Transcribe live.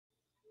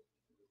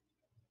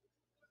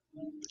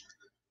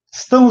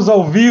Estamos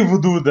ao vivo,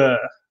 Duda.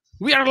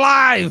 We are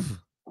live!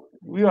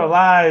 We are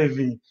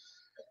live.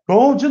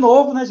 Bom, de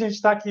novo, né, gente?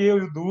 Está aqui eu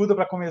e o Duda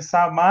para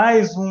começar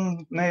mais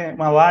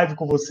uma live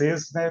com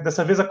vocês. Né?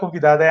 Dessa vez a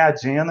convidada é a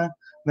Jenna.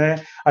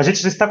 Né? A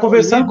gente já está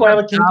conversando com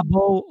ela aqui.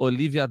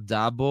 Olivia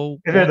Double.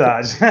 É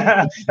verdade.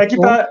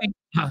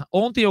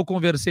 Ontem eu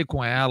conversei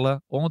com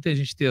ela, ontem a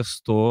gente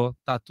testou,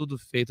 tá tudo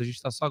feito, a gente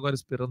está só agora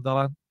esperando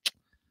ela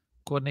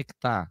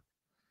conectar.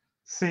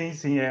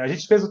 Sim. A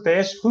gente fez o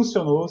teste,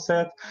 funcionou,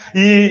 certo?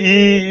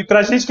 E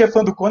pra gente que é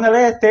fã do Conan, ela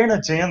é eterna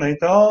Jenna,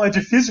 então é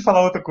difícil de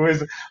falar outra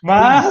coisa.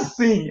 Mas,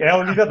 sim, é a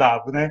Olivia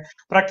Double, né?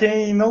 Pra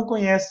quem não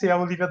conhece a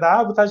Olivia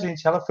Double, tá,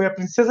 gente? Ela foi a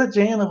princesa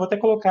Jenna, vou até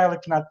colocar ela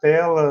aqui na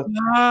tela.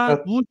 Pra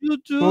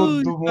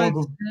todo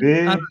mundo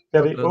ver.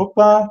 Peraí,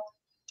 opa!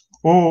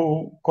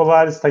 O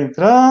Colar está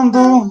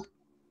entrando.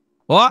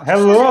 Oh.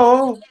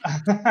 Hello!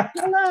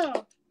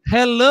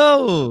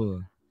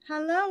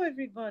 Hello,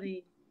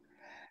 everybody!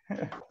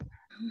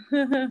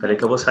 Peraí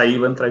que eu vou sair e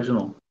vou entrar de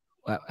novo.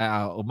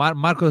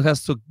 Marco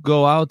has to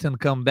go out and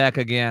come back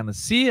again.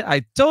 See,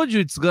 I told you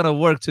it's gonna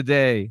work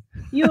today.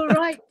 You're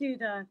right,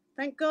 Duda.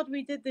 Thank God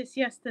we did this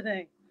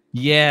yesterday.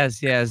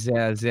 Yes. It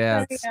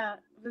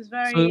was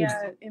very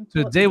important.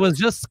 Today was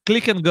just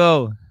click and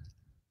go.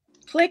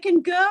 Click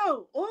and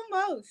go,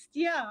 almost.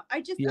 Yeah,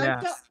 I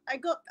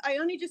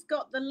only just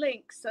got the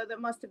link, so there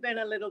must have been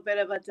a little bit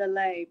of a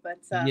delay, but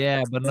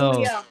but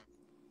no.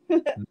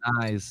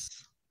 Nice.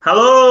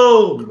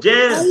 Hello,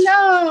 Jess.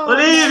 Hello.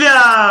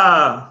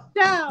 Olivia.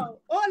 Ciao.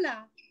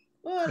 Hola.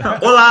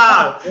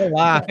 Olá.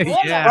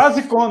 Yeah.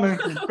 Quase Conan.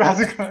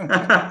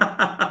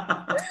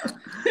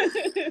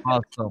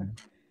 Awesome.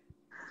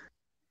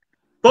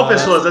 Bom,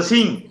 pessoas,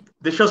 assim,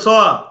 deixa eu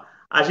só...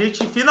 A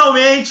gente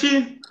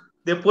finalmente,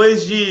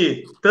 depois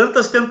de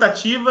tantas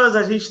tentativas,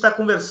 a gente está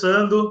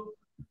conversando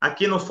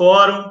aqui no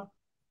fórum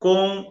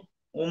com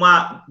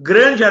uma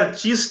grande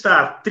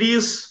artista,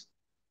 atriz,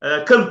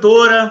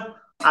 cantora,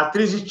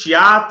 atriz de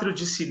teatro,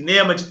 de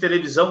cinema, de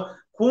televisão,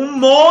 com um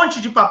monte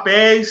de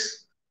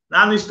papéis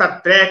lá no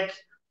Star Trek,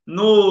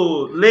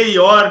 no Lei e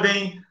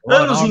Ordem,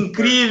 Anos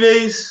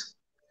Incríveis,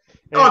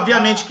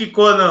 obviamente que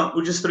Conan,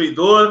 o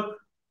Destruidor.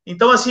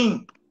 Então,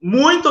 assim,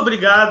 muito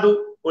obrigado,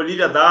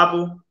 Olivia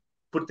Double,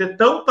 por ter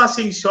tão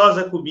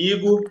pacienciosa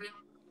comigo,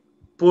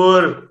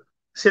 por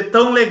ser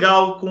tão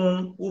legal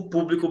com o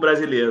público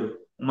brasileiro.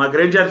 Uma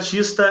grande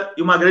artista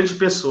e uma grande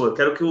pessoa.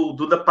 Quero que o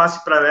Duda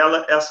passe para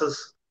ela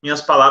essas minhas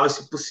palavras,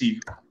 se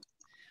possível.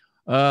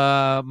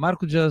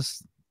 Marco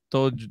just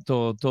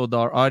told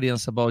our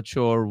audience about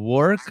your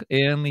work,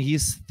 and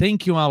he's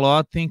thanking you a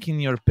lot,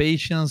 thanking your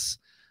patience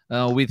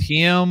with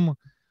him,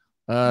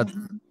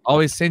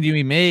 always sending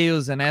you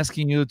emails and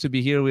asking you to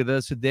be here with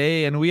us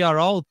today. And we are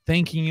all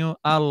thanking you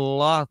a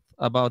lot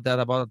about that,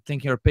 about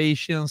thanking your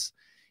patience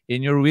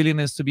and your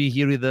willingness to be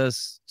here with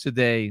us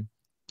today.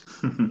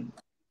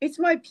 It's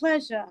my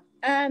pleasure.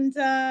 And,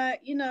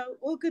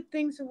 all good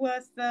things are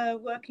worth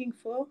working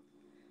for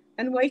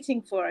and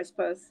waiting for, I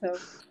suppose.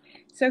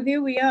 So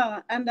here we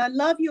are. And I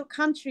love your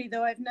country,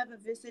 though I've never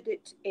visited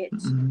it.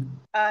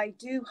 I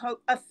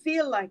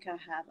feel like I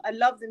have. I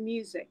love the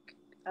music.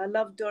 I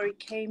love Dori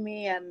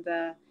Kamey and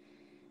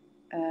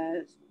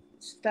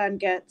Stan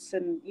Getz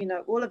and,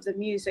 all of the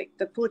music.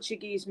 The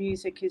Portuguese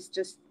music is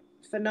just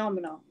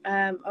phenomenal.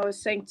 I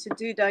was saying to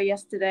Duda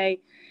yesterday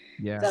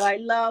that I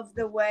love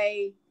the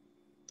way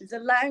the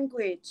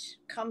language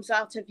comes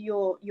out of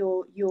your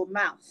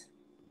mouth.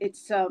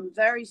 It's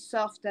very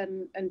soft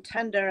and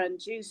tender and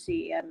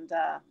juicy and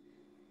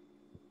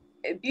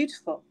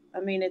beautiful.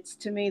 I mean, it's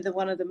to me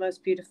one of the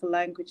most beautiful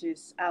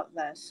languages out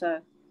there. So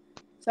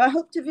I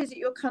hope to visit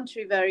your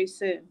country very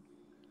soon.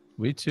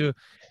 We too.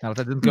 Ela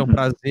está dizendo que é um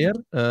prazer,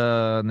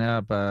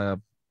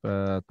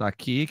 tá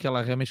aqui, que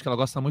ela realmente ela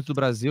gosta muito do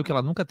Brasil, que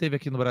ela nunca esteve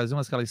aqui no Brasil,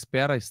 mas que ela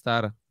espera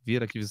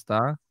vir aqui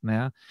visitar,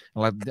 né?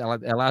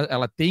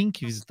 Ela tem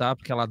que visitar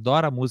porque ela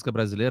adora a música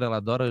brasileira, ela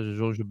adora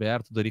João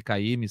Gilberto, Dori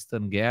Kamey,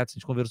 Stan Getz. A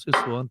gente conversou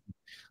isso ontem.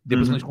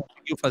 Depois a gente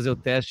conseguiu fazer o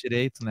teste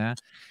direito, né?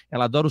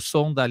 Ela adora o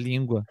som da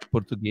língua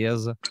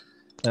portuguesa,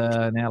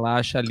 né? Ela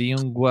acha a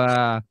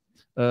língua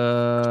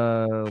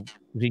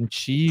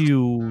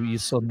gentil e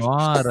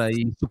sonora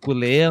e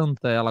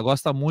suculenta. Ela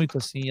gosta muito,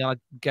 assim, ela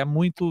quer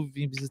muito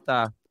vir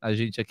visitar a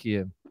gente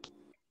aqui.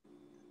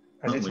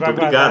 Muito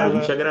obrigado, a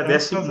gente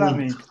agradece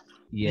muito.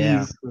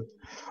 Isso.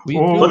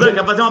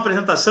 Quer fazer uma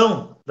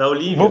apresentação da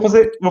Olivia?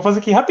 Vou fazer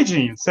aqui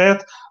rapidinho,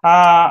 certo?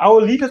 A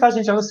Olivia, tá,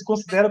 gente, ela se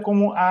considera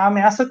como a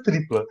ameaça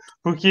tripla,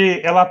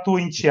 porque ela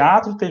atua em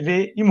teatro,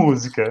 TV e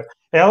música.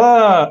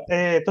 Ela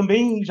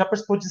também já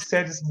participou de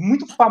séries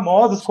muito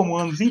famosas, como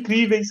Anos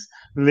Incríveis,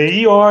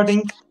 Lei e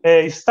Ordem,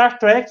 Star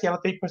Trek. Ela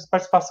tem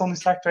participação no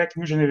Star Trek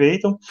New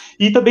Generation,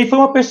 e também foi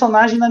uma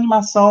personagem na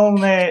animação,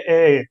 né,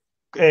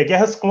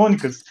 Guerras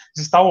Clônicas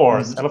de Star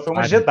Wars. Ela foi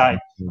uma Jedi,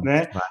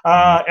 né?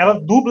 Ela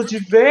dubla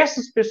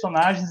diversos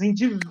personagens em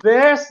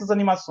diversas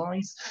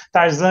animações,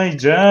 Tarzan e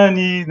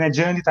Jane, né?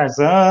 Jane e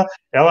Tarzan.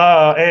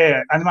 Ela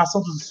é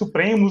animação dos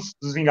Supremos,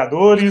 dos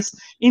Vingadores,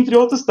 entre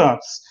outros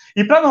tantos.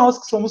 E para nós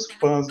que somos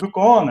fãs do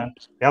Conan,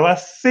 ela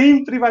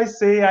sempre vai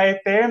ser a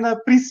eterna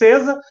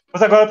princesa,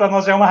 mas agora para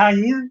nós já é uma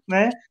rainha,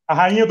 né? A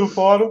rainha do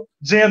fórum,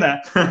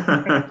 Jenna.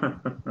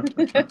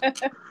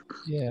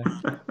 Yeah.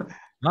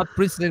 Not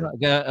Princess.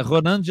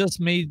 Ronan just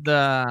made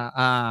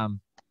a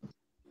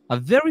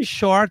very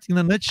short, in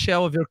a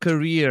nutshell, of your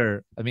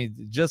career. I mean,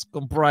 just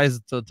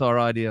comprised to our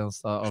audience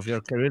of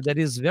your career that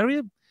is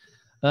very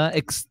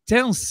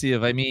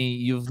extensive. I mean,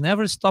 you've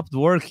never stopped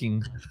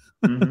working.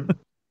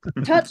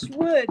 Touch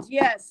wood,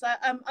 yes.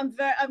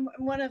 I'm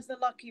one of the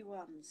lucky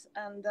ones,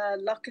 and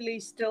luckily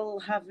still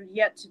have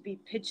yet to be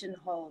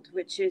pigeonholed,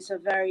 which is a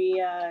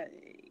very,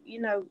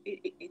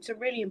 it's a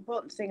really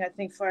important thing, I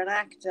think, for an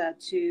actor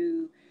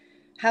to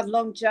have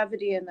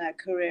longevity in their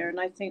career. And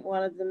I think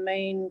one of the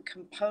main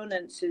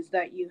components is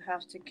that you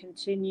have to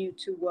continue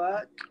to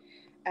work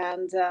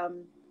and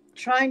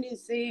try new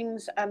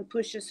things and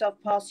push yourself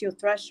past your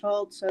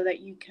threshold so that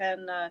you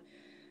can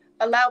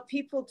allow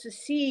people to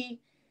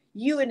see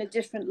you in a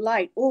different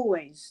light.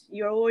 Always,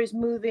 you're always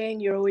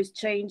moving, you're always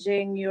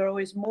changing, you're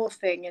always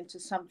morphing into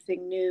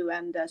something new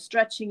and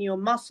stretching your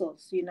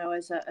muscles, you know,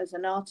 as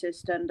an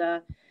artist,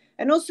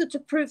 and also to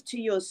prove to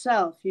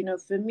yourself, you know.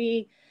 For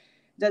me,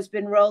 there's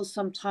been roles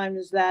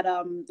sometimes that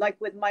like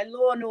with my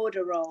Law and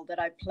Order role that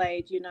I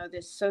played, you know,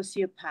 this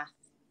sociopath.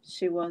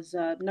 She was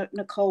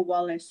Nicole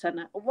Wallace, and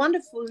a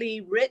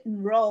wonderfully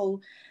written role,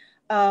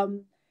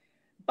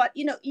 but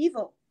you know,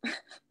 evil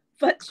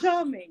but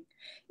charming,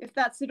 if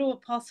that's at all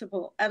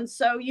possible. And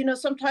so, you know,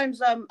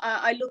 sometimes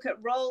I look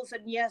at roles,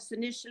 and yes,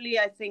 initially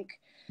I think,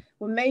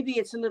 well, maybe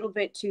it's a little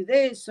bit too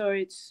this, or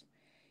it's,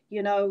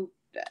 you know,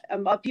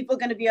 are people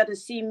going to be able to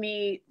see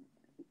me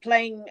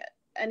playing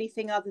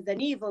anything other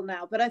than evil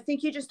now? But I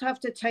think you just have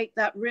to take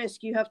that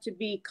risk. You have to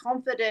be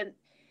confident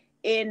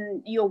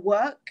in your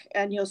work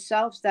and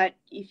yourself, that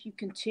if you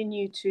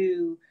continue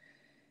to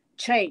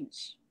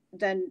change,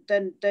 then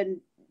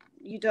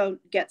you don't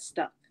get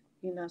stuck.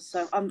 You know,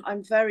 so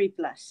I'm very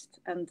blessed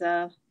and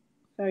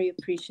very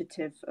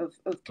appreciative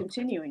of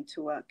continuing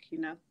to work, you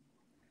know.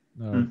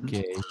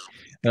 Ok.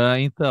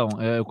 Então,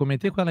 eu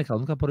comentei com ela que ela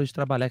nunca parou de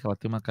trabalhar, que ela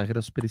tem uma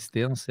carreira super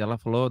extensa, e ela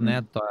falou,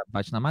 né,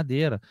 bate na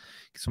madeira,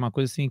 que isso é uma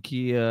coisa assim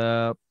que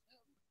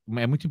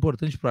é muito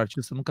importante para o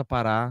artista nunca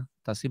parar,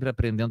 tá sempre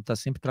aprendendo, tá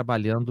sempre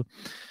trabalhando,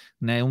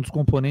 né, um dos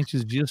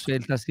componentes disso é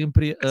ele tá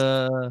sempre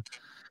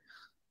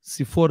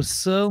se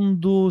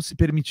forçando, se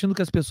permitindo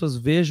que as pessoas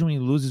vejam em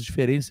luzes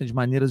diferentes, de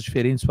maneiras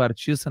diferentes o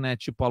artista, né?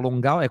 Tipo,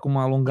 alongar, é como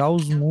alongar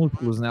os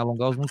músculos, né?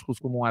 Alongar os músculos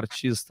como um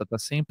artista, tá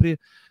sempre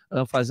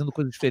fazendo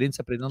coisas diferentes,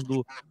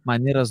 aprendendo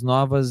maneiras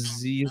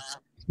novas e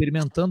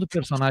experimentando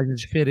personagens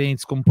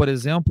diferentes, como, por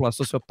exemplo, a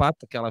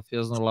sociopata que ela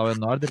fez no Law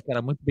and Order, que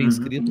era muito bem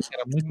escrita, que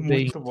era muito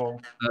bem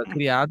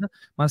criada,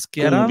 mas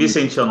que era... Com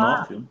Vincent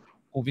Onofrio.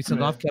 O Vincent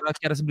Onofrio,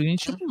 que era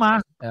simplesmente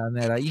má,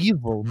 né? Era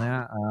evil,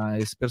 né?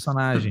 Esse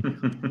personagem.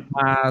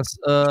 Mas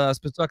as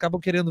pessoas acabam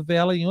querendo ver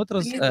ela em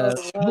outras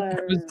coisas,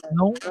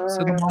 não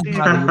sendo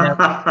malvada.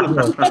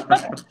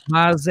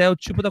 Mas é o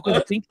tipo da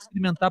coisa que tem que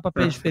experimentar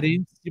papéis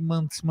diferentes e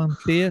se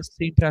manter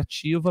sempre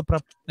ativa para,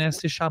 né,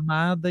 ser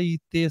chamada e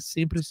ter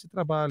sempre esse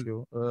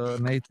trabalho,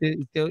 né?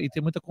 E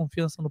ter muita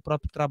confiança no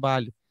próprio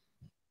trabalho.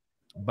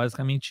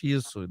 Basicamente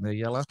isso, né?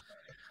 E ela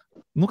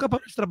nunca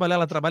parou de trabalhar,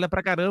 ela trabalha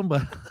pra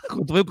caramba.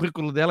 Quando tu vê o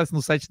currículo dela,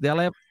 no site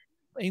dela, é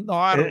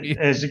enorme.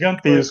 É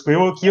gigantesco.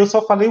 Aqui eu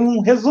só falei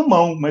um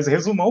resumão, mas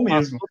resumão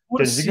mesmo.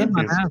 Por é cima,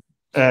 gigantesco.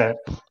 Né?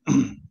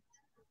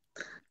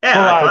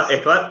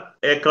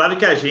 É claro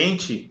que a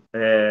gente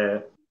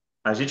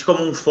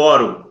como um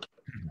fórum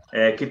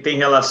que tem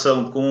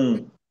relação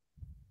com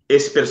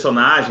esse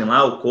personagem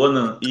lá, o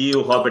Conan e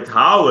o Robert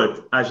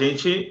Howard, a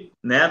gente,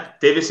 né,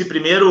 teve esse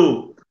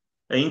primeiro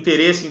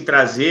interesse em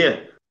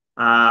trazer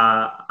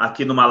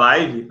aqui numa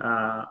live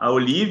a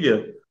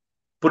Olivia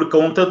por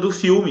conta do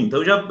filme.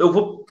 Então eu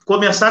vou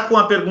começar com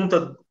a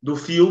pergunta do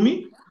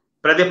filme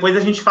para depois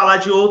a gente falar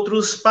de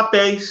outros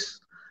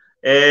papéis.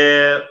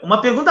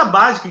 Uma pergunta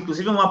básica,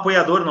 inclusive um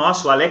apoiador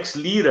nosso, o Alex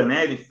Lira,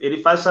 né,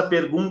 ele faz essa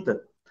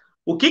pergunta: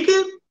 o que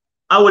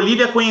a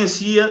Olivia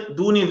conhecia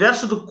do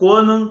universo do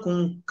Conan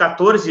com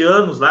 14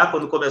 anos lá,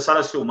 quando começaram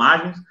as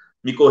filmagens?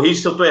 Me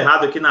corrija se eu estou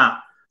errado aqui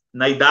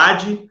na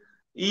idade.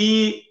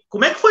 E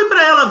como é que foi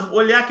para ela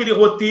olhar aquele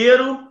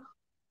roteiro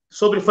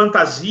sobre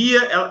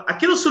fantasia?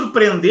 Aquilo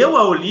surpreendeu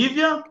a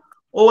Olivia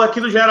ou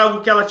aquilo já era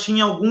algo que ela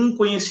tinha algum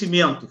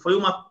conhecimento? Foi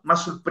uma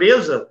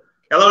surpresa?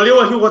 Ela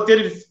olhou aqui o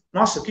roteiro e disse: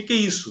 nossa, o que é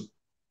isso?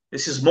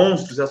 Esses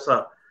monstros,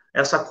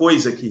 essa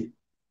coisa aqui.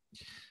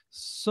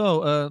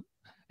 So,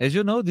 as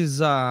you know, this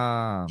is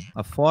a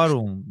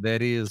forum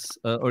that is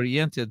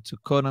oriented to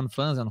Conan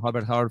fans and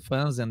Robert Howard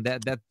fans, and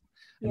that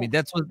I mean,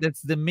 that's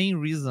the main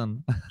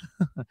reason.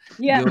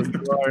 Yeah.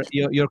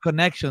 your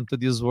connection to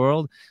this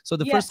world. So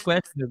the Yes. first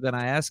question I'm gonna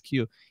ask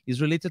you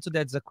is related to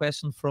that. It's a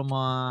question from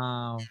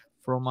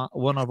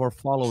one of our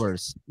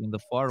followers in the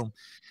forum.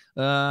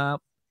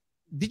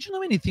 Did you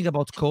know anything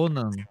about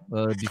Conan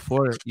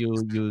before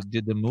you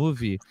did the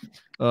movie?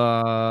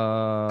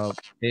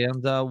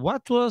 And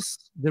what was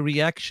the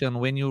reaction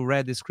when you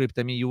read the script?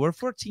 I mean, you were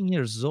 14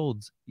 years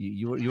old.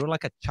 You were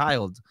like a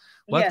child.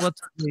 Yes.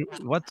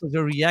 What was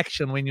your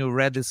reaction when you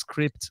read the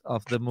script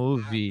of the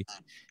movie?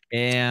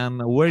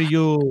 And were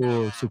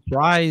you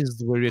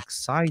surprised? Were you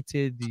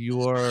excited? You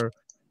were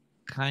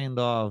kind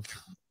of,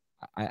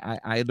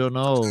 I don't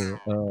know,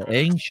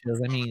 anxious.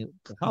 I mean,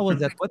 how was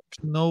that? What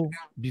did you know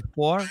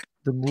before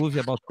the movie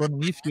about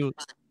Conan, if you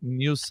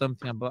knew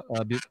something about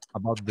a bit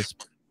about this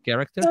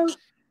character? So,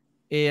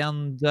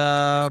 And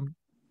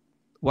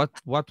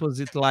what was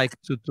it like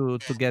to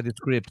get the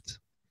script?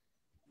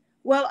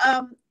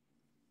 well,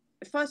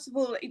 first of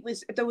all,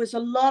 there was a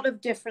lot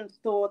of different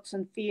thoughts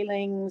and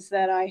feelings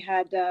that I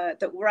had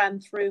that ran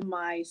through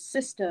my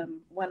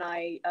system when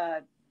I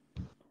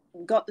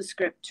got the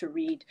script to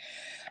read.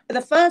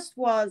 The first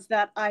was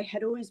that I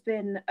had always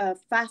been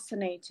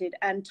fascinated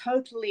and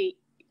totally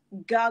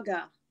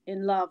gaga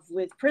in love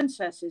with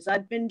princesses.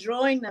 I'd been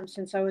drawing them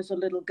since I was a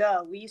little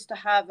girl. We used to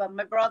have,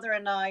 my brother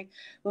and I,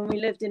 when we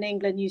lived in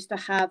England, used to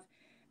have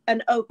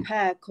an au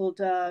pair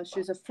called, she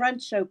was a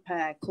French au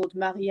pair called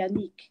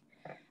Marianique.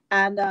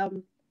 And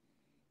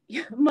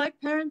my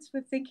parents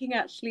were thinking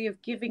actually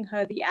of giving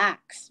her the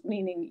axe,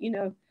 meaning, you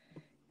know,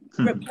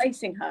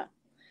 replacing her.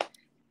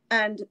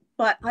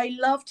 But I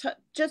loved her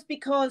just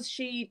because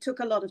she took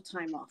a lot of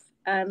time off.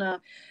 And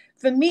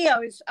for me, I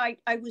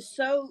was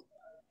so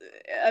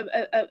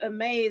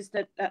amazed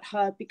at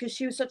her because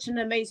she was such an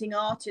amazing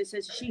artist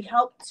as she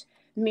helped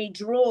me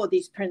draw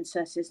these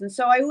princesses. And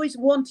so I always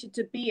wanted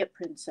to be a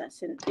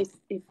princess, and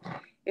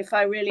if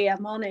I really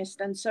am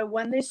honest. And so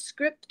when this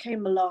script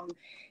came along,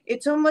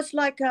 it's almost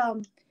like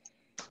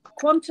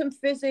quantum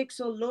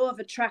physics or law of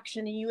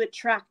attraction, and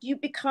you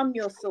become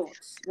your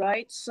thoughts,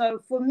 right?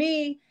 So for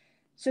me,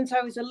 since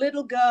I was a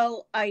little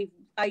girl, I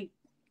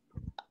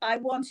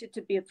wanted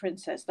to be a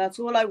princess. That's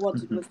all I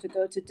wanted, was to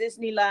go to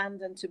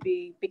Disneyland and to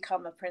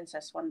become a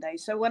princess one day.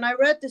 So when I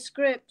read the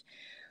script,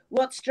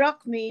 what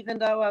struck me, even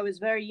though I was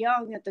very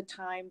young at the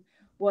time,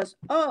 was,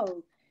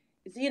 oh,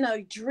 you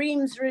know,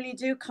 dreams really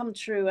do come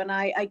true. And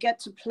I get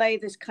to play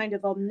this kind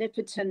of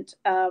omnipotent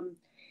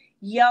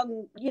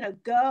young, you know,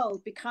 girl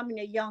becoming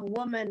a young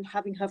woman,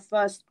 having her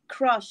first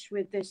crush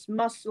with this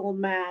muscle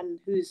man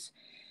who's,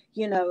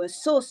 you know, a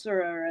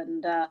sorcerer,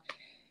 and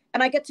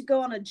I get to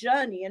go on a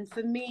journey. And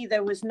for me,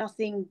 there was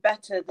nothing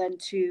better than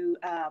to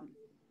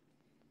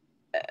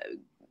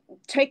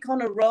take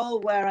on a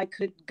role where I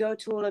could go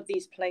to all of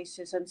these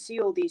places and see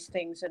all these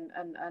things,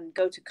 and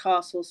go to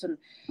castles and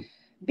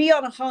be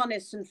on a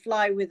harness and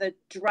fly with a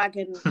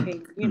dragon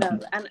king, you know,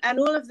 and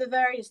all of the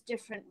various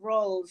different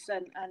roles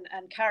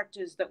and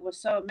characters that were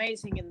so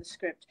amazing in the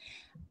script.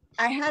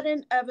 I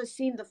hadn't ever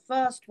seen the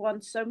first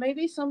one, so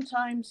maybe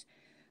sometimes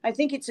I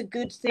think it's a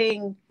good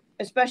thing,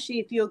 especially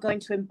if you're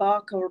going to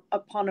embark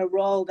upon a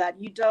role that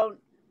you don't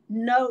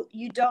know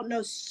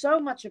so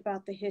much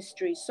about the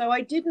history. So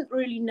I didn't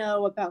really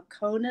know about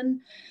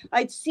Conan.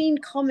 I'd seen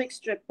comic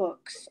strip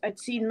books. I'd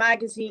seen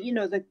magazine, you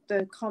know, the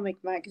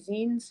comic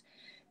magazines,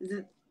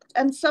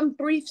 and some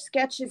brief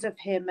sketches of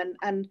him.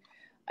 And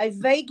I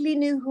vaguely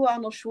knew who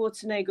Arnold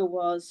Schwarzenegger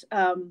was.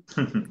 And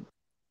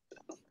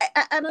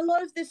a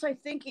lot of this, I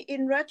think,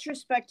 in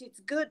retrospect, it's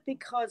good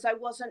because I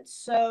wasn't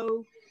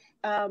so,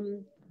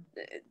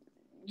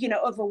 you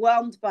know,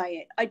 overwhelmed by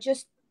it. I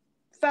just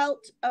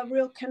felt a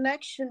real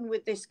connection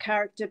with this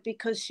character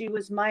because she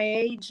was my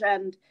age,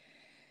 and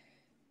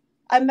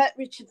I met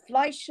Richard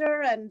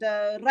Fleischer and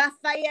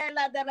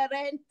Raffaella De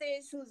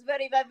Laurentiis, who's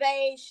very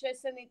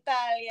vivacious and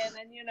Italian,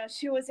 and you know,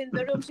 she was in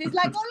the room. She's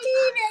like,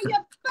 Olivia,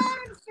 you're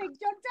perfect.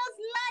 You're just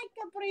like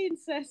a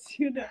princess,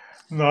 you know.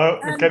 Não,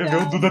 eu quero ver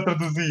o Duda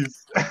traduzir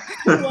isso.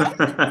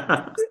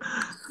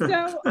 So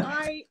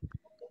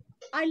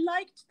I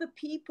liked the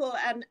people,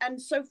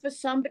 and so for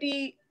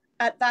somebody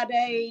at that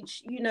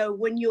age, you know,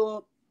 when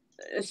you're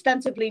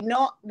ostensibly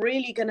not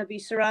really going to be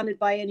surrounded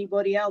by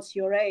anybody else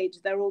your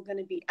age, they're all going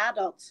to be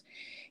adults.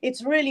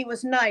 It really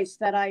was nice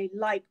that I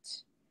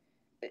liked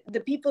the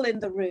people in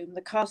the room,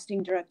 the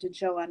casting director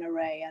Joanna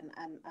Ray,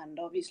 and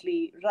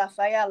obviously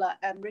Raffaella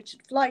and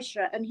Richard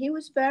Fleischer, and he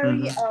was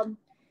very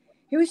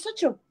he was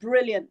such a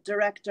brilliant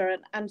director,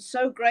 and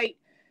so great,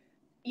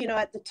 you know,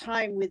 at the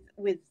time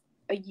with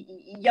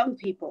young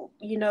people.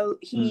 You know,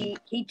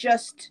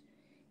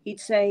 he'd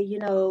say, you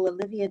know,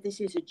 Olivia, this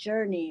is a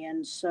journey,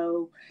 and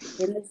so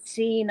in this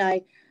scene,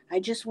 I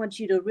just want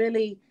you to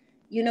really,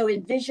 you know,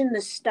 envision the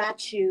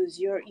statues.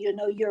 You're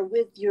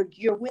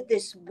with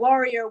this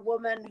warrior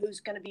woman who's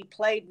going to be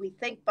played, we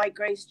think, by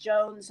Grace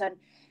Jones,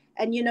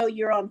 and you know,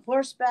 you're on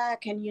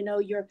horseback, and you know,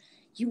 you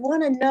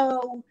want to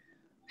know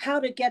how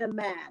to get a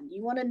man,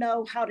 you want to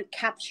know how to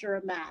capture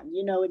a man,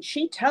 you know, and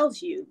she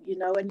tells you, you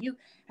know,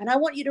 and I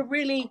want you to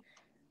really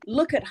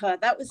look at her.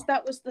 That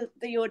was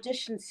the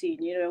audition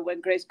scene, you know,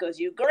 when Grace goes,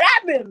 you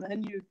grab him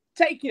and you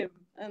take him.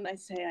 And I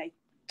say, I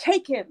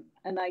take him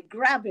and I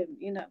grab him,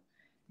 you know.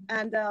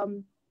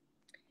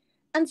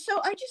 And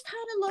so I just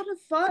had a lot of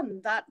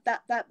fun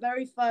that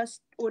very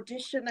first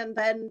audition, and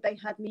then they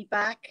had me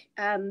back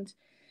and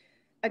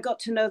I got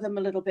to know them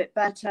a little bit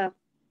better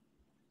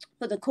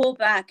for the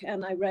callback,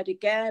 and I read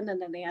again,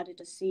 and then they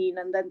added a scene,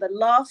 and then the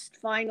last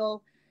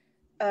final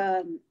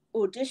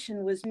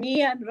audition was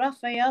me and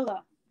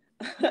Rafaela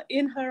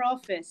in her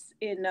office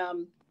in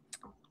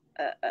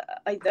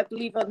I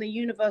believe on the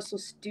Universal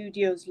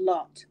Studios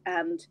lot,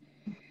 and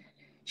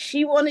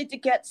she wanted to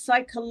get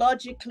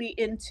psychologically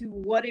into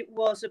what it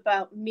was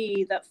about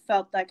me that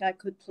felt like I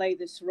could play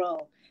this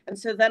role. And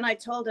so then I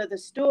told her the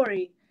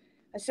story.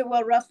 I said,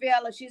 well,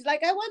 Rafaela, she's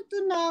like, I want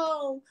to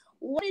know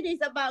what it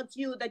is about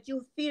you that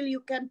you feel you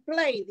can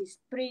play this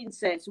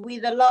princess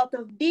with a lot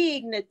of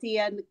dignity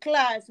and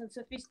class and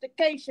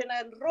sophistication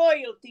and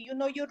royalty. You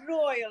know, you're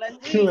royal and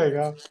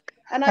rich.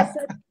 And I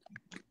said,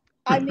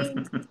 I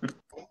mean,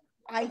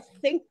 I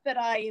think that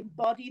I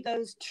embody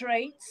those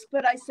traits,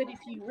 but I said, if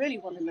you really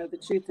want to know the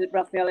truth,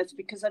 Rafael, it's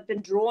because I've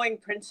been drawing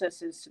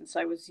princesses since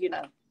I was,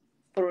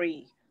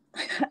 3.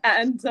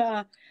 And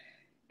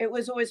it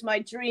was always my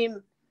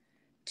dream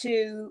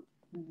to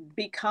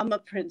become a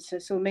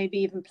princess, or maybe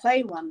even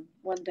play one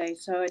day.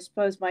 So I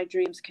suppose my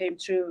dreams came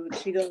true. And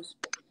she goes,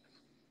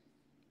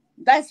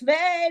 that's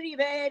very,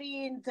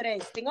 very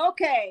interesting.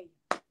 Okay,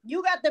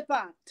 you got the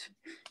part,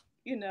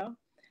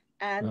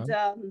 And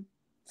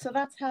so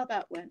that's how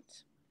that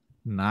went.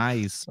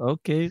 Nice.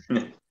 Okay.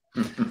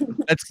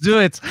 Let's do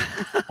it.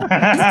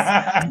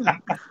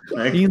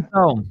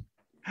 Então,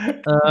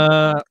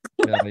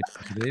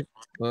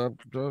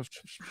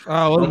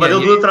 Não valeu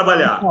duro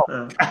trabalhar.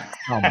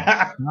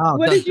 No,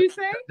 what did you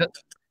say?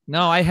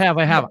 No, I have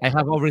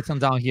all written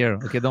down here.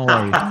 Okay, don't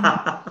worry.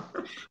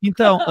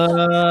 Então,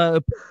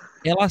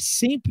 ela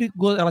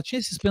tinha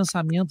esses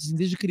pensamentos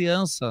desde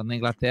criança na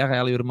Inglaterra,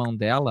 ela e o irmão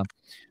dela.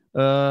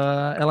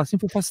 Ela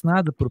sempre foi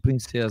fascinada por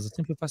princesas,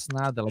 sempre foi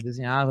fascinada. Ela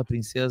desenhava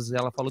princesas.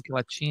 Ela falou que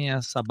ela tinha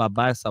essa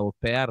babá, essa au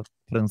pair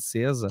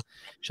francesa,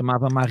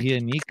 chamava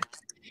Marianique,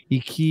 e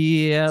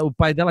que o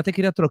pai dela até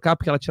queria trocar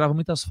porque ela tirava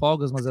muitas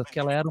folgas, mas que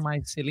ela era uma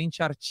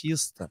excelente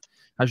artista,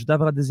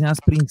 ajudava ela a desenhar as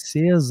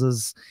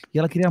princesas e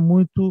ela queria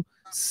muito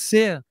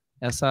ser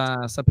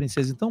essa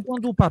princesa. Então,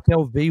 quando o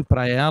papel veio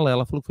para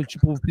ela falou que foi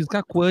tipo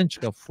física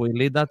quântica, foi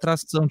lei da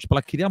atração. Tipo,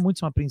 ela queria muito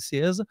ser uma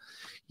princesa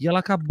e ela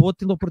acabou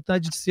tendo a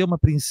oportunidade de ser uma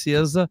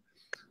princesa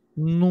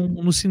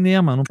no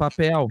cinema, no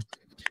papel,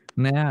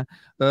 né?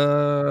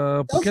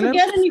 Don't forget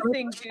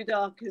anything,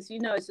 Judar, because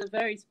it's a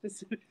very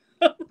specific.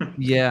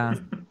 Yeah.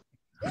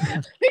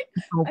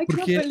 I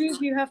can't believe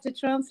you have to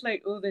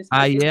translate all this.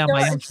 I am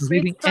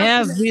reading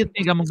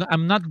everything.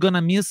 I'm not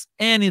gonna miss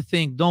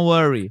anything. Don't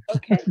worry.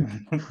 Okay.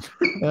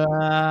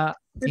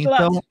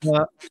 Então,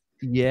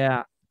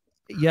 yeah.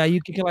 E aí,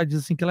 o que ela diz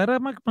assim? Que ela era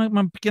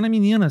uma pequena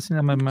menina, assim,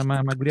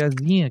 uma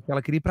guriazinha, que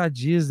ela queria ir pra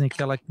Disney,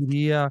 que ela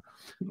queria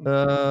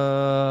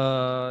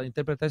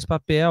interpretar esse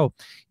papel.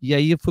 E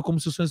aí foi como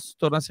se o sonho se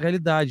tornasse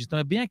realidade. Então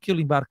é bem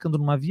aquilo, embarcando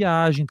numa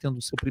viagem, tendo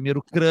o seu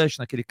primeiro crush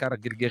naquele cara,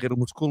 aquele guerreiro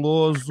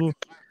musculoso,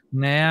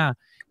 né?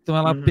 Então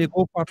ela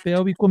pegou o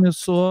papel e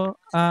começou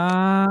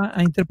a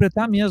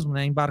interpretar mesmo,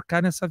 né?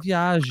 Embarcar nessa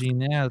viagem,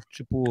 né?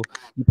 Tipo,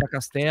 ir para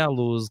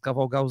castelos,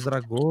 cavalgar os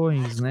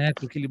dragões, né?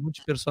 Com aquele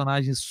monte de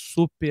personagens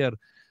super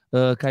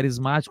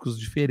carismáticos,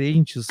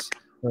 diferentes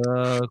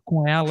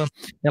com ela.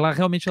 Ela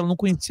realmente não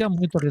conhecia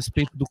muito a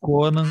respeito do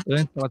Conan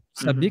antes. Ela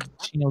sabia que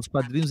tinha os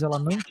quadrinhos, ela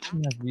não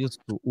tinha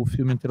visto o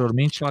filme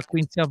anteriormente. Ela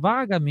conhecia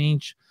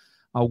vagamente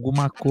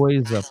alguma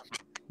coisa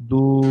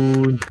do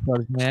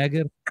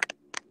Schwarzenegger,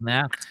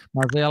 né?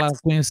 Mas ela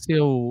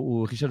conheceu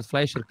o Richard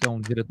Fleischer, que é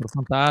um diretor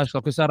fantástico.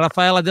 Ela conheceu a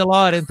Rafaela De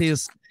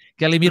Laurentiis,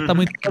 que ela imita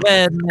muito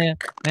bem, né?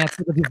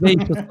 Toda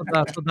vivente,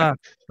 toda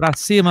pra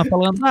cima,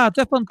 falando,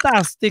 tu é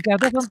fantástica,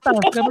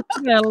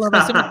 muito bela,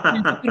 vai ser muito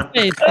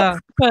perfeita,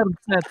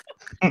 perfeita.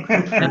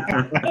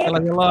 Rafaela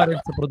De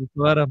Laurentiis, a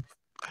produtora.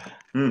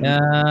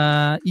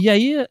 E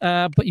aí,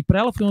 e para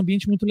ela foi um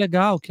ambiente muito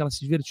legal, que ela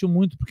se divertiu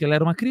muito, porque ela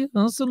era uma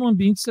criança num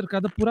ambiente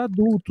cercada por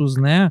adultos,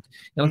 né?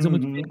 Ela deu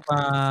muito bem com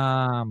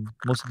a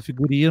moça do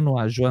figurino,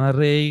 a Joana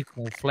Rey,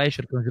 com o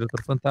Fleischer, que é um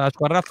diretor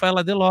fantástico, a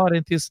Rafaela De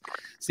Laurentiis,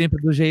 sempre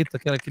do jeito,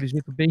 aquele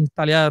jeito bem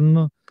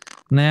italiano,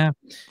 né?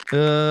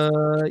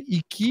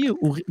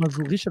 Mas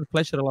o Richard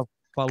Fleischer, ela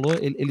falou,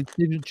 ele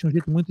tinha um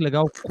jeito muito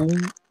legal com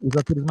os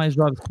atores mais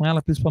jovens, com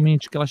ela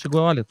principalmente, que ela chegou,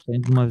 olha, tu tá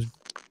indo numa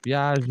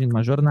viagem,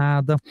 numa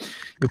jornada,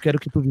 eu quero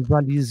que tu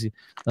visualize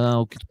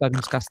o que tu tá vendo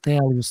nos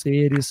castelos, os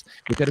seres,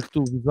 eu quero que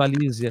tu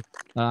visualize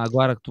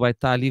agora que tu vai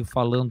estar ali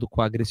falando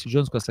com a Gracie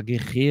Jones, com essa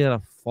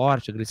guerreira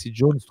forte, a Gracie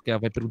Jones, tu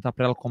vai perguntar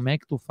para ela como é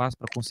que tu faz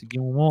para conseguir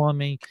um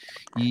homem,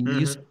 e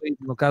isso foi,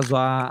 no caso,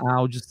 a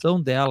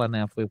audição dela,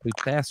 né, foi o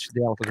teste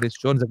dela com a Gracie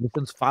Jones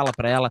fala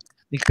para ela,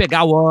 tem que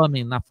pegar o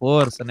homem na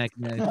força, né,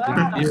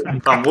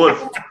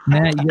 famoso,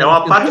 né, é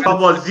uma parte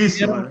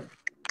famosíssima, né?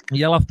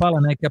 E ela fala,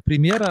 né, que a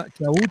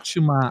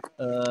última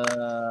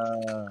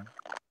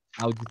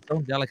a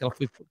audição dela, que ela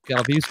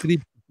veio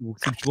escrito, o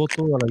script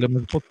voltou, ela leu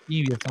mais um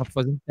pouquinho, e ela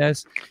foi fazendo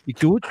teste, e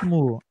que a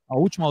última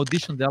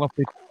audition dela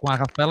foi com a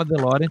Rafaela De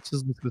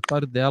Laurentiis, no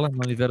escritório dela,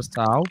 na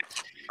Universal,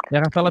 e a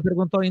Rafaela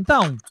perguntou,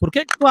 então, por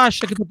que tu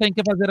acha que tu tem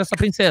que fazer essa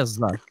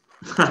princesa?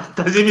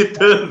 Tá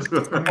imitando.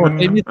 Tô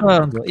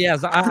imitando.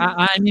 Yes,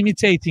 I'm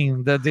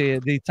imitating the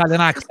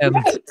Italian accent.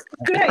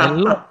 Great. I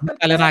love the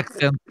Italian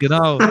accent, you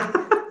know?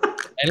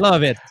 I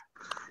love it.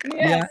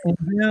 Yes.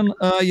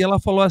 E ela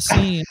falou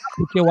assim,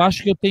 porque eu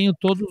acho que eu tenho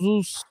todos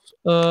os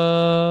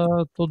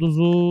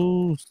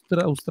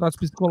traços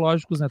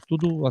psicológicos, né?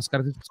 Tudo, as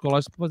características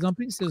psicológicas para fazer uma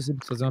princesa. Se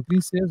fazer uma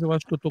princesa, eu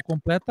acho que eu estou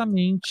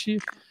completamente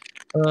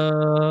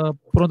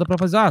pronta para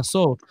fazer.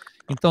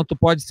 Então tu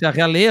pode ser a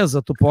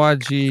realeza, tu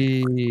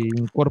pode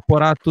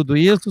incorporar tudo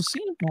isso.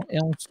 Sim, é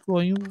um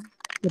sonho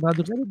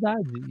tornado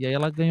realidade. E aí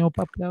ela ganhou o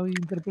papel e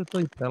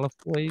interpretou. E para ela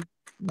foi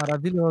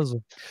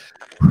maravilhoso.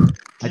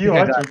 Que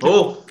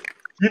ótimo.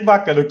 Que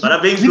bacana.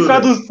 Parabéns, que Duda.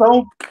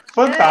 Tradução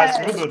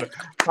fantástica, Duda.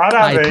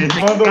 Parabéns,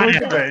 mandou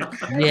muito bem.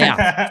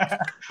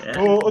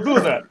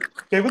 Duda,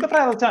 pergunta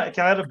para ela, que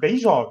ela era bem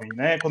jovem,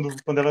 né?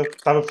 Quando ela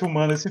estava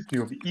filmando esse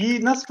filme. E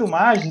nas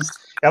filmagens,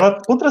 ela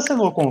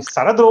contracenou com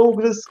Sarah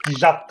Douglas, que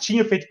já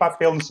tinha feito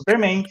papel no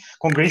Superman,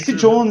 com Grace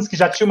Jones, que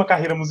já tinha uma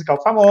carreira musical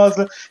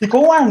famosa, e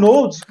com o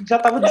Arnold, que já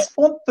estava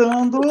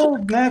despontando,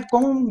 né,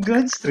 como uma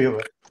grande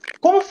estrela.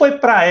 Como foi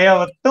para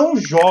ela, tão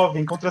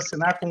jovem,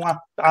 contracenar com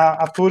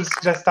atores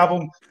que já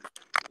estavam,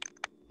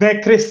 né,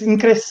 em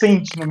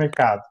crescente no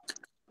mercado?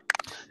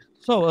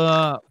 So,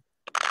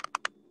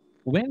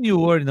 when you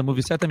were in the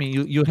movie set, I mean,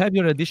 you have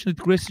your audition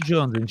with Grace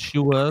Jones, and she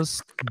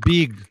was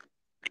big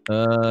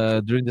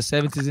during the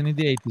 70s and in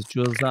the 80s. She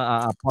was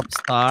a pop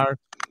star,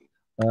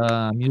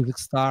 music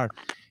star.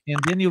 And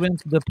then you went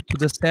to the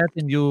set,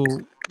 and you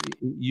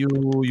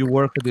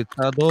worked with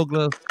Sarah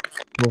Douglas,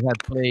 who had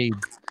played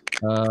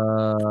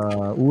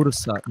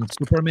Ursa in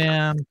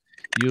Superman.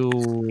 You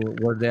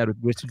were there with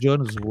Grace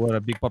Jones, who were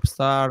a big pop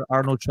star.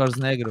 Arnold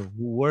Schwarzenegger,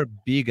 who were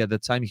big at the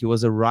time. He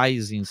was a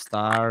rising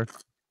star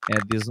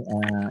at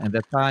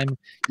that time.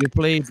 You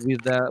played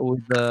with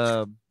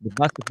the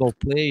basketball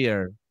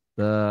player.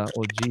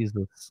 Oh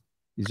Jesus,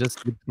 it just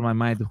slipped through my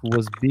mind. Who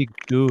was big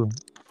too?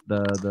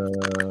 That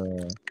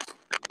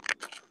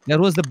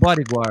was the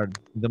bodyguard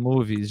in the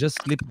movie. It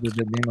just slipped the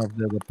name of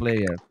the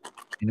player.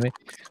 Anyway,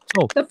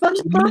 so the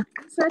funny part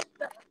said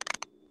that.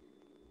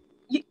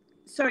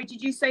 Sorry,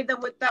 did you say that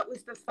was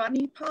the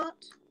funny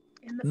part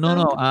in the film?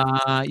 No.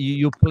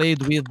 You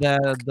played with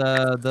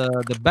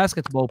the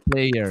basketball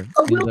player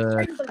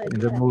in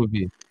the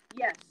movie.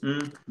 Yes,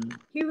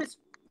 he was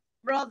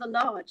rather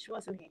large,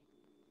 wasn't he?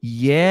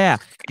 Yeah,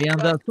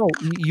 and so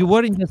you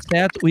were in the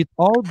set with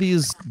all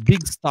these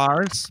big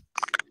stars.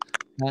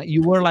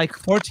 You were like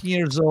 14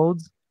 years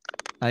old.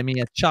 I mean,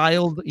 a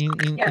child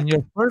in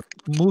your first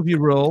movie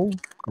role,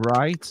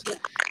 right?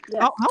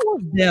 Yeah. How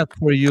was that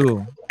for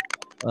you?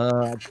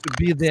 To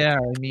be there,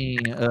 I mean,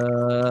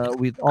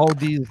 with all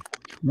these,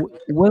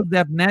 was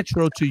that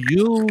natural to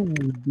you?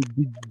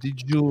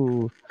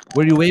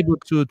 Were you able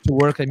to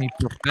work, I mean,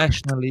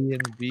 professionally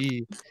and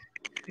be,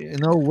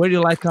 were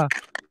you like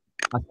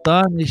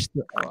astonished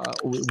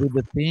with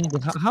the thing?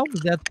 How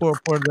was that for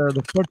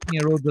the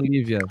 14-year-old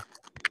Olivia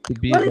to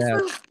be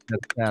that?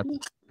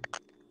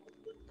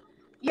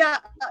 Yeah,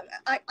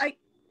 I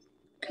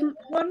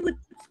one would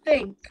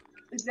think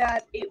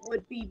that it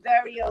would be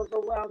very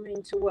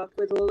overwhelming to work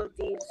with all of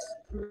these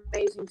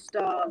amazing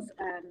stars,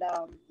 and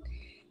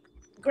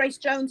Grace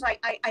Jones,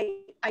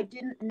 I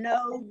didn't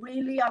know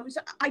really.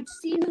 I'd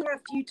seen her a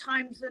few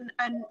times,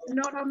 and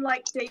not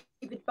unlike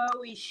David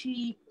Bowie,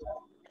 she,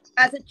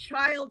 as a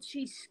child,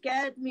 she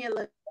scared me a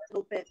little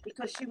bit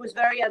because she was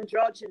very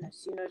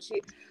androgynous.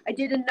 I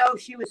didn't know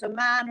she was a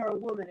man or a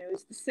woman. It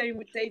was the same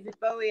with David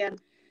Bowie,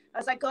 and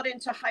as I got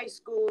into high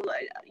school,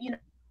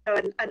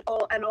 and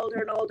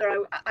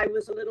older, I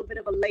was a little bit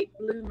of a late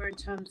bloomer in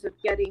terms of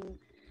getting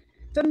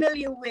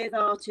familiar with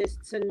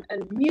artists and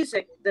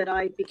music that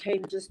I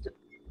became just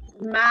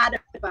mad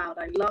about.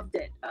 I loved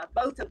it,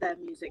 both of their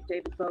music,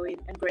 David Bowie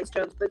and Grace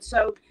Jones. But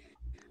so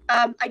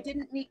I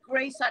didn't meet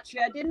Grace,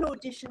 actually. I didn't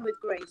audition with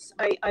Grace.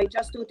 I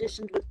just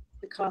auditioned with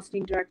the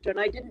casting director, and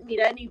I didn't meet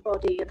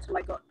anybody until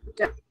I got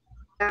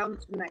down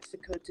to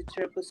Mexico to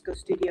Churubusco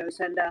Studios.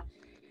 And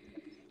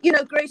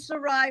Grace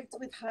arrived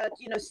with her,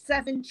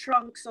 7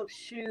 trunks of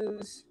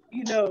shoes,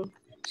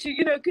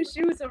 because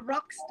she was a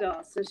rock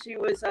star. So she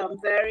was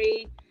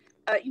very,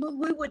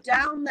 we were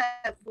down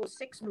there for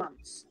 6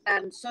 months.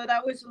 And so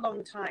that was a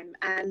long time.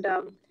 And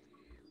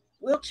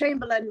Will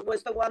Chamberlain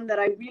was the one that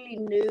I really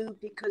knew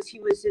because he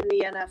was in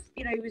the NF,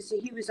 he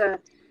was an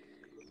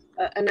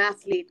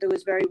athlete that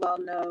was very well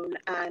known.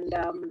 And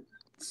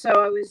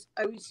so I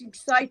was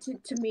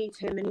excited to meet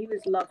him, and he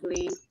was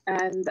lovely.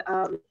 And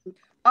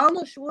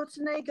Arnold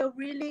Schwarzenegger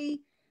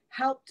really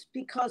helped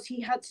because he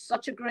had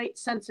such a great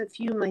sense of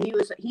humor.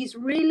 He's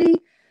really,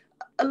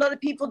 a lot of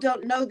people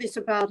don't know this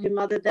about him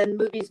other than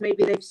movies.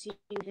 Maybe they've seen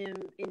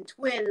him in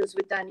Twins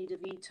with Danny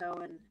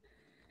DeVito,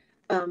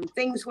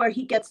 things where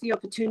he gets the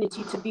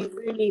opportunity to be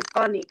really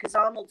funny, because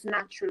Arnold's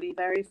naturally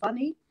very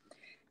funny.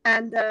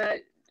 And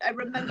I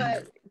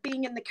remember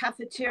being in the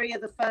cafeteria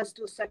the first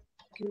or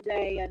second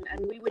day,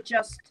 and we were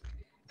just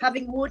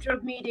having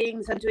wardrobe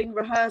meetings and doing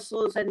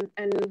rehearsals and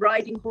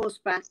riding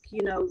horseback,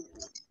 you know,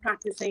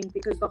 practicing,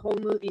 because the whole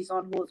movie's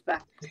on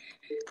horseback.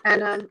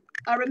 And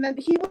I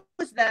remember he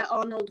was there,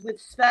 Arnold,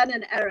 with Sven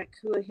and Eric,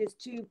 who are his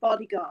two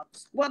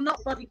bodyguards. Well,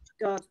 not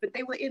bodyguards, but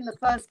they were in the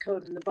first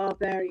Conan, the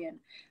Barbarian.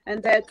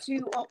 And they're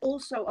two are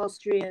also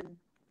Austrian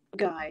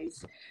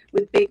guys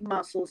with big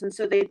muscles. And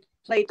so they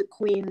played the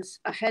Queen's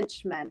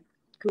henchmen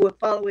who were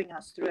following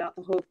us throughout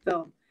the whole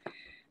film.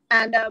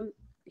 And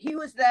he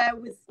was there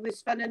with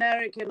Sven and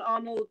Eric and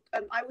Arnold,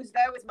 and I was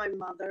there with my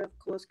mother, of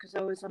course, because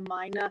I was a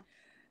minor.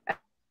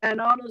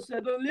 And Arnold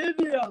said,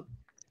 "Olivia,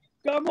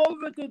 come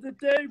over to the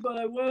table.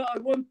 I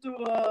want to,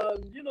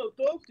 you know,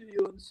 talk to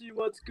you and see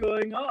what's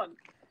going on."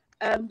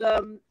 And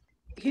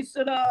he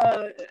said,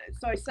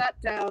 so I sat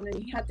down, and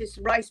he had this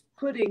rice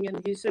pudding,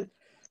 and he said,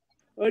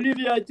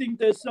 "Olivia, I think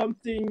there's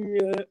something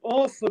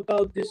off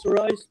about this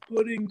rice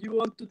pudding. Do you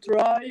want to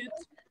try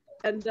it?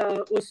 And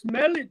or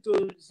smell it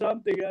or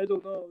something, I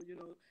don't know, you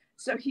know."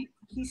 So he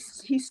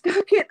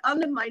stuck it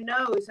under my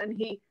nose, and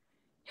he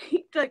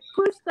like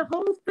pushed the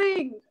whole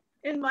thing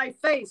in my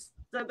face.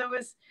 So there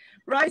was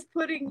rice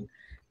pudding,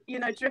 you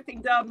know,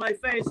 dripping down my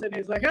face, and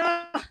he's like,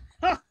 "Ah,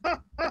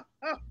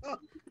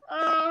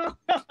 ah."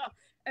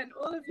 And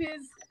all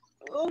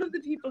of the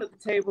people at the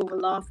table were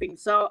laughing.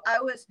 So I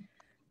was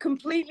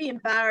completely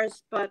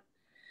embarrassed, but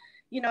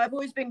you know, I've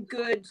always been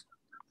good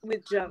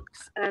with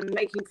jokes and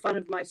making fun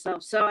of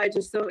myself. So I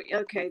just thought,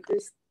 okay,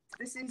 this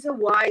is a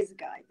wise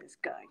guy. This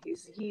guy,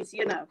 he's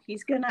you know,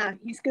 he's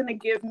gonna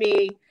give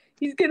me,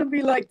 he's gonna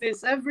be like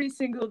this every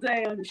single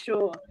day, I'm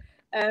sure.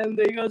 And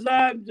he goes,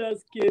 "I'm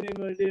just kidding,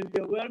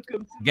 Olivia.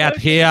 Welcome to Get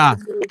here,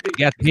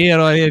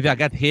 Olivia.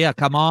 Get here.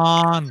 Come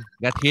on,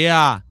 get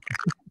here.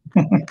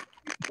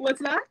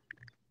 What's that?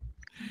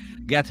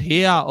 Get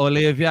here,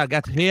 Olivia.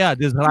 Get here.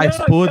 This rice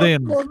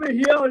pudding. Come over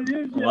here,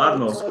 Olivia.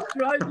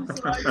 Try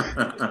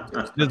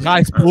this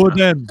rice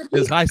pudding.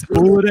 This rice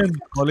pudding,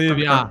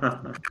 Olivia.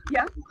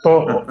 Yeah.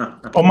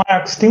 Ô,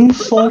 Marcos, tem um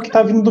som que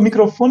tá vindo do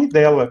microfone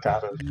dela,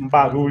 cara. Um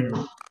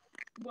barulho.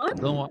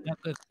 What?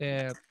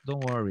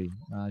 Don't worry.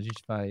 A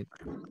gente vai.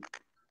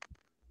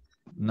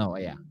 No,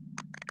 yeah.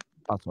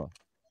 Passou.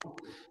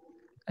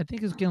 I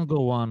think it can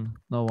go on.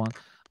 No one.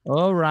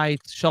 All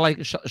right. Shall I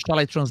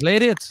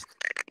translate it?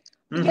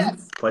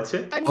 Yes. Pode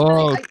ser.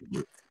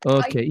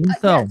 Ok,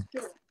 então.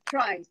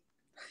 Try.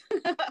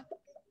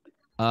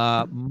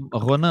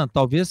 Ronan,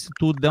 talvez se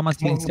tu der uma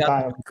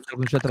silenciada, quando a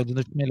gente estiver traduzindo,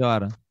 acho que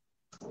melhora.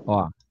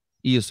 Ó,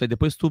 isso, aí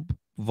depois tu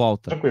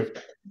volta. Tranquilo.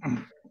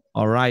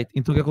 Alright,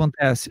 então o que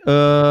acontece?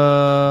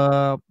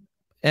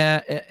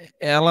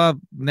 Ela,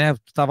 né,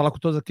 estava lá com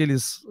todos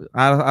aqueles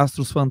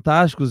astros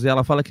fantásticos, e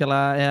ela fala que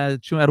ela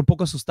era um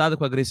pouco assustada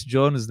com a Grace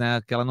Jones,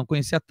 né, que ela não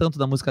conhecia tanto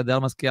da música dela,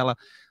 mas que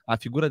a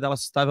figura dela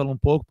assustava ela um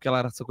pouco, porque ela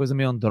era essa coisa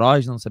meio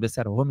andrógena, não sabia se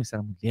era homem, se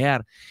era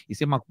mulher, e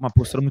sempre uma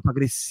postura muito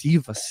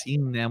agressiva, assim,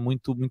 né,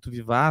 muito, muito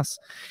vivaz,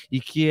 e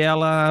que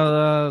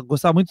ela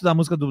gostava muito da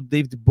música do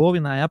David Bowie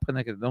na época,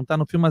 né, que não tá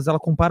no filme, mas ela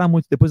compara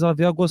muito. Depois ela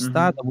veio a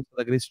gostar da música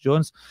da Grace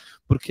Jones,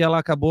 porque ela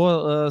acabou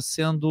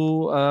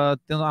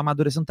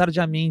amadurecendo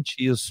tardiamente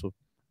isso,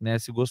 né,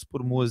 esse gosto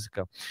por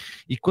música.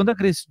 E quando a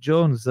Grace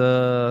Jones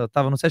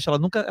estava no set, ela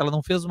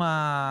não fez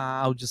uma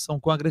audição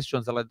com a Grace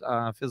Jones, ela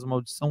fez uma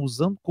audição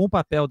usando com o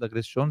papel da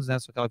Grace Jones, né,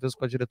 só que ela fez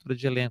com a diretora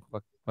de elenco,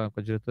 com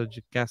a diretora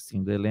de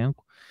casting do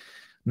elenco,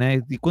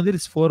 né, e quando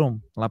eles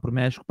foram lá para o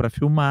México para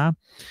filmar,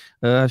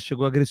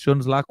 chegou a Grace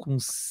Jones lá com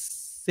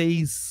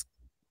 6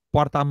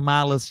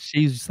 porta-malas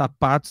cheios de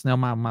sapatos, né,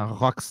 uma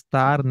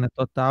rockstar, né,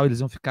 total.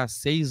 Eles iam ficar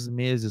 6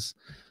 meses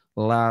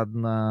lá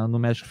no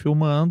México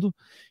filmando,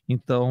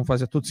 então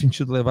fazia todo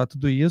sentido levar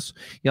tudo isso,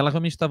 e ela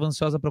realmente estava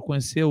ansiosa para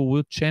conhecer o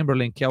Will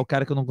Chamberlain, que é o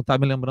cara que eu não estava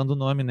me lembrando o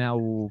nome, né,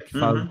 o que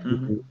faz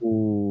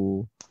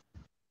o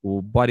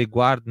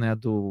bodyguard, né,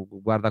 do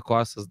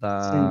guarda-costas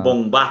da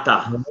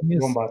Bombata.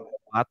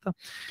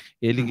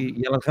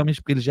 E ela realmente,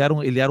 porque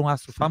ele era um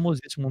astro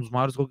famosíssimo, um dos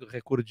maiores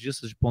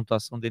recordistas de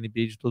pontuação da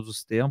NBA de todos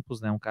os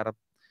tempos, né, um cara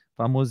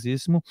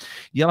famosíssimo,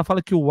 e ela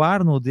fala que o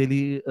Arnold,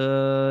 ele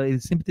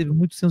sempre teve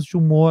muito senso de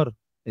humor.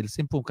 Ele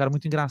sempre foi um cara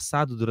muito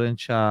engraçado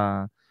durante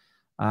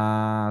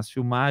as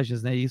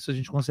filmagens, né? E isso a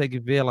gente consegue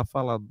ver. Ela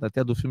fala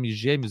até do filme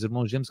Gêmeos,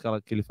 Irmãos Gêmeos,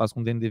 que ele faz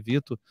com o Danny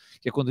DeVito,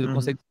 que é quando ele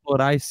consegue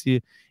explorar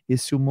esse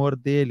humor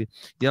dele.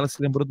 E ela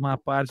se lembrou de uma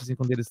parte, assim,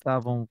 quando eles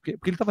estavam...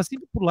 Porque ele estava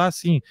sempre por lá,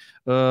 assim,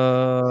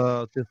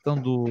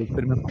 experimentando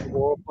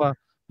roupa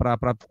para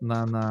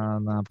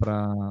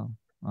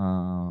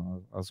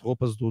as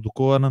roupas do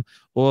Conan,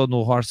 ou no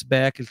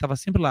horseback, ele estava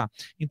sempre lá.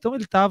 Então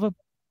ele estava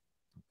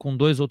com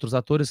 2 outros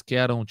atores que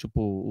eram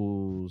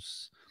tipo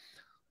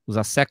os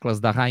asseclas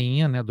da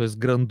rainha, né, 2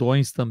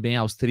 grandões também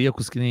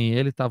austríacos que nem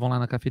ele, estavam lá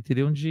na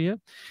cafeteria um dia,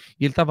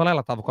 e ele estava lá, ela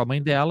estava com a mãe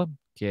dela,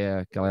 que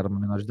ela era uma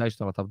menor de idade,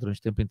 então ela estava durante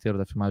o tempo inteiro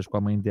da filmagem com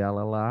a mãe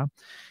dela lá.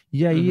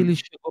 E aí ele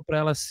chegou para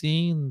ela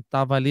assim,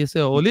 tava ali, assim,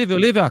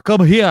 Olivia,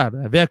 come here,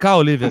 vem cá,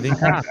 Olivia, vem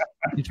cá,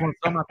 a gente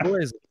mostrar uma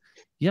coisa.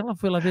 E ela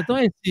foi lá ver, então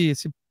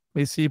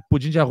esse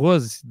pudim de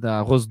arroz,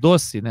 arroz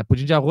doce, né?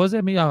 Pudim de arroz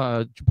é meio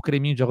tipo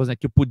creminho de arroz, né?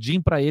 Que o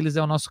pudim para eles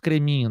é o nosso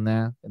creminho,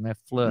 né? Não é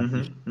flan,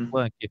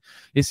 flan aqui.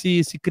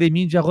 Esse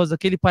creminho de arroz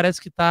aqui, ele parece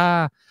que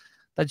tá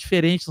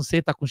diferente, não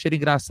sei, tá com cheiro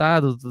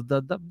engraçado,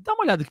 dá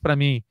uma olhada aqui pra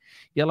mim.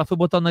 E ela foi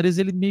botar o nariz,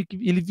 ele meio que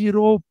ele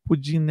virou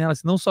pudim nela,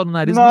 assim, não só no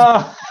nariz,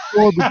 mas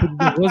todo o pudim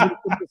de arroz, ele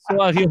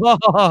começou a rir,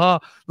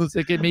 não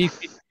sei o que, meio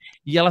que...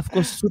 E ela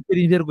ficou super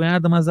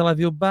envergonhada, mas ela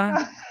viu,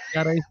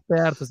 cara é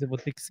esperto, você vou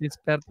ter que ser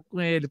esperto com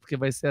ele, porque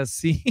vai ser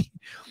assim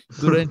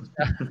durante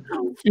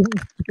o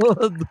filme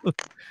todo,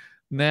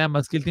 né?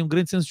 Mas que ele tem um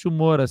grande senso de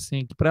humor,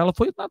 assim, que para ela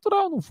foi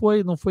natural, não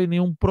foi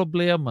nenhum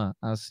problema,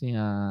 assim,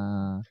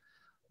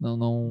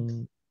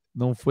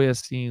 não foi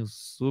assim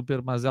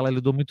super, mas ela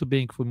lidou muito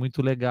bem, que foi muito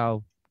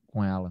legal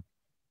com ela.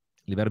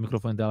 Libera o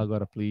microfone dela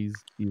agora, please.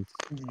 Isso.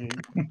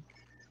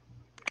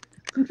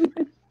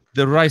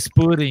 The rice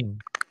pudding.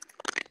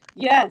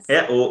 Yes.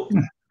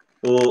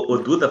 O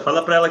Duda,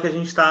 fala para ela que a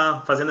gente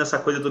está fazendo essa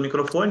coisa do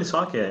microfone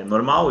só, que é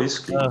normal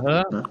isso. Que,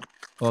 né?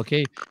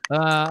 Okay.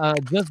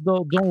 Just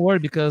don't worry,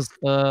 because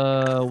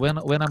when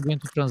I'm going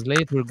to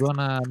translate, we're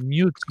gonna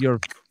mute your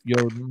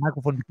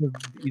microphone because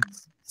it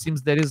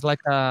seems there is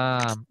like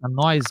a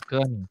noise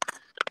coming.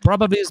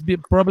 Probably.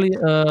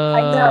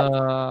 I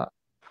know.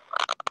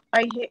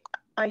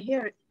 I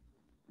hear it.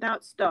 Now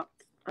it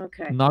stopped.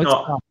 Okay. Now it's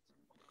stopped.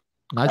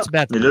 Now it's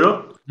better.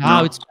 Melhorou?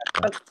 Now it's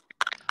better.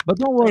 But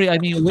don't worry. I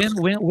mean, when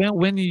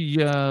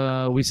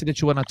we see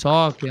that you wanna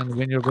talk and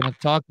when you're gonna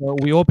talk,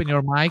 we open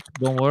your mic.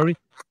 Don't worry.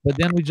 But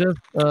then we just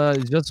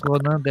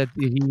Conan that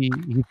he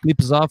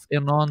flips off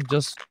and on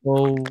just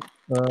so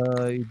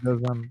it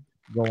doesn't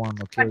go on.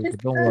 Okay,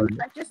 don't worry.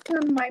 I just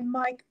turned my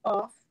mic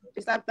off.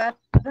 Is that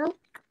better?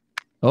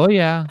 Oh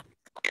yeah.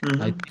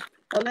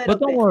 But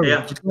don't worry.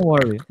 Yeah. Don't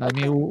worry. I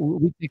mean,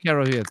 we take care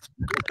of it.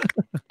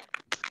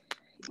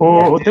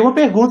 Tem uma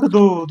pergunta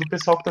do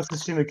pessoal que está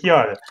assistindo aqui,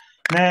 olha.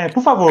 Né,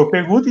 por favor,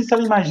 perguntem se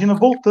ela imagina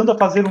voltando a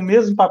fazer o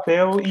mesmo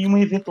papel em uma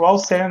eventual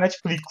série na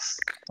Netflix,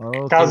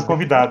 caso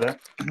convidada.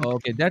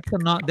 Ok, that's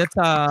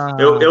a...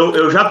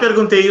 Eu já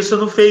perguntei isso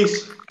no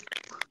Face.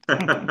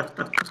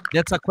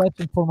 That's a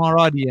question from our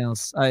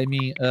audience. I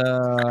mean,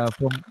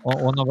 from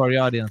one of our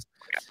audience.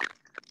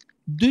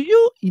 Do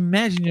you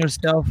imagine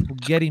yourself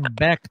getting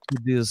back to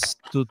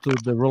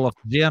the role of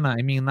Jenna?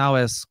 I mean, now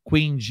as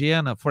Queen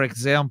Jenna, for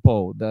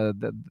example,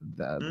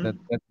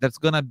 that's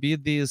gonna be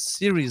this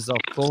series of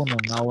Conan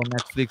now on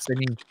Netflix. I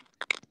mean,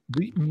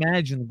 do you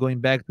imagine going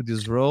back to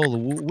this role?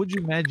 Would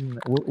you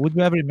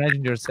ever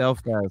imagine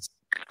yourself as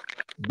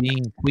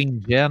being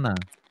Queen Jenna?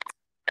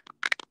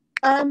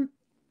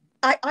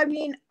 I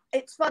mean,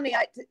 it's funny.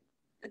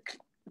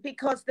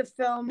 Because the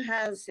film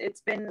it's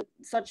been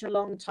such a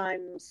long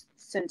time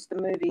since the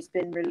movie's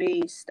been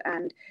released,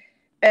 and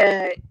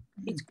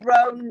it's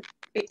grown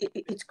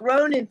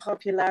in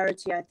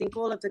popularity. I think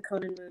all of the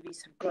Conan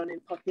movies have grown in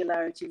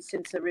popularity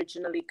since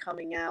originally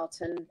coming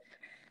out, and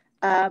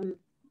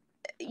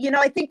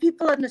I think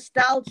people are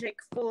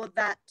nostalgic for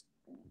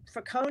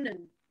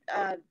Conan,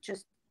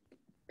 just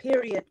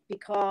period,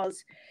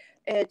 because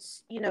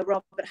it's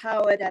Robert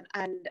Howard,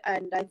 and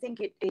I think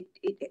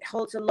it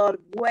holds a lot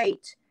of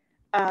weight.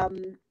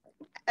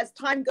 As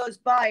time goes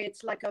by,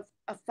 it's like a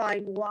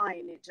fine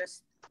wine.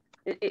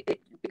 It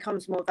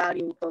becomes more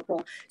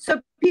valuable. So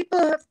people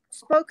have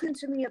spoken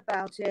to me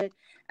about it,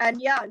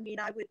 and yeah, I mean,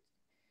 I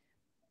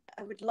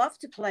would love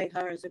to play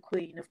her as a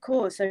queen, of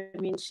course. I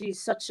mean, she's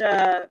such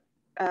a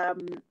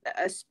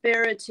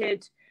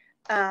spirited,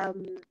 I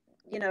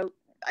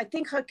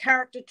think her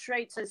character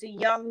traits as a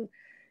young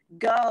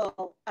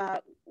girl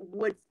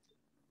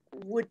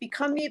would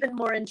become even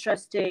more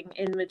interesting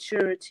in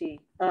maturity,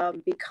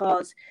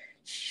 because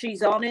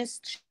she's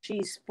honest,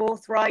 she's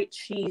forthright,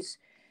 she's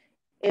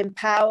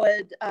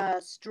empowered,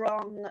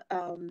 strong,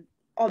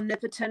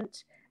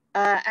 omnipotent,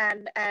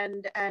 and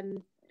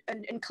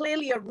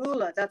clearly a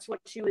ruler. That's what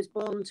she was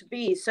born to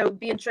be. So it'd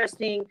be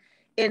interesting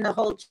in the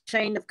whole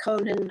chain of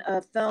Conan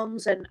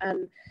films, and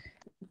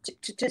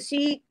to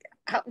see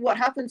what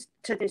happens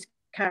to this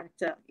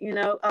character.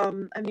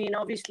 I mean,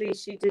 obviously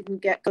she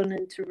didn't get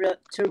Conan to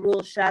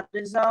rule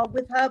Shadowzar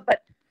with her,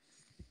 but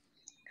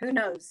who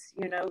knows,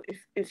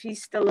 if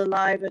he's still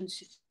alive and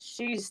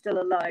she's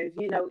still alive,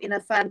 in a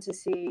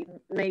fantasy,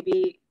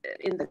 maybe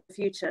in the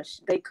future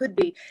they could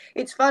be.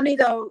 It's funny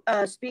though,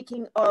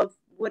 speaking of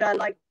would I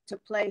like to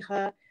play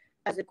her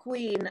as a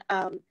queen,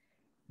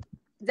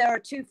 there are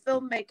two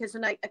filmmakers,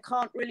 and I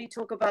can't really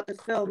talk about the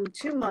film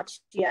too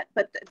much yet,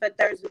 but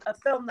there's a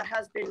film that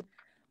has been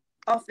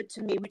offered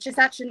to me, which is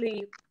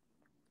actually,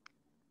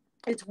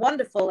 it's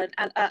wonderful, and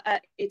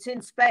it's in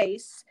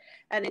space,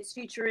 and it's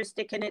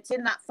futuristic, and it's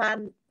in that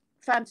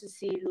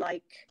fantasy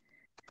like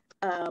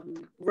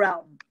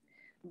realm,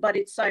 but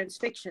it's science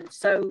fiction.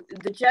 So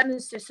the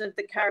genesis of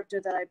the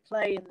character that I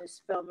play in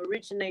this film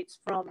originates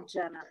from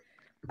Jenna,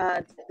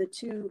 the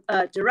two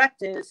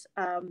directors,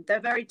 they're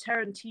very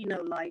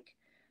Tarantino-like,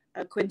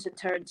 Quentin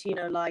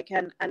Tarantino-like,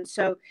 and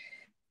so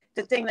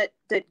the thing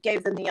that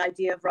gave them the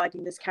idea of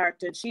writing this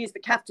character, and she is the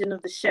captain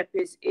of the ship,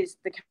 is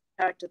the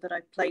character that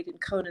I played in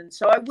Conan.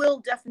 So I will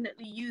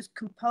definitely use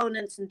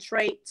components and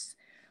traits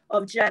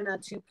of Jenna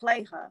to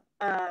play her,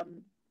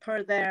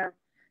 per their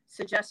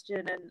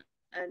suggestion,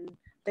 and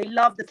they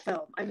love the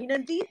film. I mean,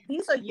 and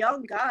these are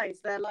young guys.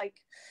 They're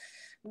like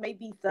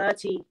maybe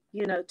 30,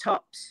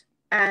 tops.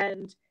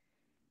 And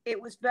it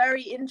was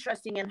very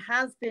interesting, and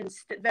has been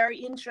very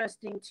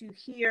interesting, to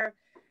hear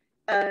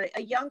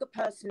a younger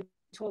person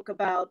talk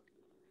about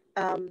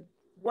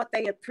what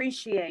they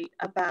appreciate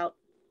about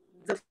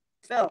the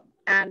film.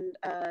 And,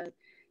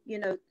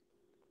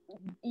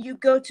 you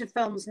go to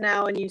films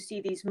now and you see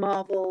these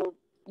Marvel,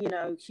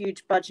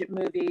 huge budget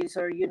movies,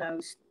 or,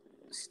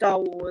 Star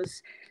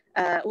Wars,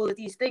 all of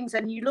these things,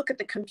 and you look at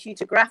the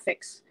computer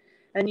graphics,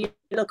 and you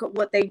look at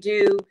what they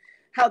do,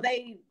 how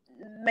they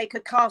make a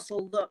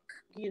castle look,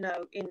 in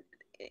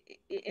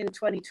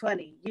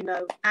 2020,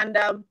 and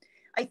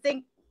I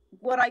think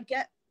what I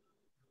get,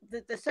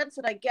 the sense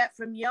that I get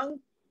from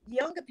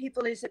younger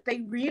people, is that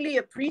they really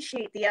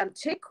appreciate the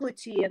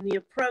antiquity and the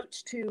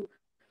approach to,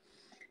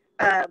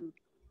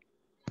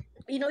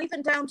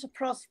 even down to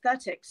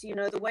prosthetics,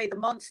 the way the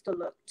monster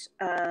looked,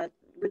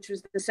 which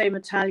was the same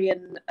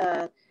Italian,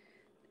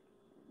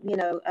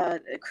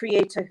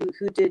 creator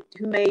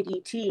who made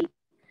E.T.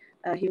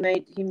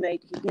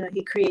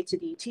 He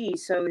created E.T.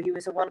 So he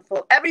was a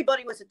wonderful.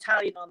 Everybody was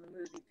Italian on the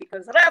movie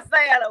because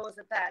Raffaella was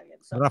Italian.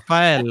 So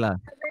Raffaella.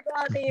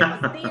 Everybody,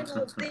 Dee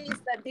knows this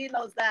and Dee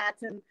knows that,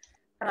 and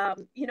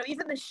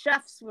even the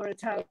chefs were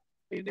Italian.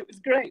 It was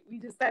great. We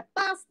just had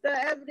pasta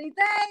every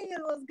day.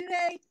 It was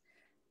great,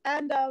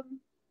 and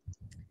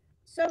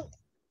so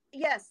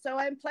yes, so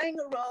I'm playing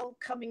a role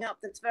coming up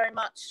that's very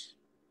much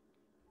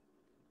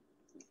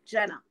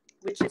Jenna,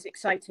 which is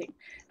exciting.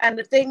 And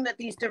the thing that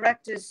these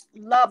directors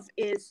love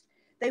is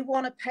they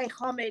want to pay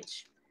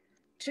homage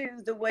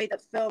to the way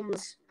that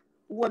films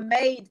were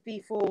made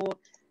before,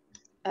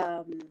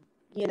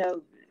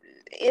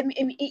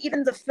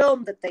 even the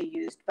film that they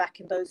used back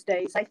in those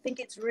days. I think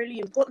it's really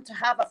important to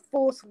have a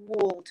fourth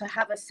wall, to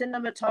have a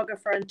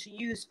cinematographer, and to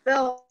use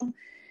film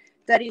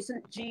that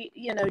isn't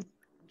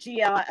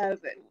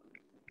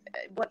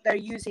what they're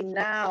using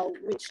now,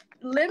 which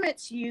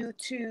limits you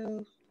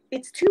to,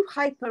 it's too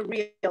hyper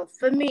real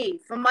for me,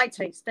 for my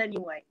taste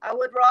anyway. I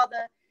would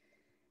rather,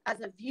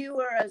 as a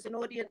viewer, as an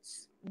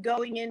audience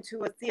going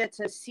into a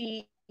theater,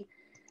 see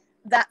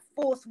that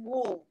fourth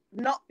wall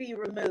not be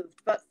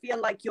removed, but feel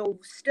like you're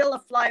still a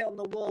fly on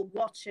the wall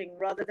watching,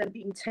 rather than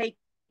being taken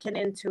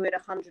into it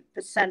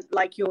 100%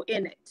 like you're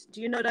in it.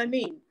 Do you know what I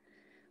mean?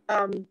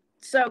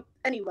 So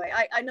anyway,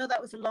 I know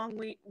that was a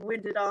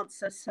long-winded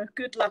answer, so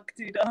good luck,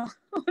 Duda.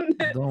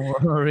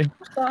 Don't worry.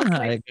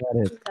 I got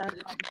it.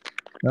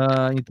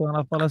 Então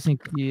ela fala assim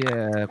que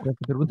com essa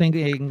pergunta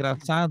é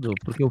engraçado,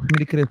 porque o filme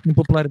ele cresceu em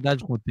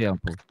popularidade com o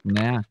tempo,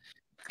 né?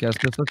 Que as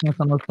pessoas têm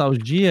essa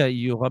nostalgia,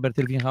 e o Robert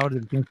Irving Howard,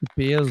 ele tem esse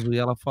peso, e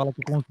ela fala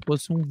que é como se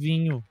fosse um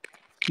vinho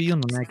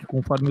fino, né? Que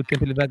conforme o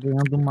tempo ele vai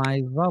ganhando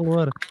mais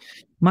valor.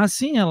 Mas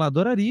sim, ela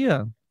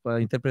adoraria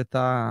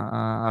interpretar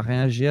a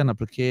Rainha Jenna,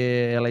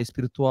 porque ela é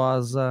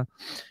espirituosa,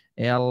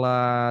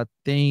 ela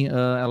tem,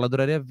 ela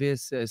adoraria ver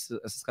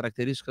essas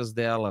características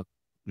dela,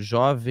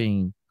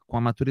 jovem, com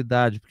a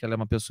maturidade, porque ela é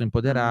uma pessoa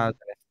empoderada,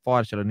 ela é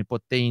forte, ela é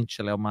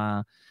onipotente, ela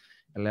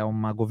é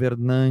uma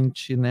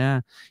governante,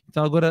 né?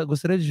 Então agora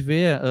gostaria de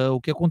ver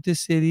o que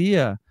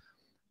aconteceria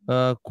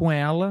com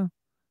ela,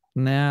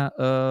 né?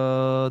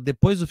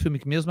 Depois do filme,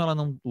 que mesmo ela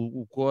não,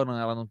 o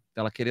Conan,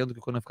 ela querendo que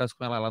o Conan ficasse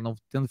com ela não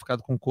tendo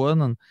ficado com o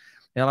Conan,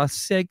 ela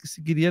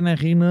seguiria, né,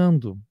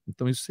 reinando.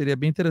 Então isso seria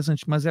bem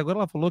interessante. Mas agora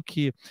ela falou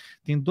que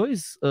tem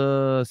dois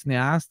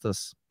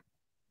cineastas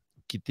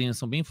que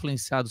são bem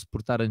influenciados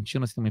por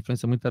Tarantino, assim, tem uma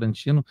influência muito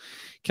Tarantino,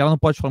 que ela não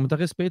pode falar muito a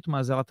respeito,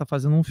 mas ela está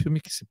fazendo um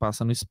filme que se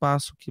passa no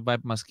espaço,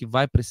 mas que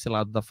vai para esse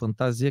lado da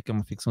fantasia, que é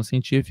uma ficção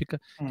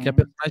científica, que a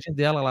personagem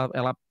dela,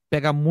 ela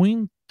pega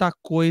muita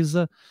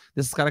coisa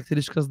dessas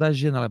características da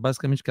Jenna.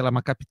 Basicamente que ela é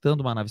uma capitã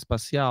de uma nave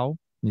espacial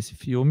nesse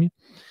filme,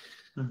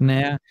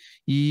 né?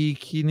 E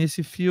que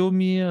nesse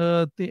filme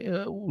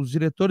os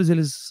diretores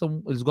eles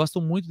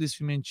gostam muito desse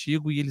filme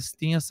antigo, e eles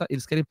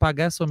querem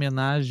pagar essa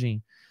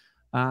homenagem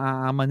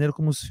à maneira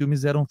como os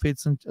filmes eram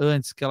feitos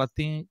antes,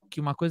 que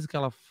uma coisa que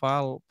ela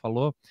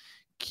falou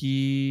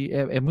que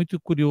é muito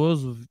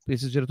curioso.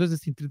 Esses diretores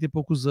têm 30 e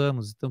poucos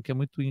anos, então que é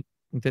muito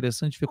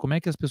interessante ver como é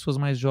que as pessoas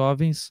mais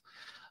jovens,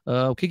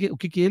 o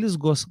que eles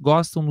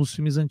gostam nos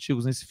filmes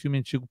antigos, nesse filme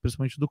antigo,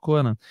 principalmente do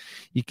Conan,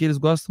 e que eles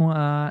gostam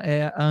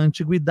é a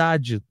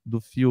antiguidade do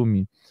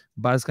filme,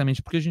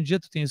 basicamente, porque hoje em dia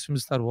tu tem esses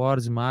filmes Star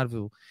Wars e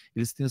Marvel,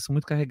 eles são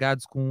muito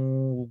carregados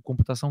com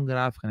computação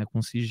gráfica, né,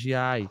 com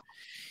CGI,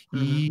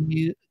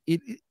 e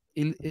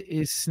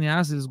esses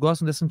cineastas, eles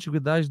gostam dessa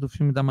antiguidade do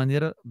filme, da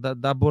maneira,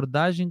 da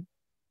abordagem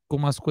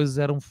como as coisas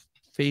eram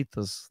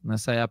feitas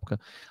nessa época,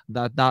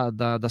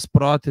 das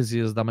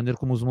próteses, da maneira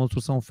como os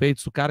monstros são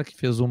feitos. O cara que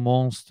fez o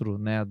monstro,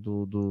 né,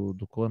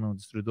 do Conan, o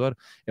Destruidor,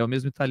 é o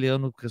mesmo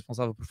italiano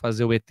responsável por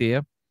fazer o ET,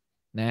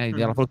 né?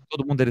 E ela falou que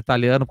todo mundo era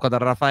italiano por causa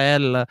da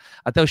Rafaela,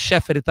 até o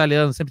chefe era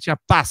italiano, sempre tinha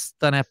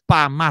pasta, né?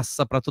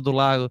 Massa para todo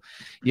lado.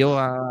 E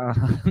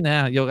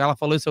né? Ela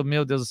falou isso,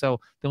 meu Deus do céu,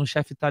 tem um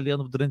chefe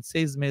italiano durante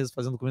 6 meses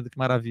fazendo comida, que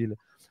maravilha.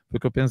 Foi o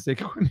que eu pensei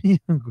que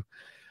comigo.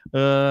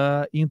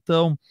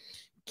 Então,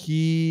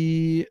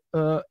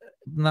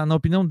 na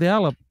opinião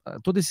dela,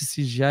 todo esse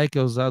CGI que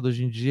é usado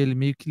hoje em dia, ele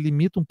meio que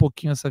limita um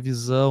pouquinho essa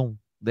visão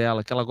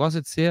dela, que ela gosta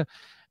de ser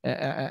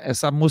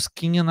essa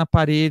mosquinha na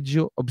parede,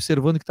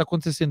 observando o que está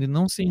acontecendo, e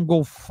não ser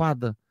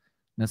engolfada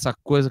nessa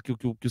coisa que o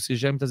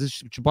CGI muitas vezes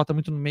te bota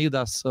muito no meio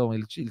da ação,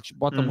 ele te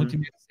bota muito,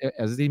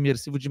 às vezes é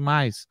imersivo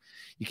demais,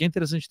 e que é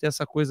interessante ter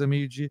essa coisa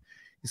meio de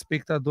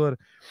espectador.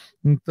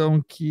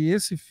 Então, que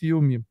esse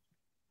filme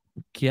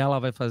que ela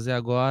vai fazer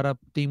agora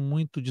tem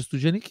muito de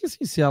estudioso, e que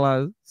assim, se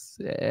ela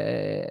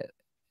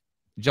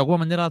de alguma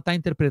maneira ela está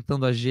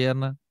interpretando a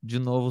Jena de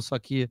novo, só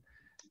que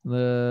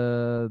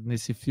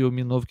nesse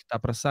filme novo que está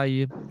para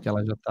sair, que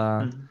ela já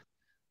está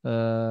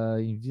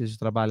em vias de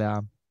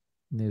trabalhar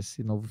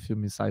nesse novo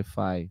filme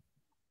sci-fi.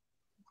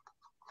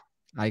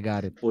 I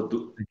got it.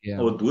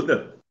 Ô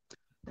Duda,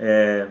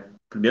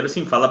 primeiro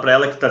assim, fala para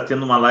ela que está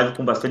tendo uma live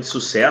com bastante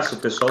sucesso,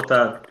 o pessoal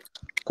está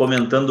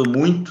comentando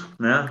muito,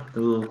 né?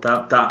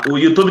 O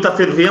YouTube está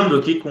fervendo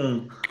aqui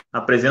com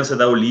a presença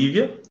da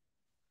Olivia.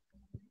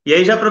 E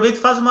aí já aproveita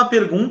e faz uma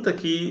pergunta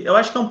que eu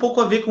acho que é um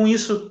pouco a ver com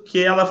isso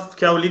que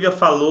a Olivia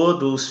falou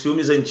dos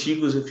filmes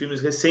antigos e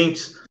filmes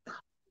recentes.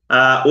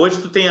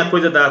 Hoje tu tem a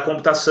coisa da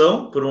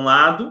computação, por um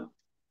lado,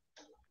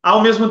 ao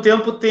mesmo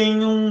tempo tem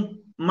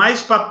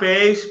mais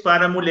papéis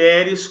para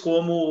mulheres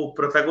como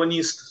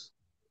protagonistas.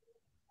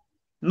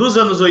 Nos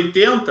anos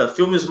 80,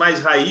 filmes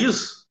mais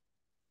raiz,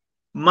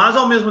 mas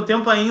ao mesmo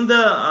tempo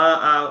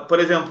ainda, por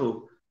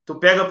exemplo, tu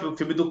pega o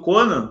filme do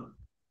Conan,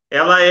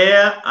 ela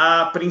é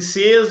a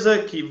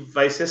princesa que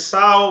vai ser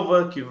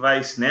salva, que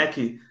vai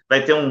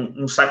ter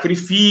um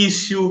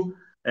sacrifício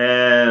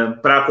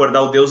para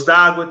acordar o deus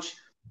Dagot.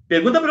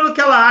 Pergunta para ela o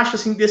que ela acha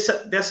assim,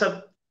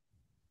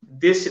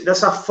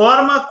 dessa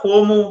forma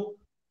como,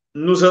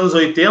 nos anos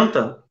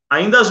 80,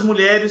 ainda as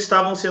mulheres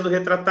estavam sendo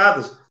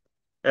retratadas.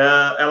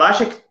 Ela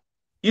acha que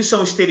isso é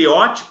um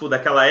estereótipo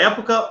daquela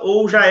época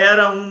ou já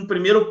era um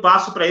primeiro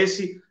passo para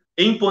esse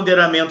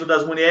empoderamento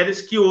das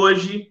mulheres que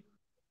hoje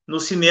no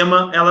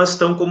cinema elas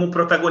estão como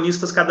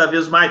protagonistas cada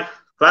vez mais?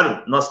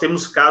 Claro, nós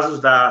temos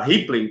casos da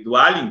Ripley, do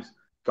Alien,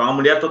 que é uma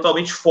mulher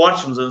totalmente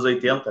forte nos anos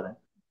 80, né?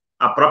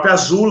 A própria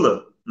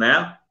Azula,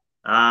 né?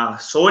 A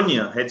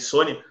Sônia, Red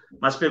Sônia.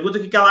 Mas pergunta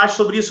o que ela acha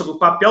sobre isso, sobre o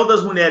papel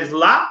das mulheres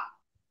lá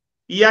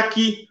e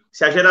aqui.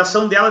 Se a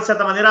geração dela, de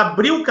certa maneira,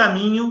 abriu o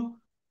caminho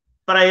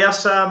para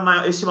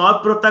esse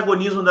maior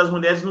protagonismo das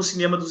mulheres no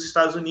cinema dos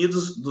Estados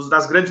Unidos,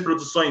 das grandes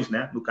produções,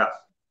 né? No caso.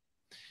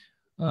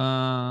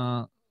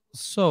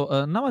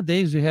 So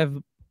nowadays we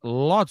have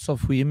lots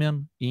of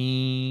women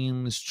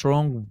in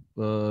strong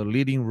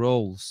leading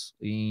roles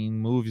in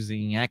movies,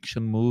 in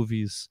action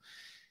movies,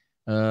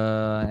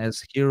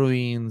 as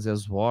heroines,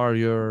 as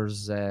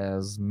warriors,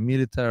 as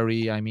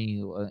military. I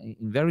mean,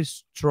 in very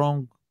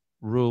strong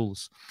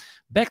roles.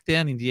 Back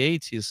then in the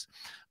 80s,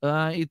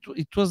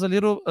 it was a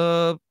little,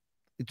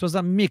 it was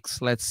a mix,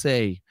 let's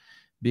say,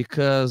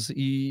 because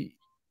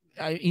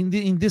in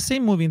this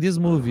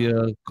movie,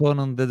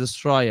 Conan the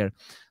Destroyer,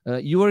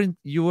 you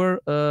were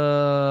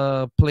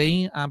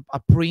playing a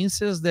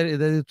princess that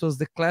it was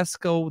the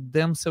classical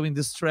damsel in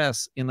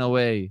distress in a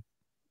way,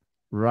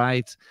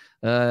 right?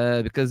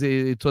 Because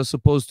it was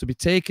supposed to be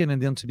taken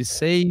and then to be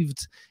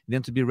saved,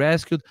 then to be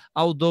rescued.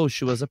 Although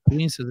she was a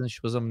princess and she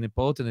was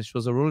omnipotent and she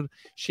was a ruler,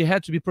 she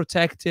had to be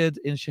protected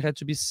and she had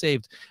to be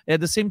saved. At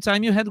the same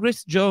time, you had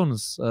Grace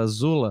Jones,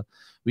 Zula,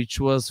 which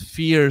was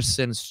fierce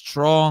and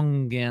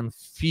strong and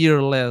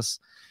fearless.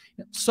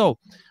 So,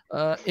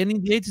 and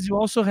in the 80s, you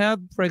also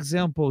had, for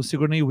example,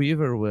 Sigourney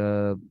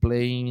Weaver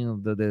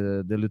playing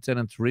the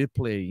Lieutenant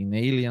Ripley in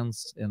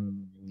Aliens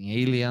and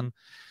Alien.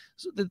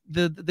 So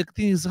the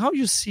thing is, how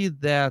you see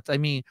that? I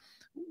mean,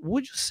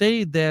 would you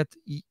say that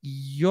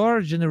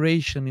your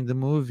generation in the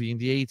movie in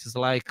the 80s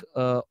like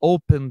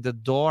opened the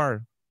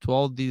door to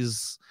all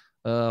these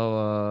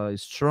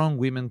strong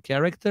women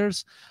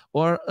characters,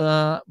 or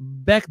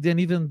back then,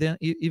 even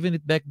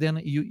back then,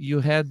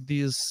 you had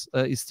this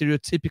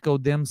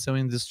stereotypical damsel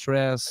in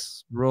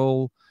distress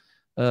role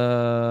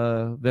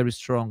very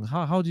strong?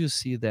 How do you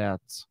see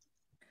that?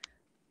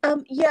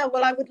 Yeah,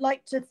 well, I would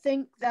like to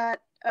think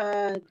that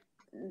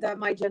that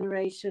my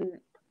generation,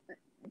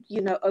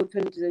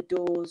 opened the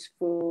doors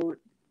for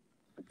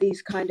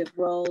these kind of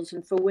roles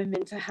and for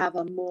women to have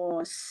a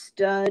more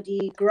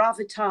sturdy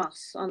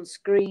gravitas on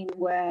screen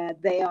where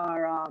they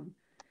are,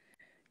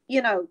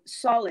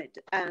 solid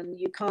and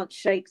you can't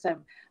shake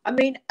them. I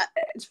mean,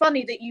 it's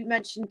funny that you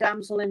mentioned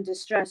damsel in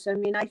distress. I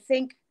mean, I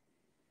think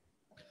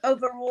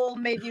overall,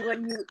 maybe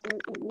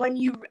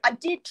I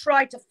did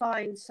try to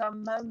find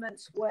some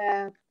moments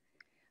where,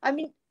 I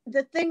mean,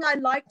 the thing I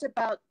liked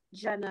about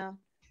Jenna,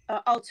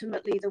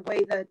 ultimately, the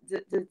way that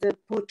the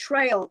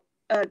portrayal,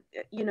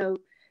 you know,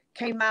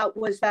 came out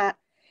was that,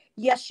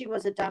 yes, she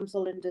was a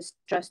damsel in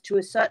distress to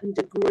a certain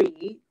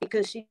degree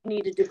because she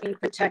needed to be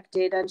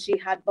protected, and she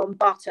had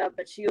Bombata,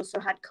 but she also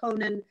had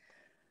Conan.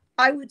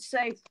 I would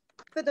say,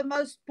 for the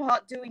most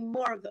part, doing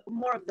more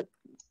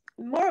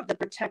of the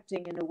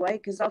protecting in a way,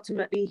 because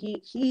ultimately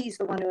he's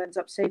the one who ends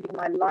up saving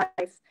my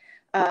life,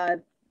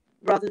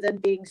 rather than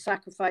being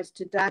sacrificed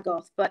to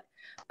Dagoth. But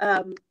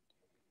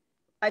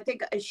I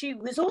think she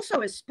was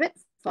also a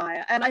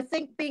spitfire, and I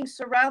think being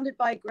surrounded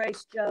by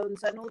Grace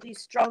Jones and all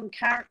these strong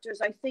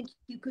characters, I think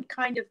you could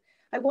kind of,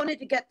 I wanted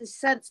to get the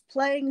sense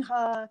playing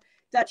her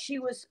that she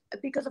was,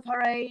 because of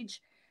her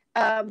age,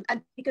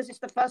 and because it's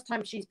the first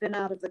time she's been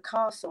out of the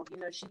castle, you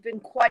know, she's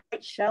been quite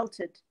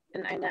sheltered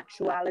in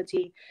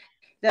actuality,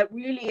 that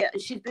really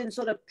she's been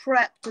sort of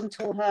prepped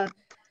until her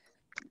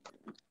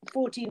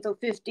 14th or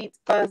 15th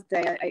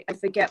birthday. I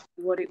forget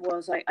what it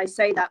was. I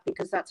say that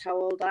because that's how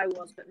old I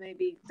was, but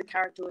maybe the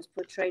character was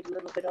portrayed a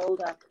little bit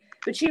older.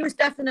 But she was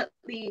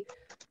definitely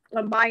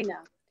a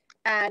minor,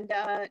 and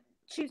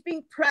she's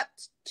being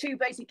prepped to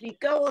basically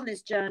go on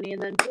this journey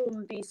and then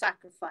boom, be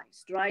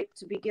sacrificed, right,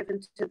 to be given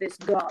to this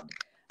god.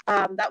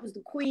 That was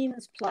the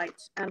queen's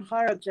plight and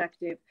her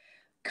objective.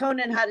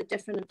 Conan had a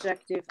different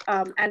objective,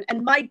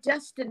 and my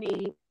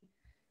destiny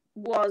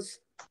was,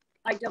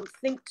 I don't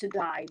think, to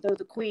die, though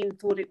the queen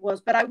thought it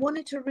was. But I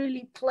wanted to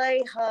really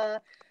play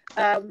her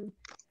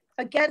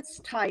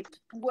against type,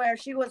 where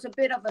she was a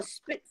bit of a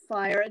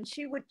spitfire and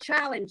she would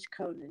challenge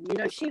Conan. You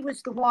know, she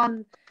was the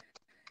one,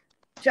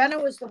 Jenna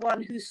was the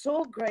one who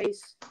saw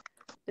Grace,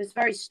 this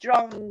very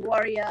strong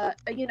warrior,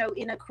 you know,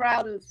 in a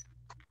crowd of,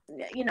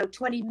 you know,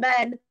 20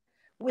 men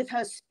with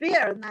her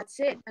spear, and that's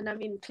it. And I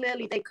mean,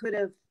 clearly they could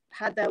have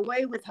had their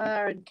way with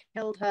her and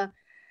killed her.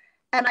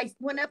 And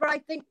whenever I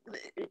think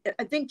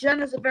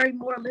Jenna's a very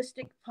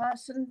moralistic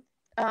person,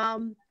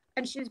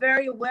 and she's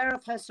very aware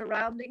of her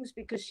surroundings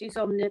because she's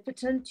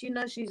omnipotent, you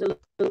know, she's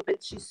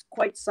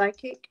quite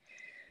psychic.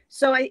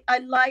 So I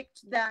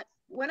liked that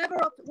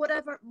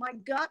whatever my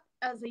gut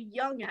as a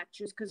young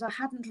actress, because I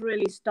hadn't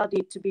really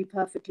studied, to be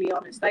perfectly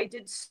honest. I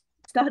did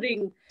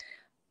studying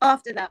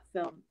after that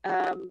film.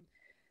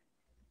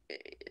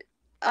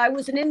 I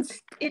was an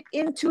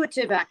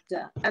intuitive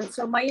actor. And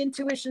so my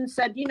intuition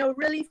said, you know,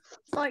 really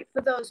fight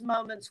for those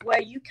moments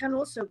where you can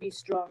also be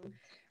strong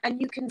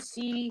and you can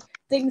see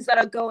things that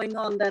are going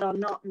on that are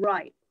not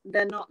right.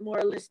 They're not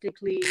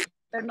moralistically,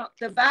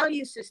 the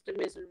value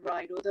system isn't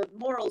right, or the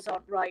morals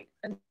aren't right.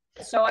 And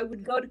so I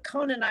would go to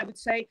Conan, I would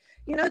say,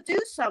 you know, do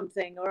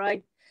something. Or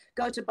I'd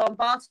go to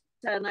Bombata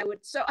and I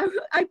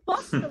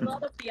bossed a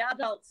lot of the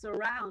adults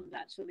around,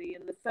 actually,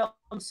 in the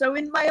film. So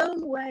in my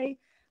own way,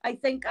 I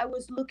think I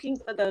was looking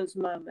for those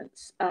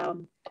moments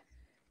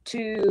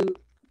to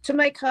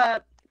make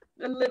her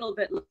a little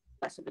bit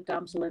less of a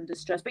damsel in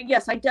distress. But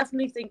yes, I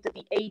definitely think that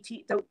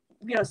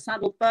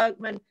Sandal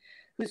Bergman,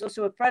 who's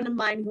also a friend of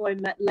mine who I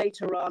met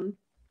later on,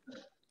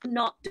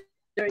 not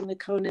during the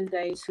Conan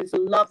days, who's a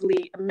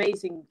lovely,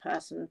 amazing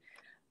person,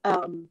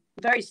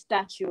 very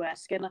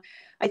statuesque. And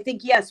I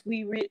think, yes,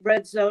 we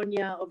read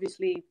Zonia,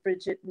 obviously,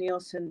 Bridget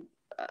Nielsen,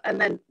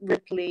 and then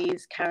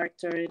Ripley's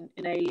character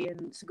in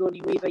Alien, Sigourney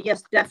Weaver.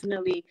 Yes,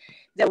 definitely,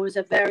 there was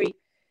a very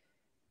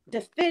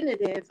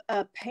definitive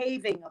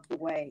paving of the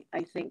way,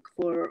 I think,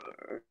 for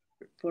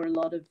a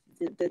lot of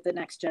the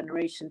next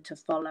generation to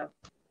follow.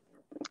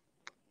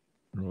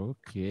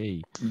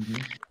 Ok.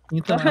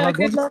 Então,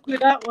 good luck with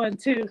that one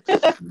too.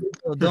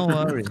 Don't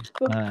worry.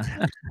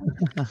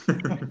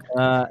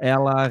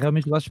 Ela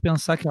realmente gosta de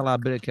pensar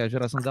que a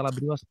geração dela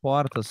abriu as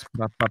portas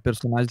para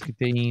personagens que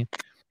têm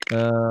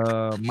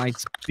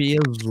mais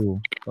peso,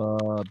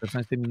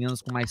 personagens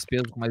femininas com mais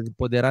peso, com mais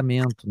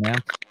empoderamento, né?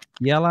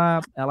 E ela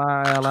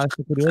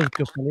acha curioso,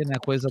 porque eu falei, né,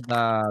 a coisa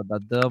da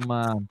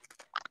dama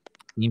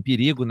em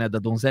perigo, né, da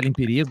donzela em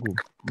perigo,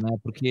 né,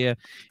 porque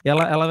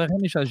ela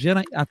realmente, a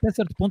Jenna, até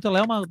certo ponto, ela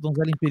é uma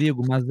donzela em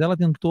perigo, mas ela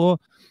tentou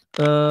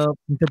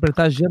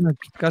interpretar a Jenna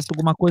que ficasse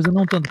alguma coisa,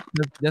 não tanto que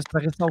desse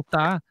para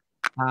ressaltar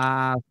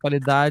as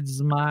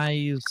qualidades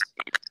mais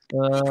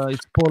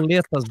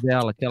espoletas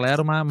dela, que ela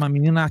era uma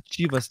menina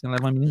ativa, assim, ela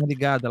é uma menina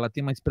ligada, ela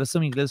tem uma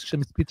expressão em inglês que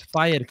chama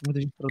Spitfire, que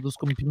muita gente traduz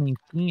como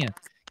pimentinha,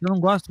 eu não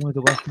gosto muito,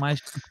 eu gosto mais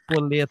de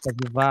espoleta,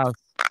 vivaz.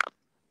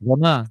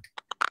 Ronan,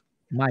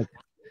 Mike.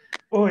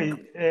 Oi,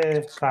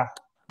 tá.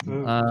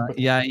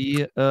 E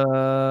aí,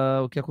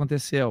 o que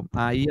aconteceu?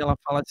 Aí ela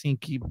fala assim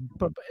que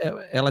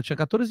ela tinha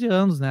 14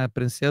 anos, né,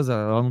 princesa,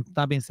 ela não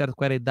tá bem certa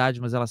qual era a idade,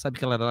 mas ela sabe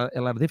que ela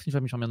era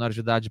definitivamente uma menor de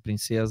idade,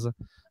 princesa,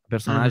 a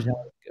personagem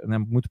né,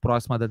 muito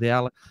próxima da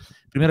dela,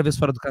 primeira vez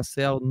fora do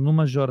castelo,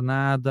 numa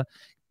jornada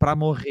para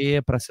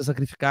morrer, para ser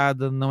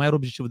sacrificada, não era o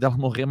objetivo dela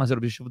morrer, mas era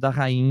o objetivo da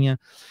rainha,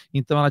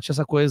 então ela tinha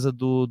essa coisa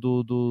de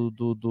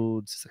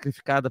ser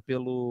sacrificada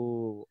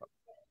pelo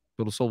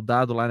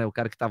soldado lá, né, o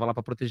cara que estava lá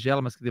para proteger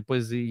ela, mas que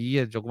depois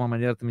ia de alguma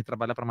maneira também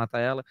trabalhar para matar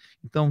ela.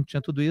 Então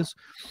tinha tudo isso.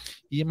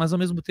 Mas ao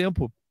mesmo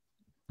tempo,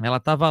 ela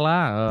estava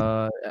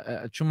lá,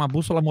 tinha uma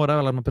bússola moral,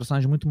 ela era uma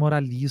personagem muito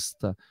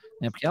moralista,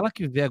 né? Porque ela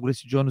que vê a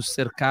Grace Jones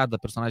cercada, a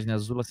personagem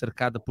azul,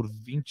 cercada por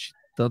 20 e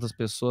tantas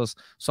pessoas,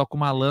 só com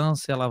uma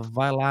lança, ela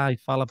vai lá e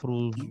fala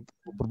pro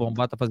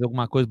Bombata fazer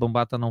alguma coisa, o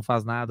Bombata não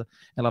faz nada,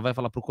 ela vai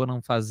falar pro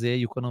Conan fazer,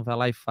 e o Conan vai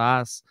lá e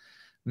faz,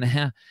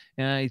 né?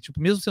 E tipo,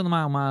 mesmo sendo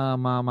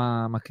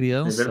uma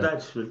criança, é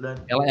verdade,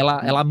 verdade.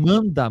 Ela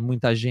manda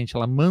muita gente,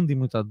 ela manda em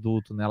muito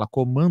adulto, né? Ela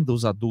comanda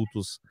os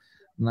adultos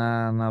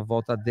na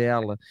volta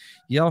dela.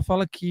 E ela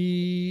fala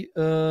que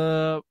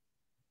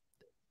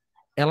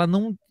ela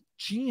não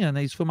tinha,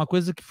 né? Isso foi uma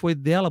coisa que foi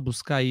dela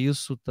buscar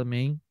isso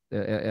também,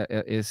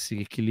 esse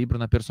equilíbrio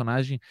na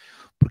personagem,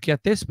 porque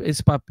até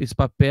esse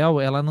papel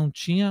ela não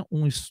tinha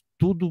um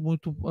estudo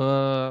muito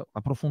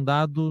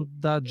aprofundado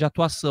de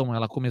atuação.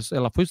 Ela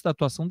foi estudar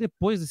atuação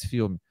depois desse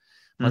filme,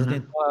 mas até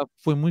então ela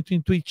foi muito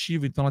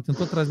intuitiva, então ela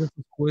tentou trazer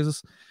essas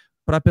coisas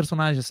para a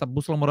personagem, essa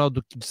bússola moral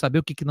de saber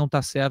o que não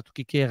está certo, o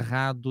que é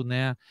errado,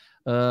 né?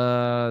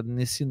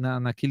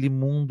 Naquele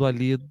mundo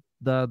ali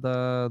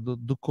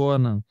do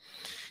Conan.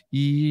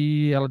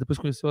 E ela depois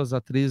conheceu as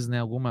atrizes, né?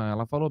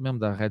 Ela falou mesmo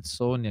da Red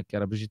Sonja, que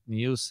era a Brigitte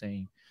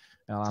Nielsen,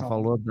 ela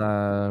falou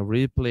da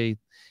Ripley,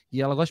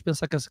 e ela gosta de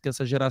pensar que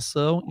essa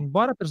geração,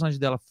 embora a personagem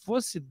dela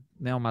fosse,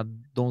 né, uma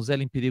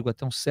donzela em perigo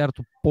até um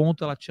certo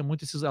ponto, ela tinha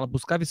muito ela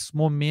buscava esses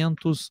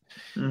momentos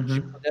de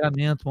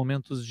empoderamento,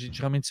 momentos de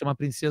realmente ser uma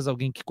princesa,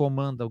 alguém que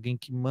comanda, alguém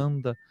que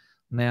manda,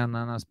 né,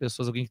 nas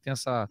pessoas, alguém que tem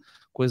essa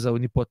coisa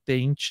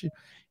onipotente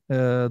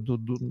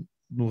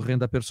no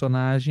reino da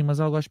personagem, mas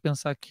ela gosta de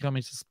pensar que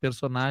realmente esses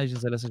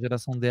personagens, essa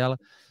geração dela,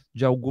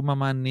 de alguma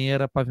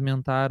maneira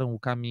pavimentaram o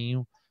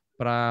caminho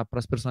para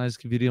as personagens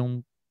que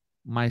viriam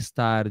mais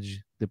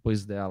tarde,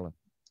 depois dela.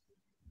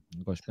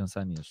 Eu gosto de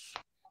pensar nisso.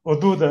 Ô,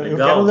 Duda, Legal,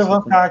 eu quero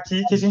levantar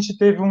aqui que a gente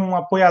teve um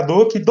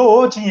apoiador que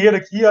doou dinheiro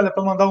aqui, olha,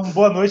 para mandar uma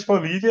boa noite para a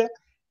Olivia.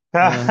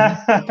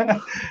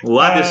 O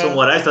Aderson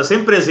Moraes está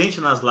sempre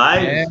presente nas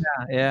lives.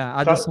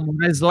 Aderson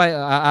Moraes,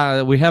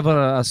 we have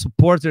a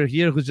supporter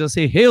here who just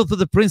say, "Hail to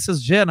the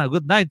Princess Jenna,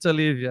 good night,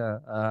 Olivia."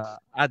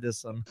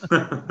 Aderson.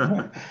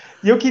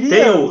 E eu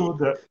queria,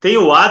 Duda... Tem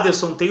o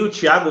Aderson, tem o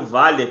Thiago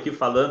Vale aqui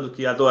falando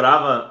que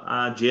adorava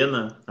a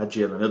Jenna,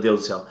 meu Deus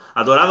do céu,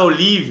 adorava a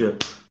Olivia,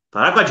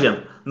 parar com a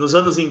Jenna, nos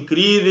Anos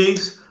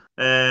Incríveis.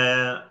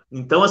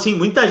 Então, assim,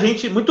 muita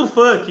gente, muito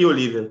fã aqui,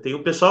 Olivia. Tem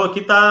o pessoal aqui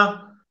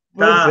tá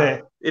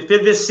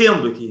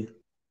efervescendo aqui.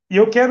 E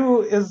eu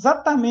quero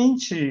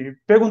exatamente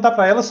perguntar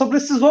para ela sobre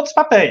esses outros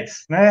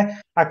papéis, né?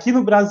 Aqui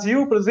no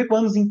Brasil, por exemplo,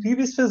 Anos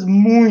Incríveis fez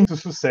muito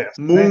sucesso.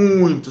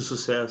 Muito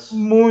sucesso.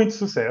 Muito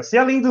sucesso. E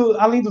além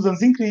dos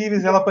Anos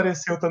Incríveis, ela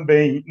apareceu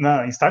também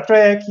em Star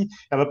Trek,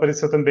 ela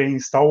apareceu também em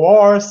Star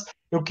Wars.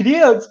 Eu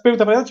queria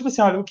perguntar para ela, tipo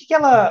assim, olha, o que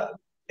ela...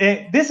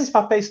 desses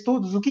papéis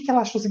todos, o que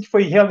ela achou assim, que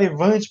foi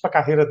relevante para a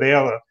carreira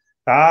dela?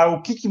 Tá?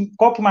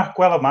 Qual que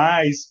marcou ela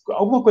mais?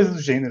 Alguma coisa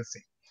do gênero, assim.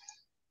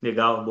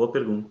 Legal, boa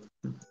pergunta.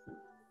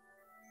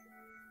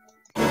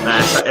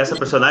 Essa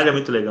personagem é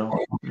muito legal.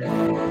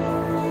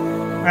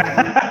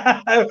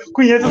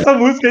 Conheço essa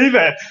música aí,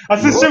 velho.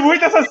 Assisti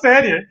muito essa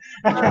série.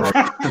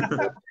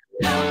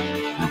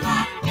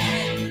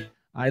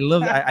 I knew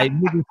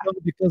the song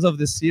because of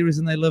the series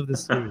and I love the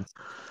series.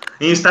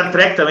 Em Star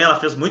Trek também ela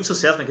fez muito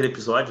sucesso naquele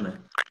episódio, né?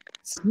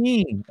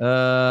 Sim.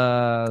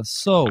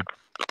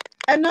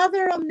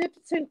 Another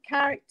omnipotent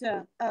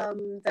character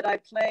that I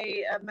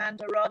play,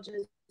 Amanda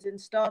Rogers in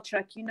Star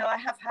Trek. You know, I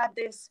have had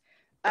this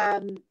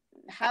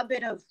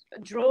habit of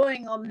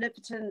drawing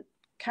omnipotent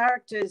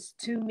characters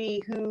to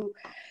me who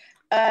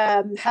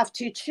have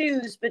to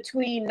choose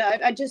between.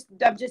 I've just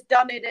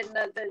done it in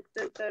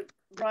the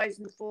Rise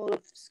and Fall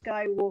of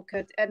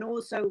Skywalker, and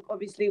also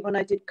obviously when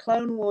I did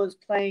Clone Wars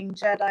playing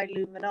Jedi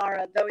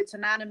Luminara, though it's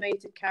an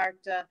animated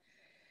character.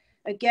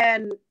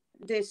 Again,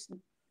 this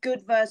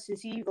good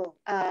versus evil,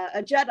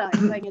 a Jedi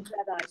playing a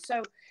Jedi.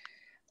 So,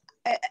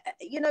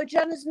 you know,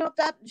 Jenna's not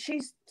that.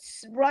 She's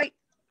right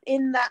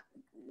in that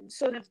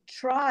sort of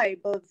tribe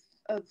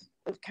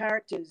of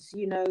characters,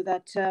 you know,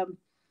 that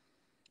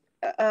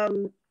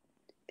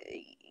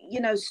you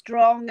know,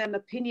 strong and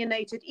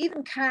opinionated.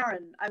 Even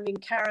Karen, I mean,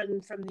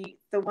 Karen from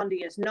the Wonder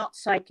Years, not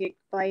psychic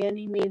by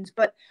any means,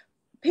 but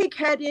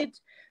pig-headed,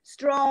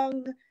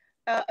 strong,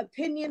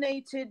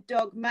 opinionated,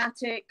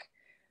 dogmatic,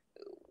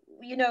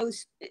 you know,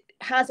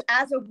 has,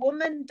 as a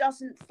woman,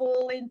 doesn't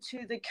fall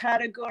into the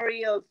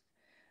category of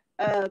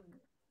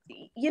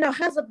you know,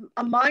 has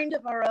a mind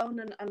of her own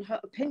and her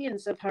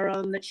opinions of her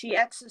own that she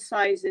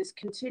exercises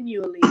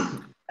continually.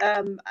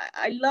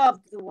 I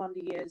loved the Wonder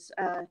Years.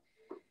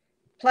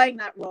 Playing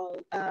that role,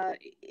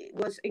 it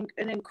was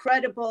an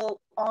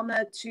incredible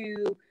honor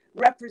to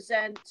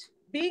represent.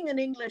 Being an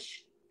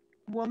English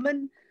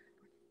woman,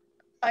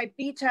 I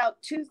beat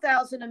out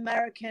 2,000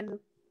 American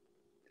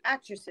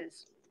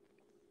actresses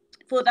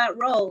for that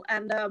role.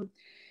 And,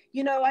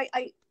 you know,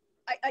 I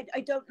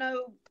don't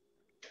know.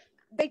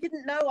 They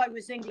didn't know I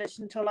was English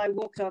until I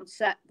walked on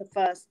set the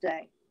first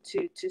day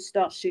to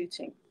start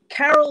shooting.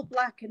 Carol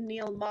Black and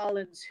Neil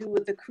Marlins, who were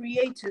the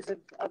creators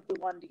of the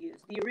Wonder Years,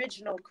 the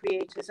original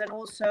creators, and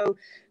also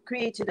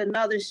created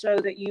another show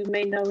that you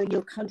may know in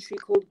your country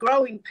called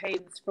Growing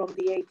Pains from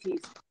the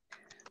 80s.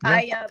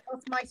 Yeah.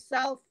 Both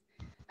myself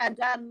and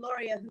Dan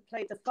Luria, who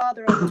played the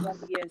father of the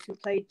Wonder Years, who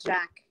played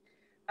Jack,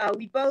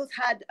 we both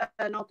had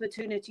an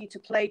opportunity to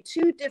play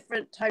two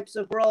different types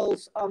of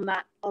roles on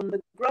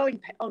Growing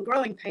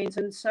Pains.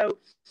 And so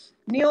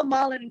Neil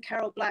Marlin and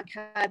Carol Black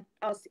had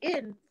us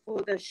in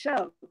for the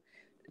show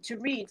to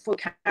read for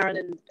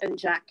Karen and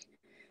Jack,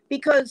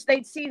 because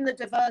they'd seen the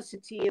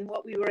diversity in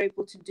what we were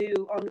able to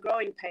do on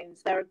Growing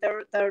Pains, their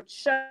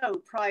show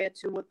prior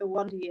to what the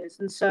Wonder Years.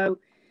 And so,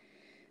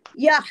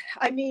 yeah,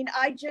 I mean,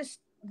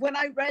 when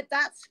I read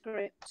that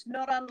script,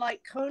 not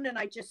unlike Conan,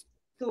 I just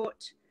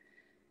thought,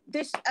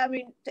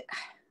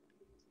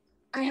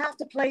 I have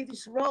to play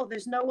this role.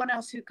 There's no one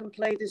else who can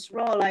play this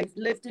role. I've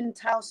lived in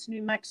Taos,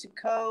 New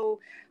Mexico.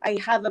 I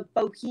have a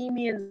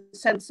bohemian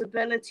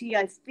sensibility.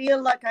 I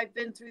feel like I've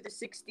been through the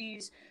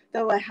 60s,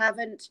 though I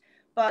haven't.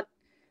 But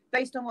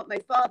based on what my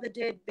father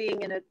did,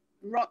 being in a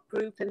rock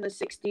group in the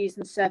 60s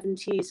and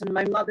 70s, and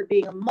my mother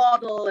being a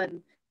model,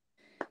 and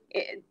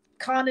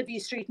Carnaby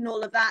Street and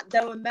all of that,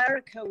 though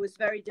America was a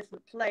very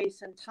different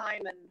place and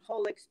time and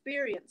whole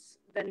experience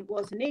than it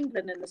was in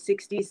England in the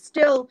 60s,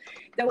 still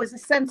there was a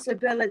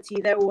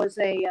sensibility, there was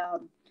a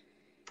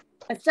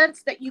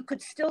sense that you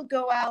could still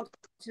go out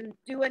and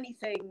do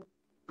anything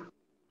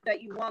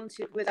that you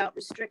wanted without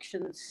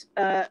restrictions,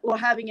 or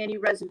having any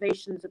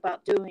reservations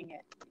about doing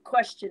it,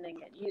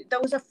 questioning it.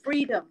 There was a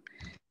freedom.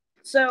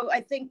 So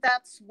I think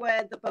that's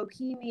where the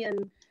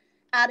bohemian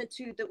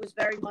attitude that was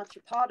very much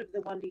a part of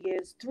the Wonder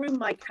Years through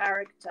my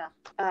character,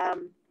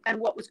 and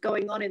what was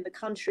going on in the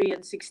country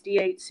in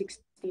 68,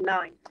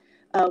 69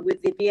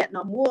 with the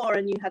Vietnam War.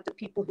 And you had the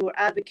people who were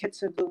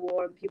advocates of the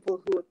war and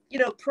people who were,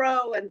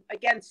 pro and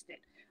against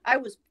it. I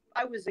was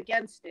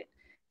against it.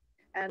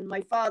 And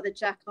my father,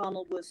 Jack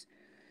Arnold,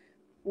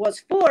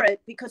 was for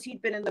it because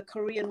he'd been in the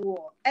Korean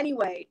War.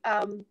 Anyway,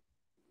 an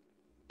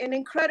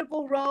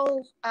incredible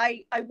role.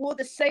 I wore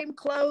the same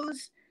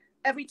clothes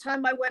every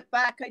time I went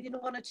back. I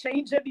didn't want to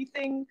change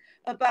anything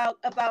about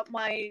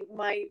my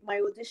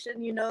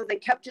audition. They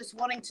kept just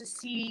wanting to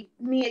see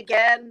me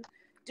again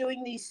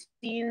doing these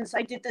scenes.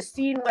 I did the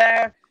scene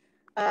where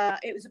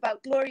it was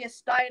about Gloria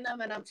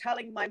Steinem, and I'm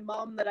telling my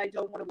mom that I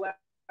don't want to wear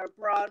a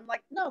bra. I'm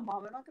like, no,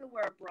 Mom, I'm not going to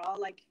wear a bra.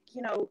 Like,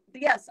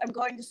 yes, I'm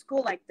going to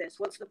school like this.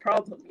 What's the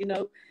problem?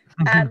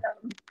 Mm-hmm. And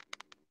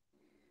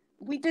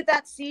we did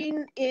that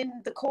scene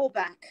in the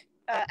callback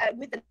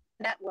with the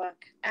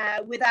network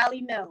with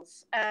Ali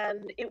Mills,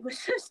 and it was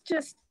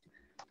just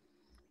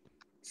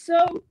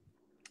so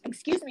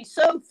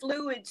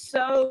fluid,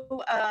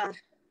 so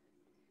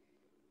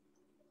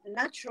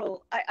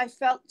natural. I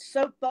felt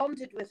so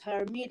bonded with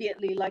her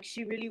immediately, like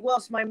she really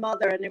was my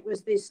mother, and it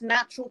was this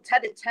natural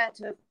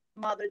tete-a-tete of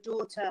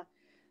mother-daughter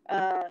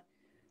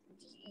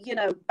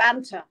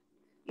banter,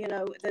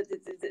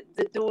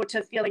 the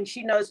daughter feeling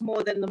she knows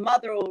more than the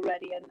mother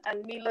already,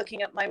 and me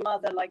looking at my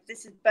mother like,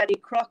 this is Betty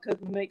Crocker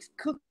who makes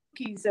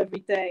cookies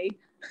every day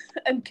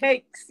and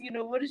cakes.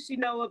 What does she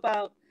know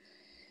about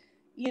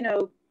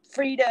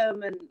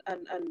freedom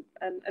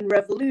and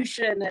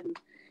revolution? And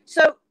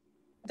so,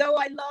 though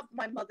I love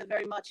my mother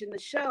very much in the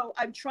show,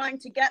 I'm trying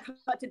to get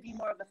her to be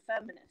more of a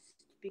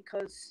feminist,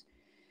 because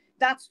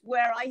that's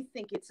where I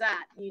think it's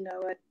at,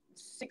 at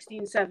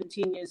 16,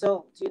 17 years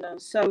old,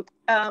 So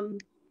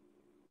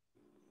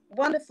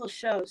wonderful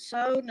show,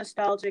 so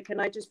nostalgic,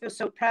 and I just feel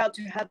so proud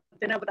to have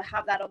been able to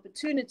have that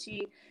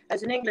opportunity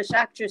as an English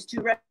actress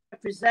to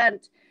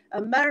represent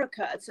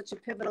America at such a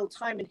pivotal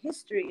time in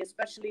history,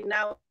 especially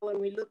now when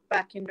we look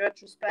back in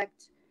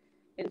retrospect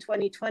in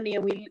 2020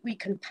 and we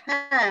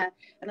compare,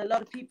 and a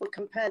lot of people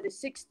compare the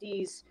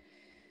 60s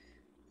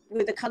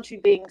with the country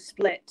being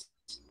split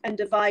and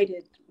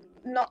divided,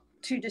 not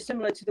too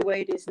dissimilar to the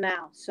way it is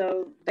now.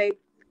 So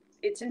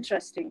it's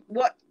interesting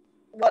what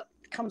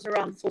comes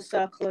around full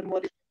circle and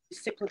what is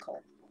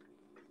cyclical.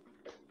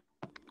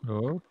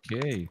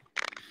 Okay,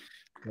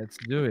 let's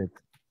do it.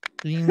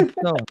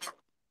 Então,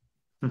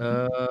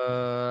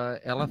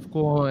 ela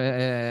ficou,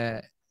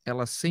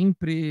 ela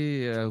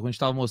sempre, a gente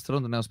estava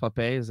mostrando, né, os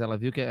papéis, ela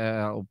viu que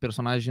o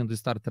personagem do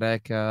Star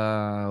Trek,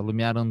 a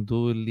Lumière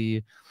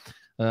Anduli,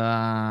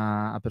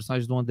 a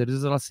personagem do Wonder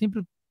Years, ela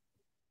sempre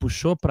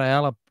puxou para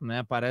ela,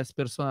 né, parece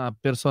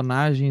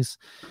personagens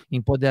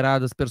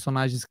empoderadas,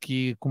 personagens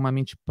que com uma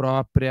mente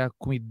própria,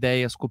 com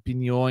ideias, com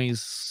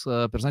opiniões,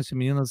 personagens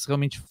femininas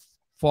realmente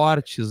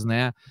fortes,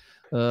 né,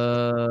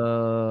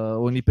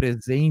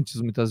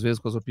 onipresentes muitas vezes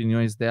com as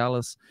opiniões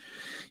delas.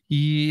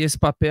 E esse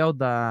papel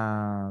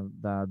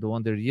do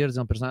Wonder Years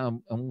é um personagem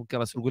que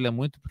ela se orgulha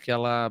muito, porque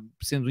ela,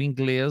 sendo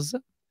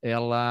inglesa,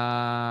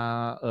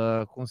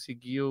 ela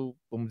conseguiu,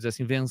 vamos dizer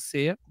assim,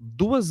 vencer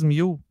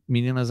 2.000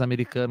 meninas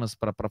americanas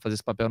para fazer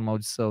esse papel numa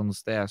audição,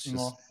 nos testes.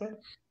 Nossa.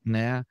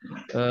 Né?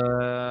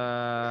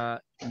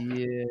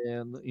 E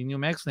em New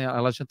Mexico, né,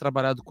 ela tinha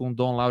trabalhado com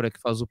Don Lauria,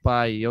 que faz o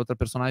pai, e outra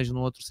personagem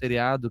no outro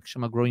seriado que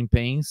chama Growing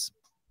Pains,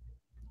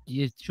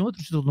 E tinha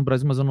outro título no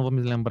Brasil, mas eu não vou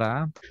me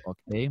lembrar.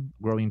 Ok,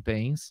 Growing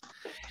Pains.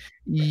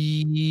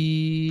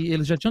 E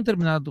eles já tinham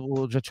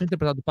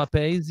interpretado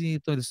papéis, e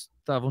então eles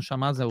estavam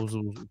chamados, né,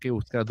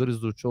 os criadores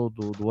do show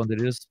do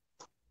Wanderers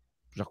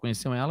já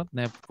conheciam ela,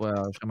 né?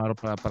 Chamaram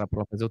para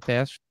fazer o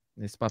teste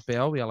nesse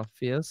papel, e ela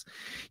fez.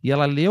 E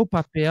ela leu o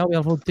papel e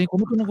ela falou: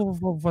 como que eu não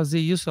vou fazer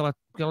isso?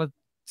 Porque ela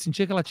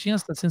sentia que ela tinha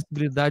essa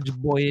sensibilidade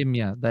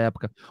boêmia da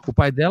época. O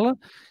pai dela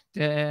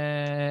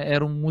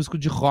era um músico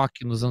de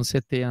rock nos anos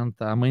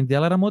 70, a mãe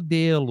dela era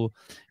modelo,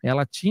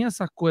 ela tinha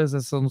essa coisa,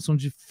 essa noção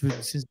de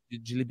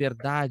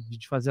liberdade,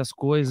 de fazer as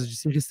coisas, de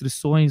sem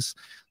restrições,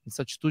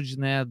 essa atitude,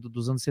 né,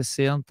 dos anos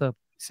 60,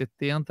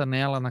 70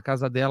 nela, na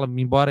casa dela,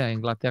 embora a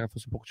Inglaterra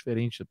fosse um pouco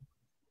diferente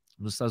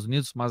dos Estados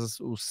Unidos, mas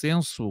o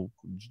senso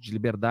de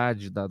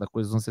liberdade da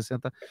coisa dos anos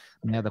 60,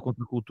 né, da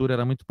contracultura,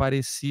 era muito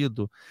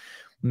parecido,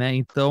 né?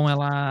 Então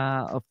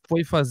ela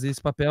foi fazer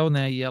esse papel,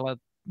 né? E ela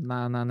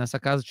nessa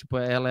casa, tipo,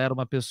 ela era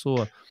uma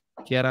pessoa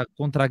que era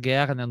contra a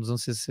guerra, né? Nos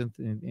anos 60,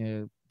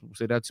 o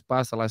seriado se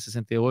passa lá em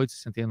 68,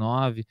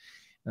 69,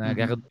 a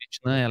Guerra do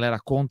Vietnã. Ela era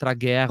contra a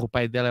guerra, o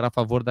pai dela era a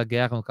favor da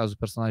guerra, no caso do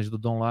personagem do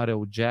Don Laurel,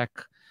 o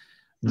Jack,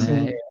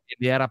 né?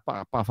 Ele era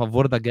a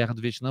favor da Guerra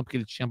do Vietnã porque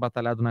ele tinha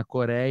batalhado na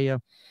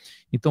Coreia.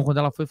 Então, quando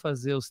ela foi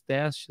fazer os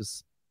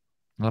testes,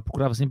 ela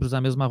procurava sempre usar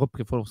a mesma roupa,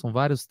 porque são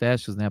vários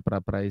testes, né,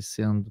 para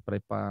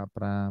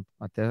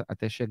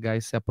até chegar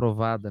e ser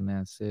aprovada,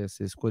 né, ser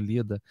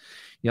escolhida.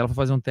 E ela foi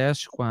fazer um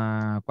teste com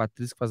a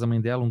atriz que faz a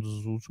mãe dela, um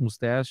dos últimos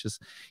testes,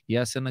 e é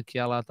a cena que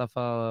ela tá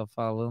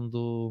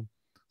falando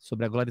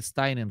sobre a Gloria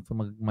Steinem, que foi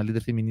uma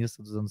líder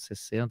feminista dos anos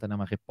 60, né,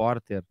 uma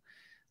repórter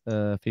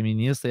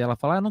feminista, e ela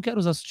fala: não quero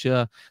usar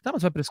sutiã. Tá,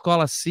 mas vai pra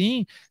escola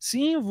assim?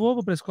 Sim, eu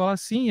vou pra escola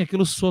assim. E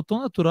aquilo soou tão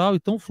natural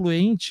e tão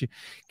fluente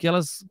que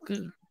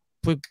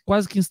foi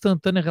quase que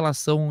instantânea a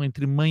relação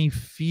entre mãe e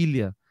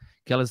filha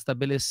que elas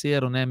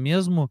estabeleceram, né?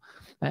 Mesmo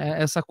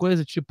essa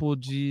coisa, tipo,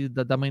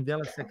 da mãe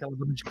dela ser aquela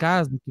dona de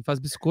casa que faz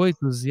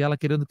biscoitos, e ela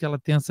querendo que ela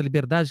tenha essa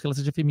liberdade, que ela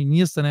seja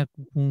feminista, né?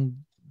 Com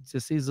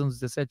 16 anos,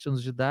 17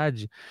 anos de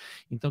idade.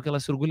 Então, que ela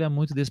se orgulha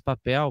muito desse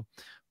papel,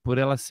 por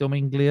ela ser uma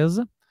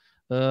inglesa,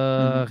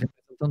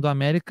 representando a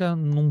América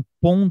num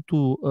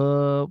ponto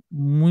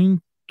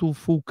muito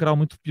fulcral,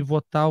 muito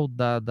pivotal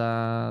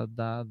da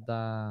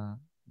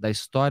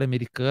história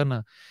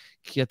americana,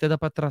 que até dá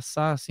para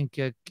traçar, assim,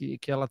 que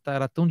ela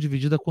era tão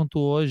dividida quanto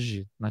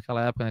hoje,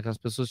 naquela época, né, que as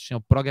pessoas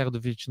tinham pró-guerra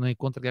do Vietnã e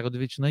contra-guerra do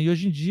Vietnã, e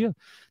hoje em dia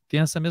tem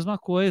essa mesma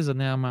coisa,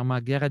 né, uma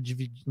guerra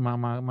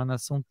uma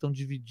nação tão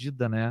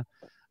dividida, né,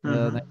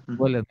 na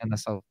escolha, né,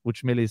 nessa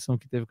última eleição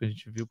que teve, que a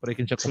gente viu por aí,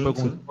 que a gente acompanhou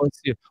como se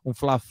fosse um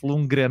Fla-Flu,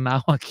 um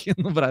Grenal aqui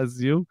no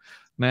Brasil,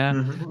 né?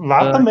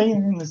 Lá também,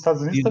 nos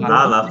Estados Unidos também.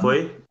 Lá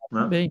foi.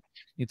 Também.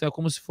 Então é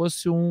como se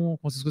fosse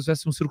como se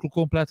tivesse um círculo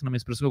completo, né? Uma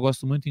expressão que eu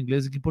gosto muito em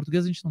inglês, e que em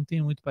português a gente não tem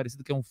muito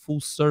parecido, que é um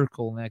full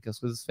circle, né? Que as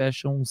coisas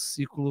fecham um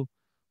ciclo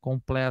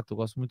completo. Eu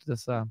gosto muito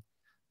dessa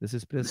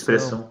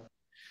expressão.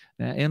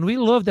 And we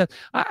love that.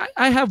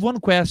 I have one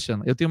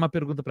question. Eu tenho uma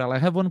pergunta para ela.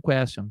 I have one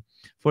question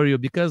for you,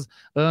 because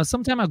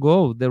some time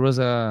ago there was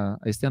a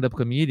stand-up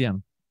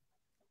comedian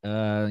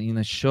in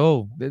a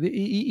show.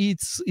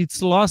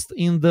 It's lost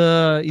in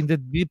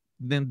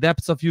the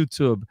depths of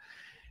YouTube,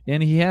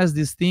 and he has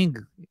this thing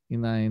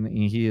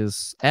in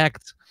his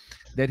act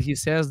that he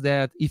says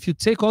that if you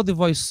take all the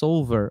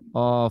voiceover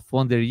of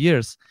Wonder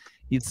Years,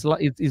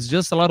 it's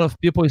just a lot of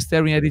people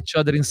staring at each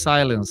other in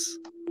silence.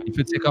 If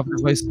you take off the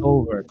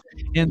voiceover,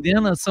 and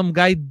then some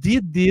guy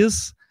did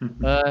this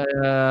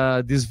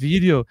this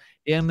video,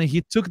 and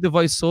he took the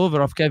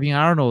voiceover of Kevin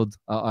Arnold,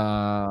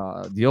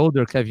 the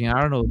older Kevin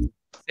Arnold,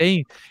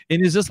 saying,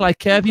 and it's just like,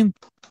 Kevin,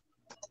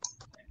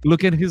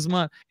 look at his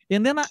mom,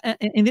 and then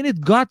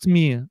it got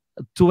me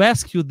to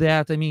ask you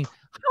that. I mean,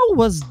 how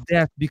was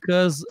that?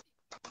 Because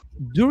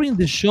during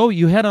the show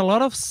you had a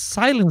lot of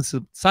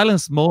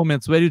silence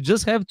moments where you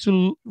just have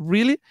to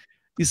really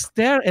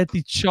stare at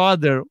each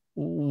other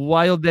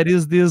while there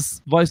is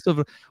this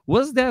voiceover.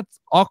 Was that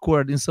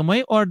awkward in some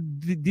way, or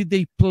did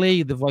they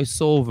play the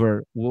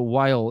voiceover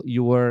while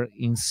you were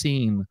in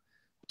scene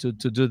to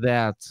do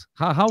that?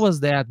 How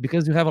was that?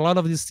 Because you have a lot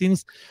of these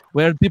scenes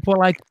where people are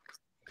like,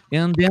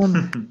 and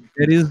then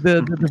there is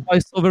the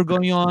voiceover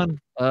going on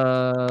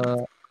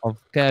of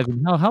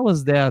Kevin. How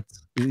was that?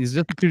 It's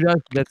just a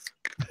curiosity. That's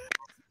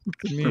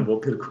to me.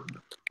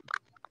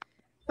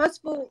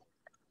 First of all,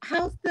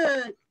 how's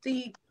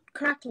the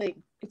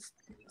crackling? It's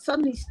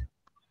suddenly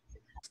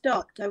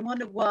stopped. I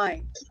wonder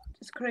why.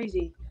 It's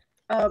crazy.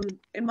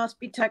 It must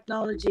be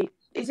technology.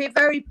 Is it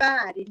very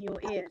bad in your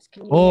ears?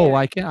 Can you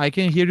hear? I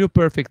can hear you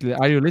perfectly.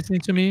 Are you listening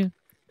to me?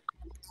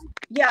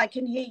 Yeah, I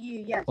can hear you.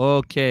 Yes.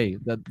 Okay.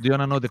 Do you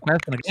want to know the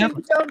question again?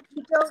 So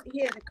you don't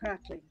hear the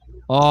crackling.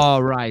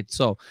 All right.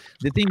 So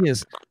the thing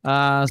is, No,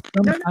 I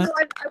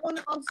want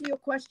to answer your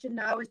question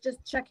now. I was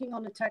just checking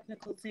on a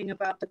technical thing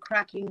about the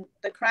crackling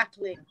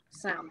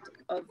sound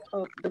of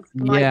the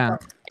mic. Yeah.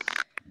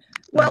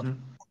 Well,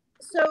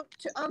 so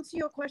to answer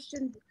your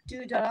question,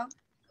 Duda,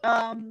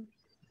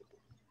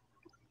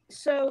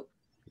 so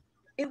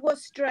it was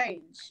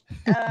strange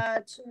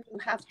to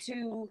have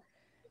to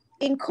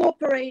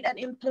incorporate and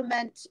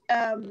implement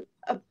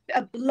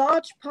a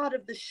large part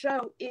of the show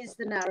is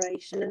the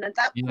narration, and at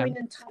that point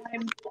in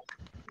time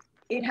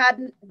it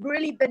hadn't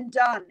really been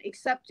done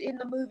except in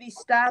the movie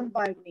Stand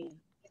By Me,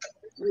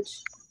 which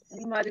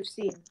you might have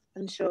seen.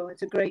 I'm sure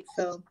it's a great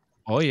film.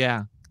 Oh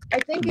yeah, I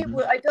think it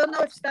was, I don't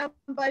know if Stand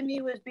By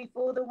Me was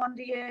before the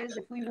Wonder Years,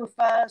 if we were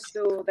first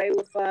or they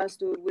were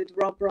first, or with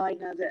Rob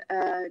Reiner,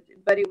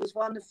 but it was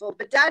wonderful.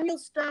 But Daniel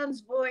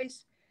Stern's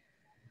voice,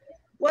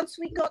 once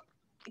we got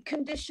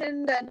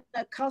conditioned and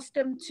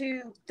accustomed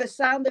to the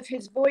sound of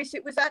his voice,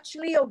 it was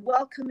actually a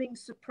welcoming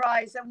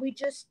surprise, and we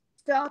just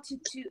started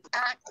to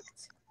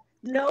act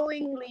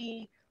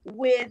knowingly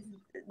with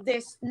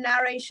this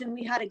narration.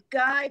 We had a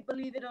guy,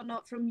 believe it or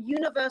not, from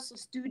Universal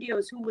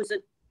Studios who was a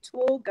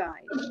tour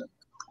guide,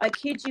 I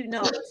kid you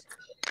not,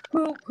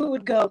 who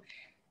would go,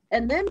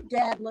 and then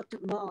Dad looked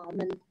at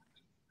Mom and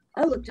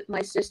I looked at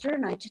my sister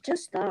and I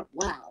just thought,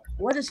 wow,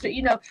 what is it,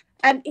 you know,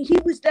 and he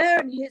was there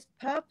and his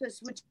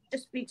purpose would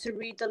just be to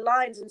read the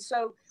lines. And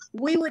so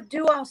we would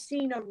do our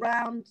scene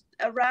around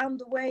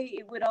the way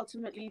it would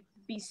ultimately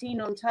be seen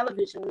on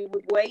television. We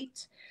would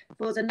wait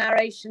for the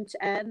narration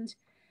to end.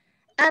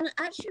 And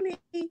actually,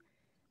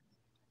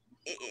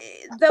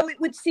 though it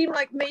would seem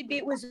like maybe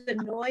it was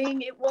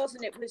annoying, it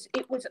wasn't.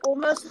 It was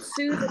almost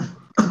soothing,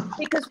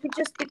 because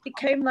it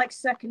became like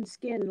second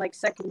skin, like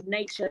second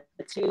nature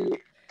to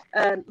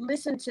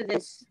listen to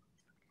this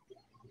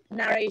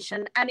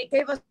narration, and it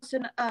gave us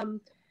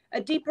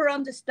a deeper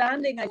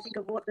understanding, I think,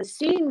 of what the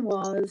scene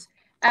was,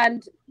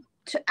 and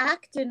to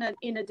act in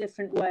a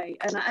different way.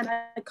 And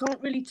I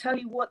can't really tell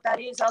you what that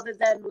is, other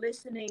than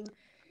listening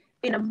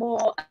in a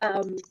more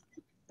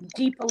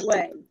deeper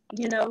way,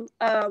 you know,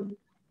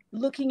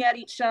 looking at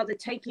each other,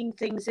 taking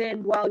things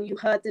in while you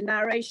heard the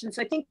narration.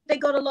 So I think they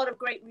got a lot of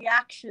great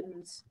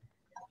reactions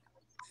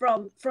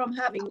from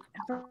having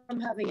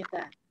it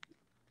there.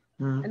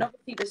 And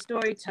obviously the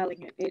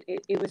storytelling,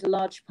 it was a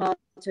large part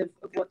of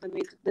what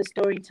the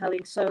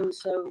storytelling so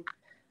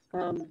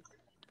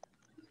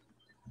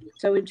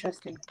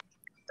interesting.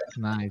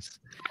 Nice.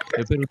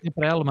 Eu perguntei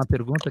para ela uma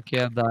pergunta que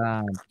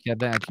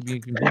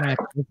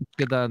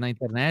na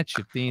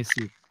internet tem um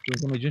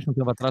comediante um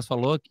tempo atrás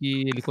falou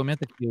que ele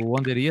comenta que o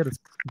Wonder Years,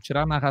 se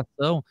tirar a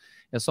narração,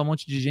 é só um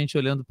monte de gente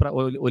olhando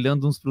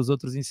uns para os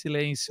outros em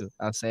silêncio,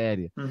 a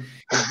série. E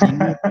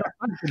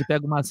ele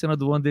pega uma cena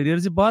do Wonder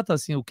Years e bota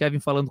assim, o Kevin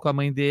falando com a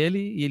mãe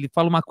dele, e ele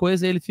fala uma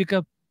coisa e ele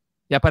fica,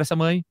 e aparece a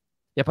mãe,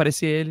 e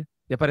aparece ele,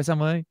 e aparece a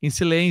mãe, em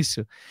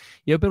silêncio.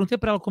 E eu perguntei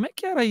para ela como é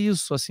que era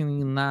isso, assim,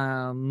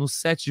 no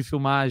set de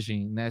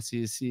filmagem, né?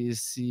 Se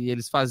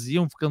eles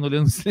faziam ficando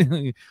olhando,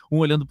 um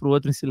olhando para o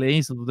outro em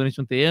silêncio durante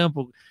um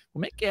tempo.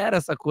 Como é que era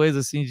essa coisa,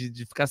 assim,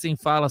 de ficar sem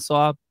fala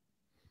só,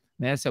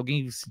 né? Se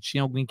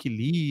tinha alguém que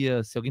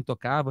lia, se alguém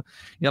tocava.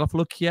 E ela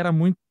falou que era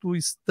muito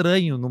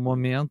estranho no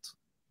momento,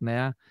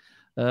 né?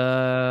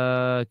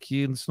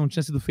 Que isso não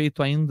tinha sido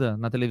feito ainda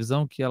na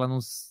televisão, que ela não,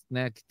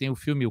 né? Que tem o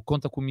filme o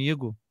Conta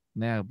Comigo,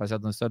 né,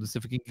 baseado na história do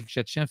Stephen King, que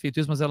já tinha feito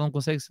isso, mas ela não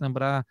consegue se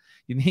lembrar,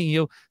 e nem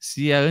eu,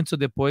 se é antes ou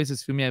depois, se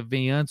esse filme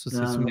vem antes ou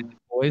se esse filme é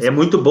depois. É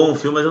muito bom o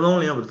filme, mas eu não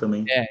lembro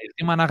também. Ele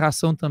tem uma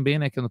narração também,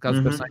 né, que no caso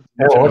do personagem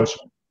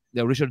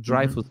é o Richard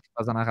Dreyfuss que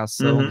faz a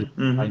narração,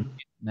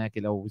 né, que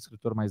ele é o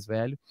escritor mais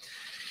velho.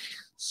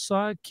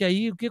 Só que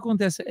aí, o que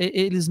acontece?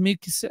 Eles meio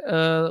que...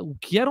 o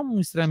que era um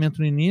estranhamento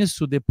no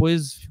início,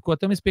 depois ficou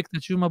até uma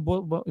expectativa,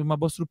 uma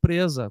boa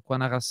surpresa com a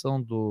narração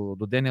do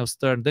Daniel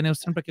Stern. Daniel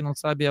Stern, para quem não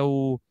sabe, é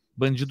o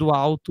bandido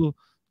alto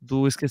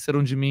do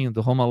Esqueceram de Mim,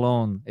 do Home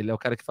Alone. Ele é o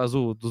cara que faz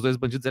dos dois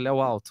bandidos, ele é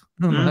o alto.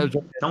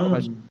 Então,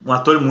 um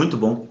ator muito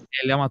bom.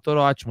 Ele é um ator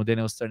ótimo,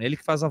 Daniel Stern. Ele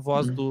que faz a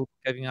voz do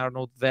Kevin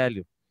Arnold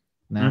velho,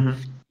 né?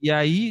 E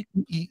aí,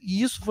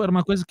 e isso foi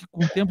uma coisa que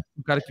com o tempo,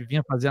 o cara que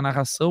vinha fazer a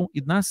narração,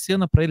 e na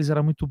cena para eles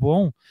era muito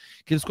bom,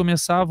 que eles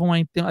começavam a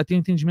ter um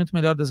entendimento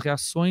melhor das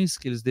reações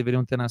que eles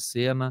deveriam ter na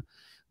cena,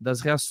 das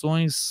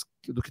reações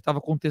do que estava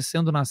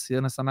acontecendo na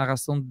cena. Essa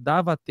narração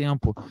dava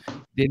tempo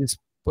deles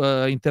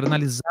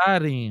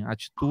internalizarem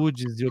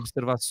atitudes e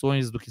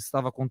observações do que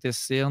estava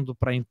acontecendo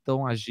para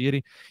então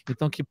agirem.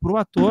 Então, que para o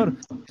ator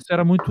isso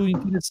era muito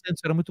interessante,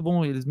 isso era muito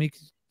bom. Eles meio que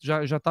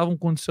já estavam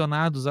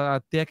condicionados a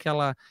ter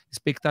aquela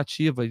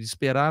expectativa de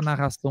esperar a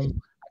narração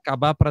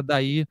acabar para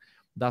daí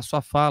dar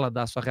sua fala,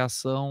 dar sua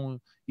reação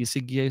e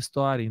seguir a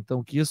história.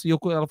 Então, que isso,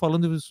 ela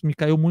falando isso me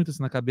caiu muito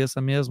assim na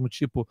cabeça mesmo,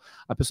 tipo,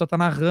 a pessoa está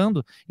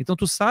narrando, então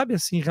tu sabe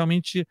assim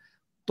realmente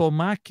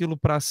tomar aquilo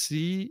para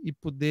si e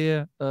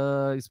poder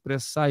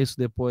expressar isso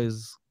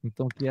depois.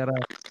 Então, que era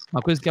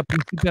uma coisa que a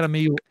princípio era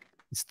meio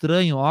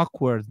estranho,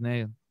 awkward,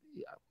 né?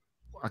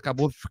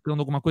 Acabou ficando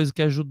alguma coisa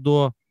que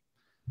ajudou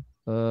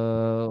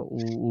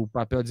o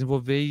papel a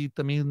desenvolver, e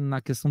também na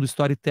questão do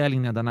storytelling,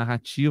 né? Da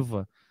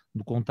narrativa,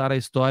 do contar a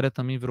história,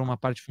 também virou uma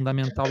parte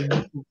fundamental e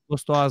muito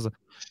gostosa.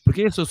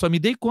 Porque isso, eu só me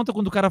dei conta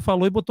quando o cara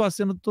falou e botou a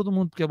cena de todo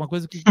mundo, porque é uma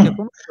coisa que é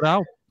tão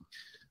natural.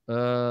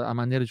 A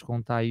maneira de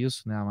contar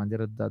isso, né? A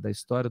maneira da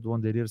história do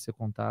Wonder Years ser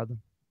contada.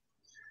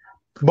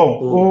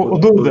 Bom, o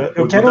Duda,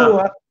 eu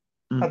quero...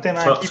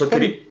 atenar Só, aqui. só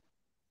queria...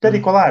 Peraí,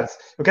 Colares,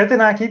 eu quero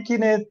atenar aqui porque,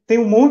 né, tem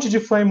um monte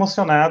de fã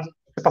emocionado.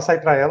 Vou passar aí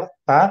para ela,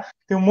 tá?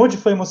 Tem um monte de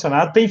fã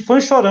emocionado, tem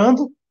fã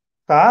chorando,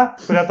 tá?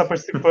 Por ela estar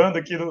participando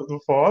aqui do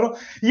fórum.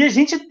 E a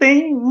gente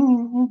tem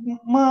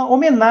uma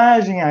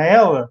homenagem a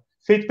ela,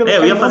 feita pelo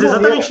eu ia Caimã fazer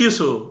Moreira. exatamente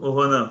isso, o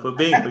Ronan. Foi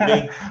bem, foi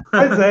bem.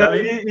 Pois é, Tá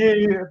bem?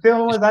 e tem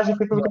uma homenagem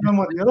feita pelo Caimã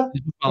Moreira.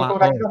 Vou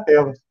colocar aqui na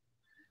tela.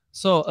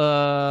 So,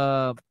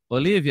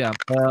 Olivia,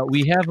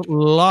 we have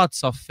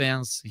lots of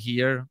fans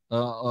here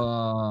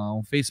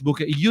on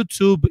Facebook.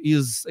 YouTube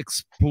is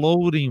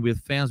exploding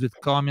with fans, with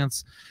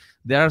comments.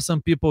 There are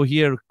some people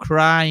here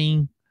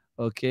crying,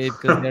 okay,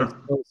 because they're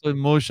so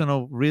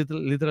emotional,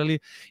 literally.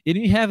 And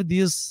we have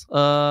this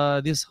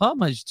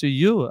homage to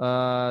you.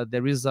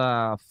 There is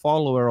a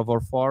follower of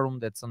our forum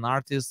that's an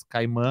artist,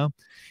 Kaiman,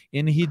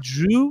 and he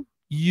drew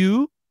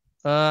you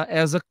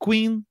as a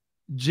queen.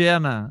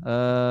 Jenna,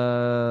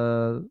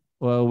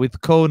 with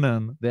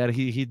Conan, that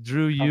he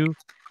drew you,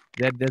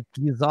 that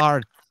his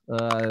art,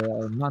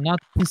 not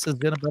Princess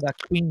Jenna, but a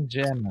Queen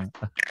Jenna.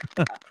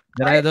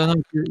 That I don't know.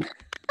 If you...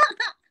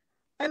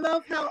 I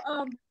love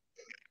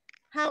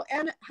how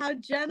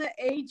Jenna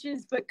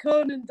ages, but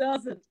Conan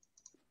doesn't.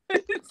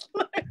 It's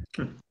like,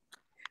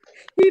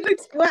 he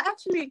looks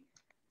actually.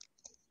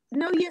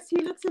 No, yes,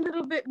 he looks a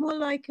little bit more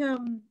like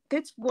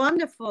It's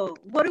wonderful.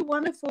 What a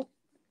wonderful,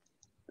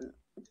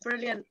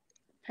 brilliant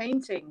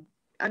painting.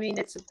 I mean,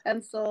 it's a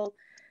pencil,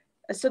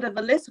 a sort of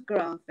a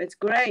lithograph. It's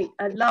great.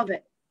 I love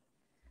it.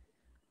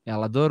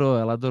 Ela adorou.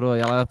 Ela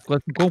ficou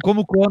assim,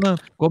 como o Conan,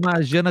 como a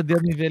Jenna deu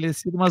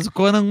envelhecido, mas o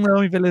Conan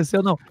não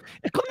envelheceu, não.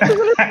 É Conan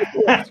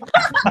envelheceu.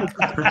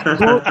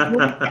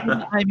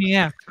 I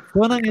mean,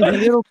 Conan is a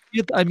little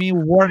bit,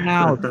 worn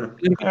out.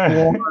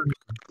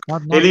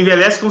 Ele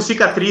envelhece com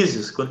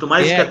cicatrizes. Quanto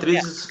mais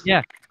cicatrizes...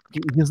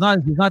 He's not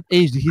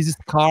aged. He's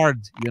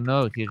scarred. You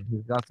know, he's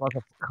got lots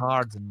of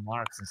scars and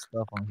marks and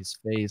stuff on his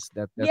face.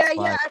 That's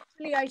why.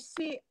 Actually, I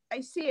see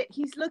it.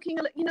 He's looking.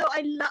 You know,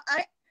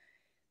 I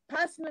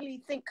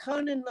personally think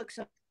Conan looks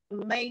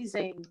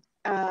amazing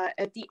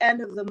at the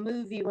end of the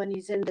movie when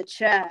he's in the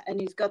chair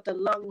and he's got the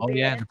long beard. Oh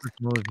yeah, the first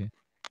movie.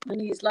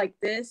 And he's like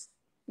this.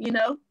 You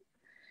know.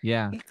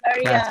 Yeah. He's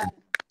very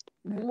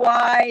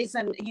wise,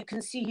 and you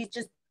can see he's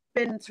just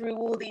been through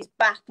all these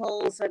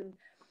battles and.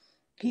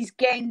 He's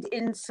gained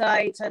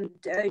insight and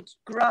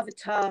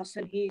gravitas,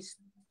 and he's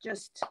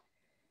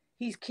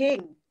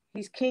king.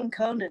 He's King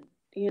Conan.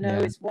 You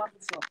know, It's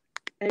wonderful.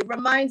 And it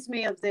reminds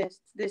me of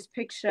this. This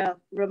picture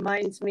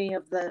reminds me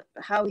of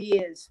how he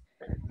is.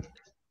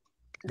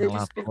 The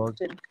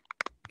description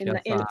in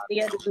the end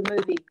of the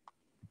movie.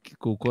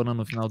 Com o Conan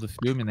no final do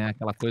filme, né?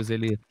 Aquela coisa,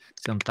 ele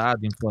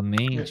sentado,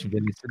 imponente,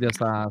 envelhecido.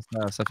 Essa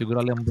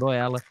figura lembrou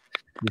ela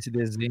desse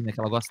desenho, né?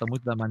 Que ela gosta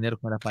muito da maneira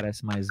como ele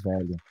aparece mais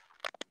velho.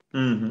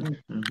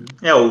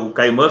 O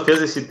Kaiman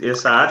fez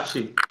essa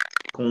arte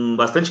com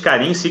bastante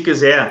carinho. Se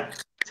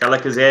ela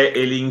quiser,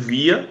 ele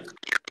envia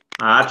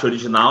a arte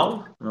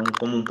original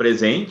como um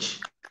presente.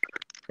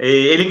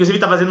 Ele, inclusive,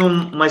 está fazendo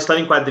uma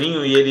história em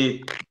quadrinho e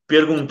ele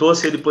perguntou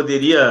se ele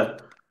poderia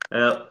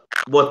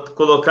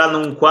colocar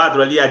num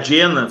quadro ali a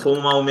Jenna como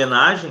uma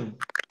homenagem.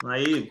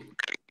 Aí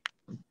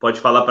pode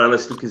falar para ela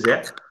se tu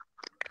quiser.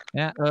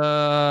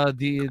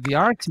 The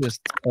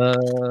artist,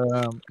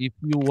 if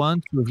you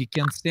want to, he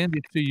can send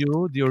it to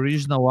you, the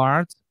original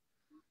art.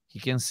 He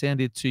can send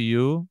it to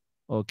you,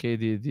 okay,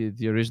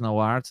 the original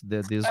art,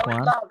 this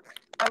one.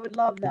 I would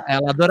love that.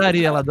 Ela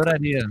adoraria.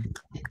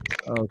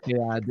 Okay,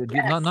 not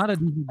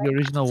the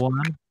original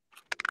one.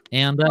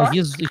 And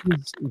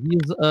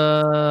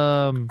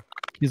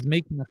he's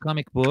making a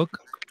comic book.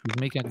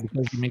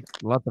 Because he makes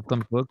lots of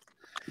comic books.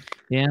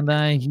 And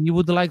he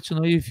would like to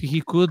know if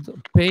he could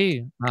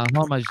pay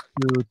homage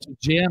to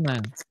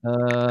Jenna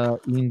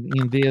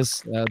in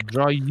this,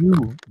 draw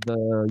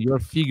your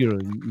figure.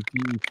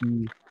 If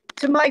he,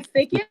 to my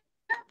figure?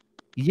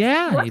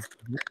 Yeah.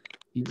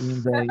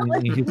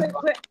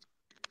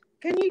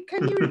 Can you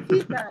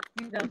repeat that?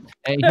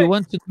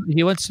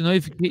 He wants to know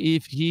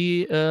if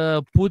he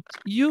put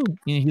you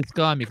in his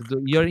comic,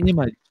 your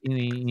image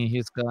in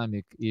his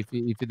comic,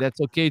 if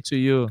that's okay to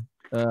you.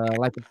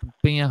 Like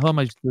paying a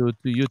homage to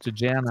you, to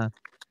Jenna.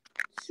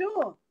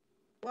 Sure.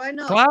 Why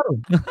not? Claro.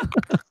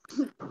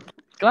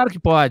 Claro que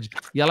pode.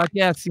 E ela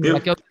quer assim, ela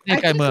quer o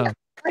Kaiman.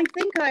 I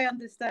think I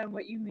understand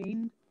what you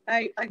mean.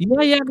 I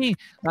mean,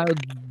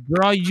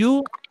 draw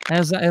you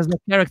as a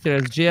character,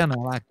 as Jenna,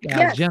 like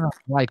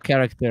Jenna-like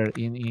character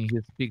in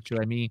his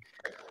picture. I mean,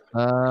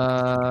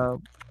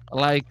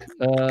 like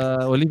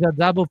Olivia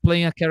Double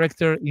playing a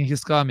character in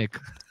his comic.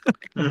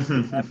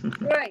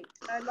 Great,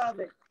 I love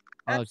it.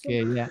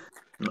 Ok, yeah.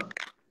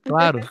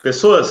 Claro.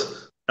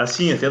 Pessoas,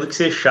 assim, eu tendo que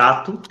ser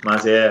chato,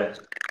 mas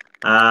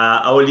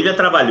a Olivia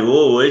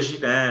trabalhou hoje,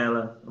 né?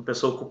 Ela é uma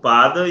pessoa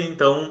ocupada,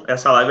 então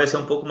essa live vai ser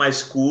um pouco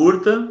mais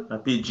curta, a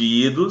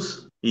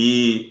pedidos,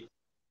 e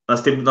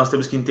nós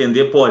temos que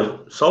entender,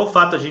 só o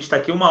fato de a gente estar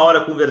aqui 1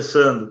 hora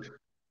conversando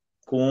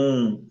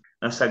com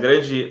essa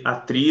grande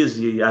atriz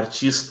e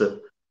artista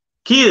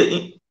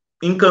que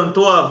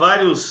encantou a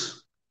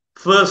vários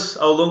fãs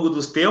ao longo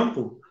dos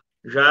tempos,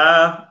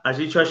 a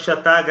gente acho que já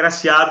está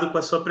agraciado com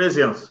a sua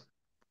presença.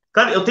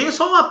 Cara, eu tenho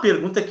só uma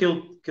pergunta que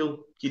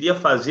eu queria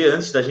fazer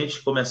antes da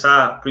gente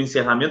começar para o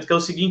encerramento, que é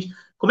o seguinte: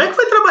 como é que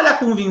foi trabalhar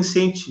com o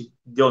Vicente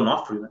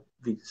D'Onofrio, né?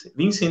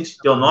 Vicente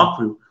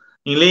D'Onofrio,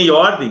 em Lei e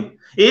Ordem?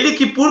 Ele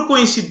que, por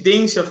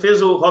coincidência,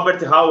 fez o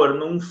Robert Howard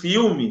num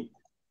filme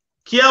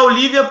que a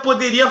Olivia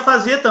poderia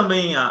fazer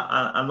também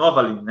a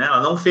nova Lin, né?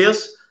 Ela não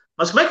fez.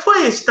 Mas como é que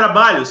foi esse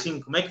trabalho, assim?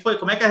 Como é que foi?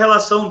 Como é que é a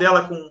relação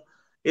dela com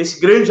esse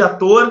grande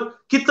ator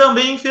que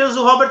também fez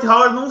o Robert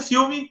Howard num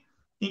filme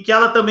em que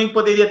ela também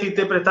poderia ter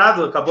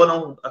interpretado,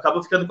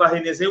 acabou ficando com a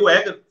Renée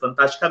Zellweger,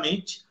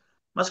 fantasticamente.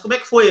 Mas como é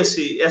que foi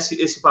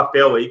esse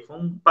papel aí? Foi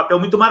um papel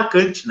muito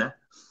marcante, né?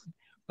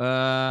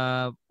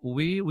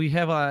 We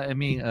have,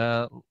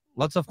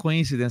 lots of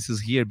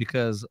coincidences here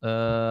because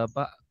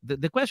but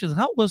the question is,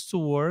 how was to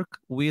work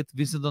with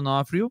Vincent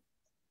D'Onofrio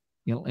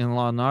in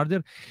Law and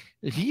Order?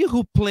 He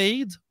who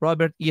played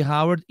Robert E.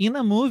 Howard in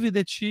a movie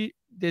that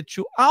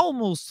you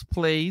almost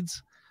played,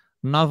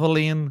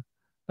 Noveline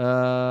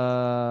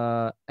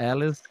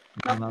Alice.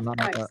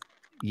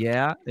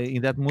 Yeah,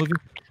 in that movie.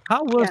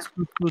 How was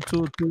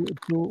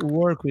to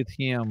work with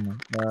him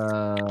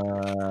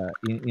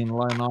in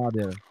Law and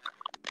Order?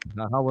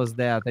 How was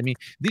that? I mean,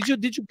 did you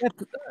get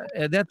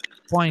at that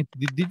point?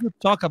 Did you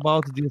talk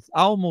about this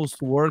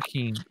almost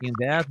working in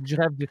that?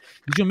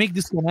 Did you make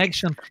this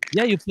connection?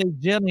 Yeah, you played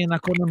Jenna in a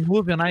Conan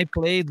movie, and I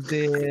played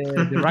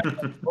the right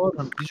of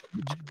Conan.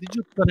 Did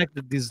you connect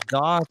these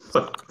dots?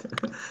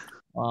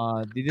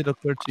 Did it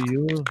occur to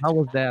you? How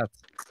was that?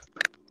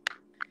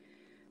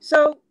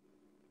 So,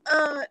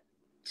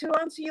 to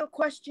answer your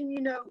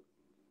question,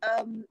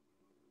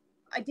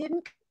 I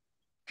didn't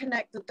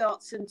connect the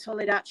dots until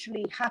it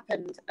actually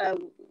happened.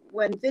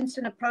 When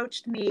Vincent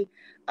approached me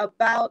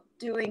about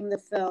doing the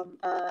film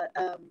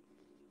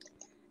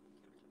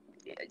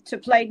to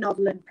play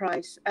Noveline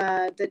Price,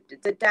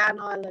 the Dan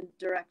Ireland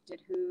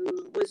directed,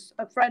 who was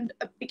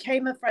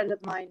became a friend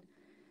of mine,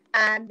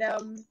 and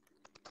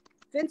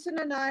Vincent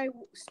and I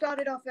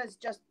started off as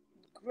just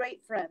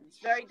great friends,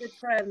 very good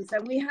friends,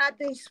 and we had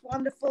this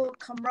wonderful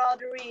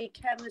camaraderie,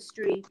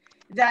 chemistry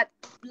that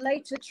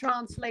later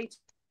translated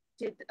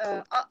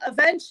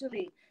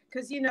eventually,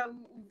 because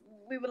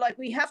we were like,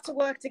 we have to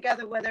work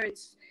together, whether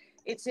it's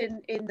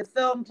in the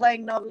film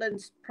playing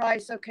Noveline's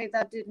Price. Okay,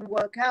 that didn't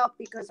work out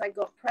because I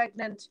got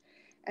pregnant,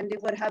 and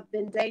it would have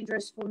been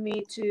dangerous for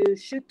me to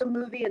shoot the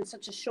movie in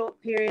such a short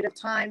period of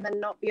time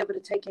and not be able to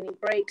take any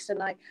breaks,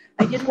 and I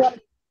didn't want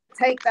to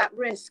take that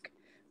risk.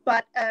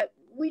 But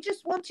we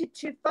just wanted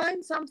to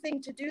find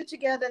something to do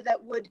together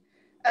that would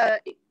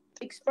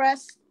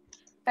express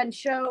and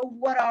show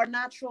what our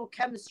natural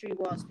chemistry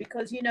was,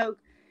 because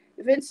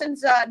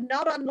Vincent's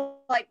not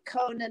unlike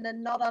Conan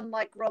and not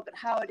unlike Robert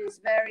Howard, is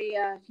very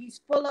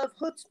he's full of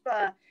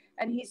chutzpah,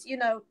 and he's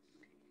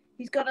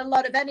got a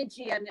lot of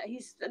energy, and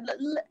he's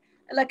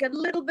like a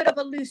little bit of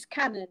a loose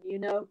cannon,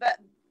 but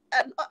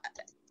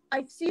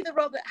I see the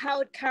Robert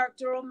Howard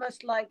character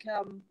almost like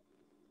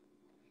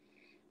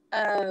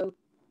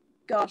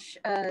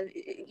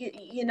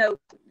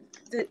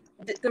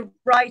the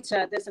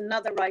writer. There's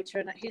another writer,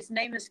 and his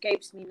name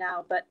escapes me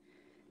now, but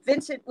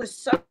Vincent was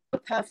so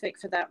perfect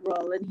for that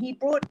role, and he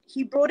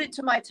brought it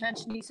to my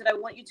attention. He said, I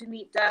want you to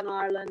meet Dan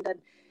Ireland, and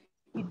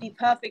you'd be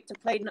perfect to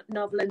play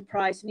Noveline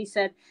Price. And he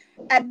said,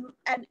 and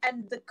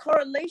the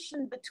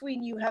correlation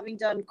between you having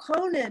done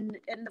Conan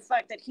and the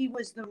fact that he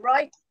was the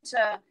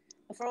writer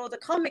for all the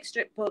comic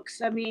strip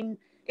books, I mean,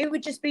 it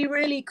would just be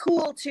really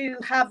cool to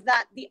have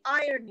the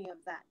irony of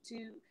that,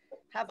 to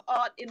have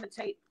art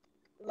imitate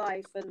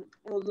life,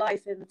 or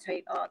life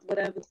imitate art,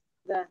 whatever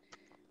the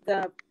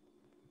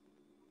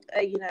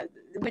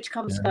which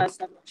comes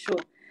first, I'm not sure.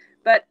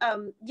 But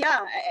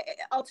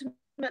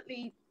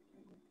ultimately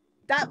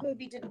that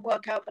movie didn't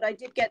work out, but I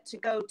did get to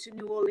go to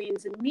New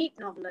Orleans and meet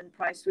Noveline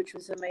Price, which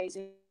was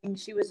amazing.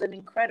 She was an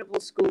incredible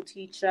school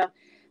teacher,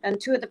 and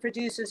two of the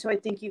producers who I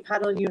think you've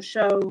had on your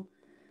show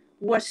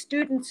were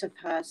students of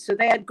hers, so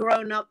they had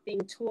grown up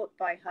being taught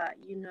by her,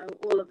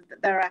 all of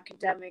their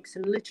academics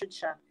and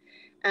literature.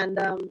 And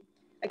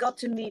I got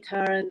to meet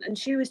her, and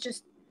she was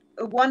just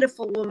a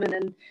wonderful woman,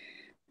 and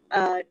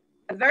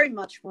I very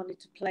much wanted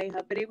to play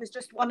her, but it was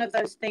just one of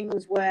those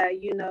things where,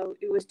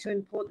 it was too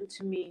important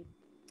to me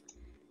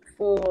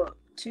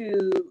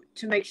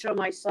to make sure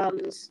my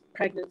son's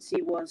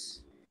pregnancy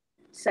was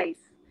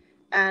safe.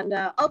 And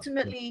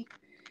ultimately,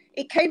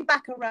 it came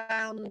back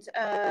around.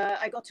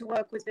 I got to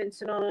work with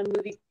Vincent on a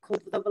movie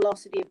called The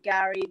Velocity of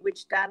Gary,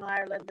 which Dan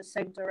Ireland, the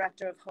same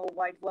director of Whole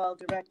Wide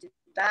World, directed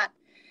that.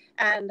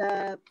 And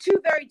two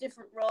very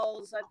different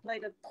roles. I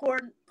played a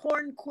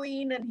porn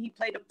queen, and he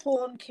played a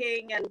porn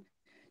king, and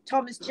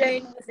Thomas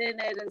Jane was in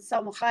it, and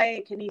Salma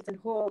Hayek and Ethan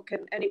Hawke,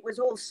 and it was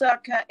all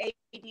circa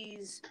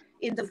 80s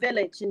in the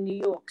Village in New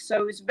York.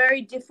 So it was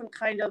very different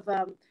kind of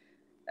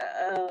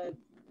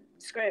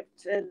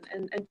script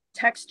and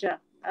texture,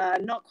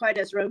 not quite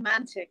as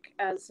romantic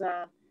as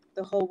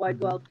The Whole Wide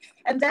World.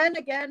 And then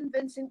again,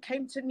 Vincent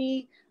came to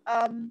me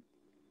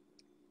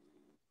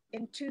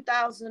in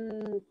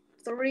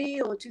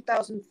 2003 or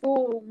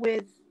 2004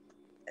 with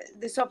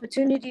this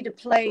opportunity to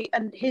play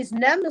and his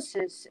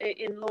nemesis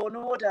in Law and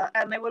Order,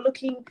 and they were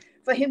looking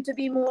for him to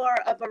be more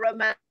of a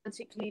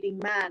romantic leading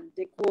man.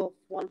 Dick Wolf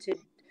wanted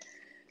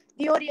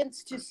the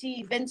audience to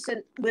see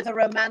Vincent with a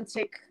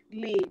romantic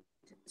lead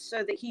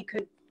so that he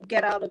could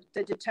get out of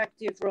the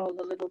detective role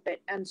a little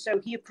bit. And so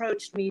he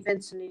approached me,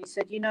 Vincent, and he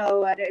said,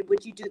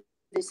 would you do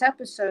this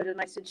episode? And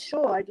I said,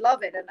 sure, I'd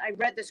love it. And I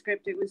read the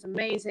script. It was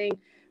amazing.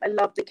 I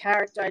loved the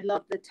character. I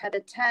loved the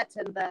tete-a-tete,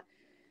 and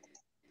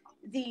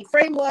the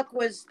framework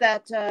was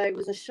that it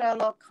was a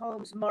Sherlock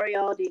Holmes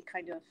Moriarty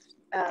kind of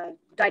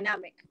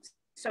dynamic.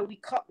 So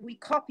we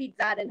copied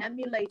that and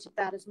emulated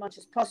that as much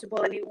as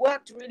possible, and it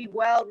worked really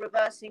well,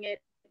 reversing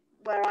it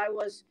where I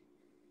was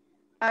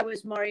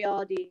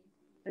Moriarty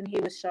and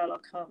he was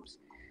Sherlock Holmes.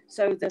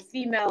 So the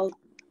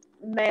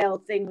female-male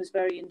thing was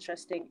very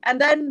interesting. And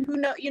then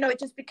it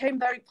just became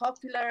very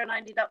popular, and I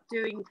ended up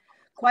doing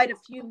quite a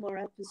few more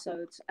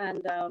episodes.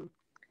 And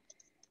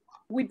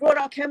we brought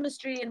our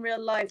chemistry in real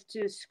life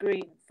to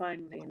screen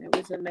finally, and it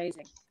was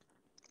amazing.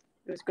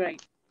 It was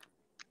great.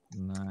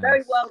 Nice.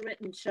 Very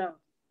well-written show.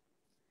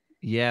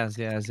 Yes.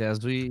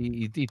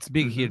 It's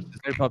big here. It's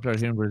very popular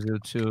here in Brazil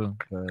too.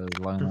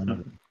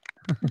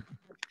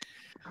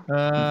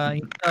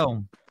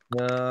 Então,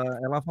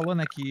 ela falou,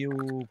 né, que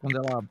quando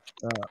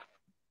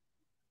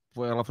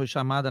ela foi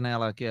chamada, né,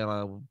 ela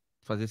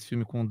fazer esse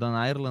filme com o Dan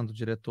Ireland, o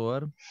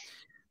diretor,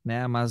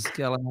 né, mas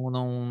que ela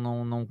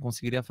não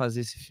conseguiria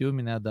fazer esse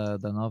filme, né,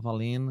 da Nova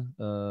Lynn,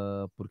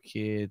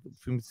 porque o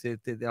filme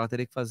ela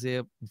teria que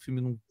fazer um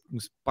filme num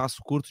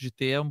espaço curto de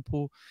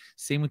tempo,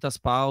 sem muitas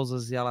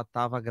pausas, e ela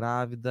estava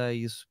grávida,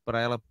 e isso para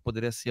ela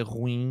poderia ser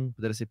ruim,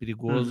 poderia ser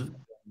perigoso,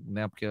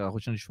 né, porque a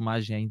rotina de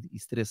filmagem é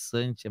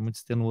estressante, é muito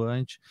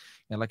extenuante.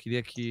 Ela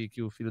queria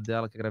que o filho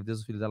dela, que a gravidez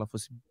do filho dela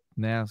fosse,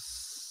 né,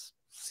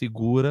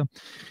 segura,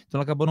 então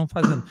ela acabou não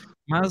fazendo.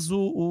 Mas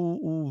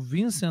o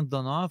Vincent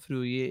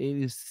D'Onofrio,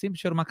 eles sempre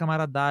tiveram uma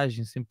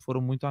camaradagem, sempre foram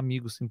muito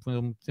amigos, sempre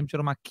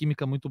tiveram uma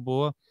química muito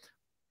boa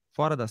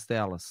fora das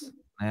telas,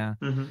 né?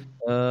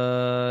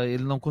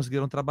 Eles não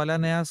conseguiram trabalhar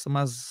nessa,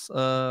 mas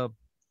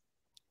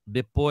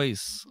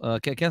depois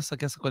que essa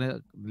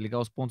ligar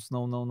os pontos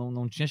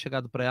não tinha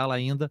chegado para ela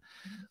ainda,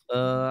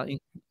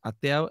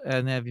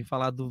 até né, vim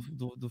falar do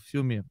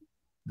filme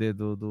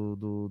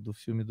do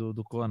filme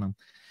do Conan.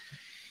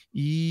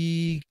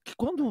 E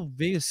quando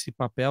veio esse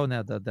papel,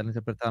 né, dela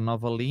interpretar a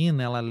nova Lynn,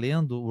 ela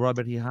lendo o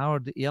Robert E.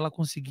 Howard, e ela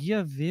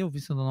conseguia ver o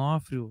Vincent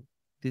D'Onofrio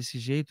desse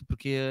jeito,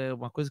 porque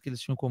uma coisa que eles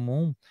tinham em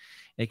comum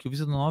é que o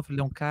Vincent D'Onofrio,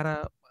 ele é um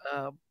cara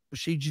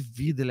cheio de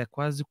vida, ele é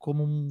quase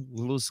como um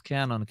loose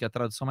cannon, que é a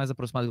tradução mais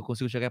aproximada que eu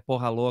consigo chegar é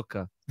porra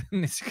louca,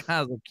 nesse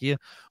caso aqui,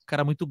 um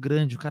cara muito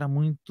grande, um cara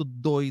muito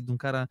doido, um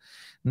cara,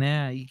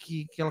 né, e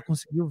que ela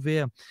conseguiu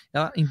ver.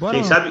 Ela, embora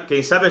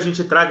quem sabe a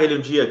gente traga ele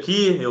um dia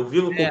aqui, eu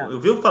vivo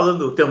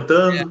falando,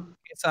 tentando.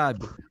 Quem sabe.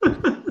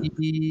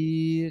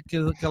 E que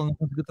ela não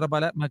conseguiu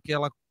trabalhar, mas que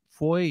ela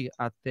foi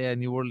até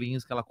New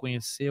Orleans, que ela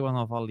conheceu a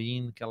Nova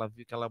Lynn, que ela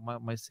viu que ela é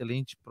uma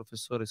excelente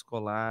professora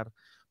escolar,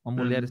 uma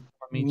mulher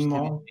extremamente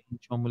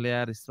inteligente, uma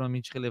mulher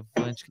extremamente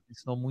relevante, que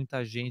ensinou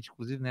muita gente,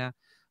 inclusive, né,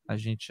 a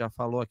gente já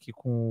falou aqui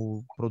com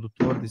o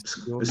produtor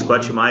desse filme,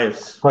 Scott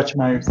Myers,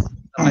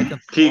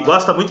 que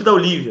gosta muito da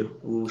Olivia.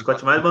 O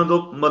Scott Myers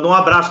mandou um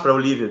abraço para a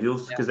Olivia, viu,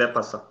 se quiser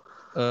passar.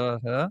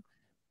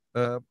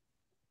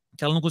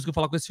 Que ela não conseguiu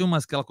falar com esse filme,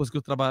 mas que ela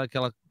conseguiu trabalhar,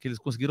 que eles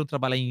conseguiram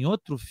trabalhar em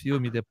outro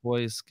filme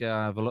depois, que é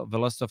a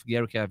Velocity of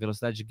Gary, que é a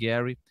Velocidade de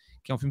Gary,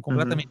 que é um filme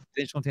completamente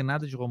diferente, não tem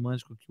nada de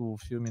romântico que o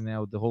filme, né,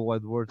 o The Whole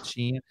Wide World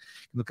tinha.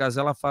 No caso,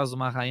 ela faz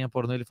uma rainha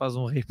pornô, ele faz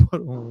um rei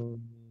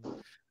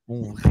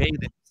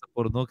dessa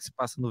pornô que se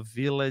passa no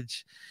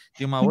Village,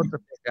 tem uma outra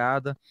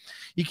pegada,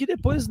 e que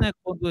depois, né,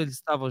 quando ele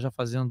estava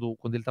fazendo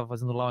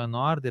Law and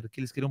Order, que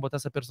eles queriam botar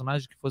essa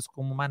personagem que fosse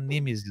como uma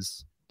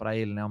nêmesis para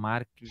ele, né, uma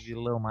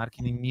arqui-vilã, uma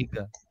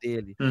arqui-inimiga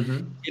dele.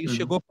 Ele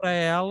chegou para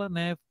ela,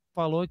 né,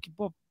 falou que,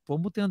 pô,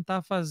 vamos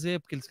tentar fazer,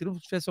 porque eles queriam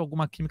que tivesse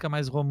alguma química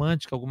mais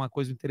romântica, alguma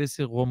coisa, um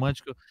interesse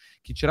romântico,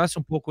 que tirasse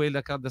um pouco ele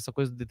dessa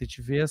coisa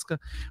detetivesca,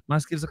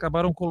 mas que eles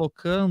acabaram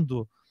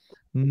colocando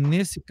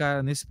nessa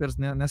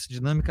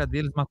dinâmica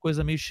deles uma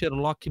coisa meio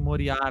Sherlock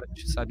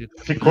Moriarty, sabe?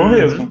 Ficou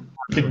mesmo.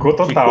 Ficou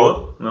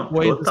total.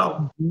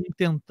 Total.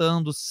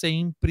 Tentando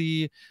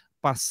sempre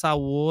passar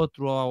o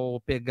outro,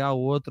 ou pegar o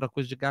outro, a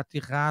coisa de gato e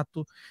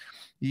rato,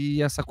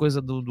 e essa coisa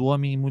do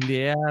homem e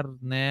mulher,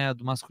 né,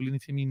 do masculino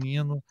e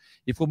feminino,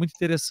 e foi muito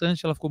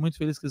interessante. Ela ficou muito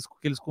feliz que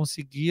eles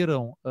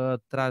conseguiram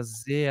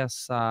trazer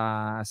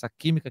essa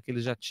química que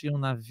eles já tinham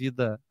na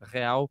vida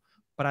real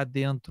para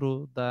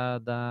dentro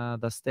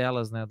das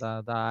telas, né,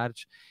 da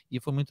arte, e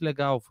foi muito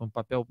legal. Foi um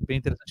papel bem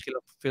interessante, que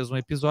ela fez um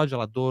episódio,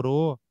 ela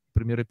adorou o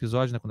primeiro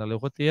episódio, né, quando ela leu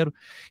o roteiro,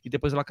 e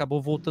depois ela acabou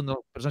voltando,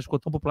 o personagem ficou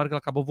tão popular que ela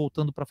acabou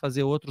voltando para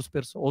fazer outros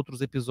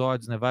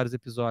episódios, né, vários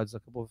episódios,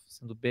 acabou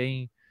sendo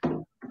bem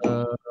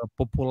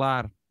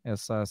popular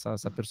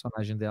essa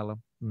personagem dela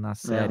na É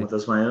série. uma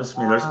das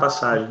melhores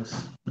passagens.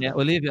 Yeah,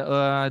 Olivia,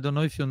 I don't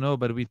know if you know,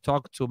 but we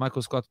talked to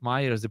Michael Scott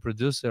Myers, the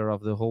producer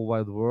of The Whole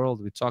Wide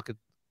World. We talked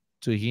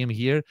to him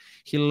here.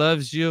 He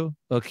loves you,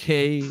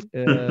 okay?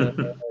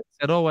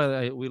 Said, oh,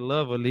 we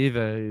love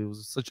Olivia. It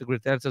was such a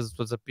great artist. It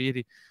was a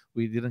pity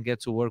we didn't get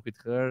to work with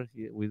her.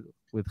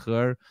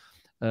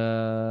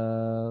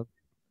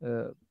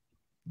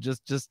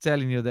 Just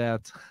telling you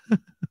that.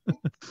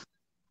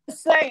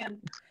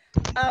 Saying,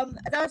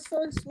 that's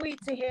so sweet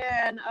to hear,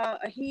 and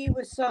he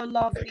was so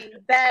lovely.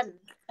 Ben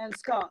and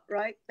Scott,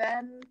 right?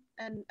 Ben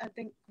and I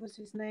think was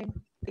his name.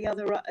 The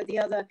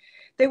other,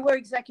 they were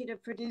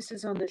executive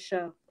producers on the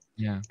show.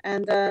 Yeah,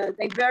 and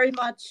they very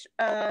much,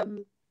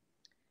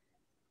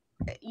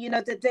 you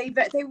know, that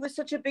they were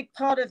such a big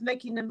part of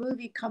making the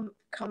movie come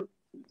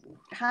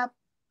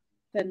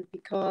happen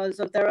because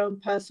of their own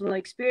personal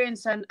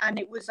experience, and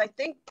it was, I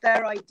think,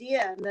 their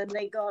idea, and then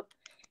they got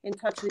in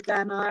touch with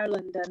Dan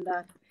Ireland, and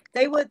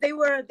they were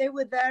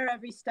there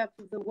every step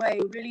of the way,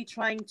 really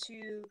trying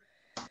to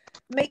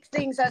make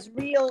things as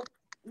real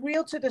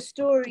to the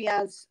story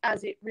as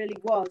it really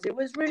was. It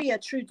was really a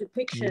true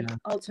depiction,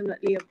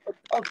 ultimately,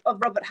 of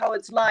Robert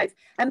Howard's life.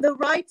 And the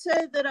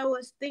writer that I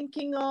was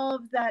thinking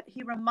of that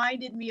he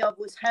reminded me of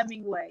was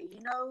Hemingway,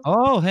 you know?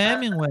 Oh,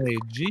 Hemingway,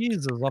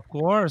 Jesus, of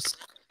course.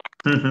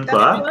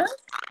 Claro.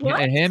 What?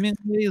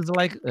 Hemingway is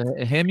like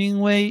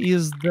Hemingway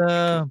is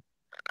the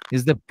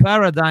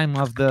paradigm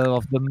of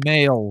the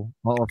male,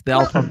 of the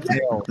alpha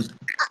male.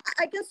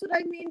 I guess what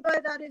I mean by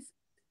that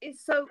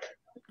is so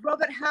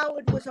Robert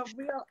Howard was a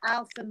real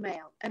alpha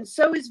male, and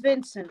so is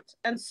Vincent,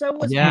 and so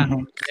was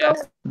Robert,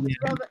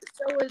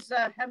 so was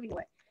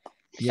Hemingway.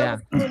 Yeah.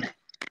 So was Conan.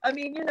 I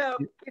mean, you know,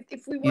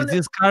 if we want is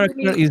this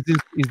character is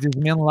this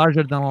man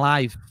larger than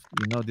life?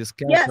 You know, this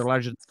character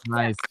larger than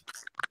life.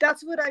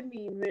 That's what I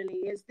mean,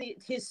 really, is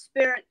his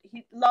spirit,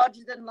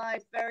 larger than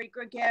life, very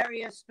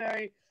gregarious,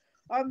 very,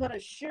 I'm gonna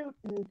shoot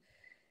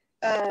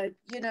and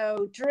you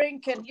know,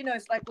 drink, and you know,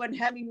 it's like when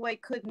Hemingway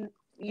couldn't,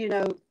 you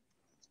know,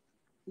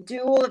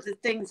 do all of the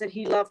things that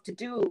he loved to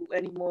do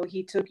anymore.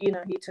 He took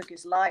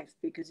his life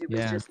because it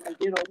was just like,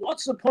 you know,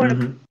 what's the point of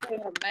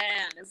being a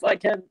man if I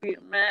can't be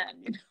a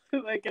man? You know,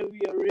 if I can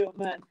be a real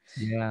man.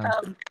 Yeah.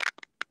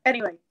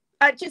 Anyway,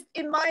 I just,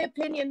 in my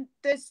opinion,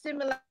 there's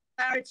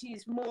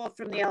similarities more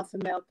from the alpha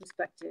male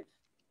perspective.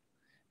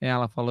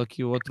 Ela falou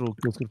que o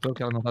escritor,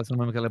 que ela não está sendo o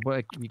nome que ela é boa,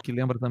 e que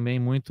lembra também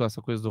muito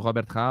essa coisa do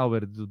Robert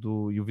Howard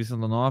e o Vincent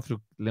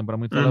D'Onofrio, lembra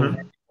muito ela. O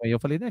Hemingway. Eu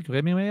falei, né, que o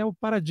Hemingway é o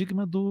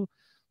paradigma do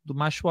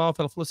macho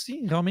alfa. Ela falou,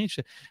 sim,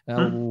 realmente,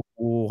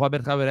 o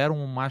Robert Howard era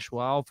um macho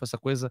alfa, essa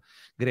coisa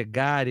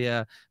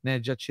gregária, né,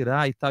 de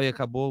atirar e tal, e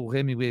acabou o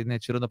Hemingway, né,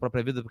 tirando a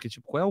própria vida, porque,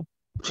 tipo, qual é o...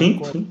 Sim.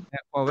 Né,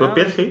 qual Foi é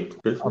perfeito.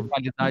 a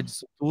validade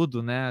disso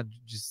tudo, né,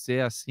 de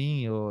ser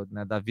assim, ou,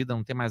 né, da vida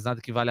não tem mais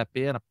nada que vale a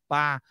pena,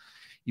 pá.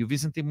 E o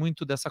Vincent tem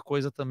muito dessa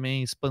coisa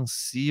também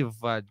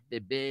expansiva, de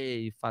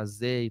beber e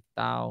fazer e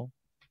tal.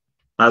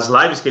 As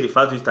lives que ele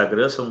faz no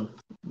Instagram são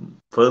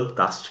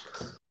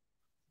fantásticas.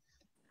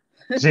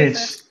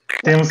 Gente,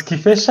 temos que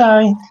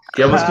fechar, hein?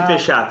 Temos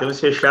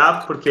que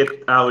fechar,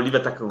 porque a Olivia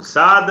está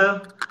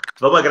cansada.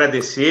 Vamos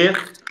agradecer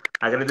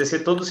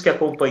todos que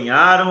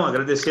acompanharam,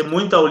 agradecer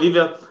muito a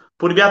Olivia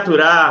por me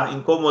aturar,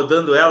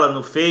 incomodando ela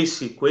no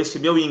Face com esse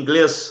meu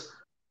inglês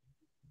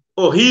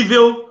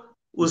horrível,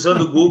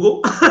 usando o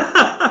Google.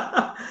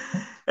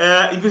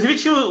 Inclusive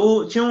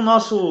tinha um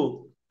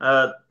nosso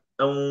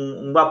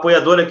um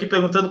apoiador aqui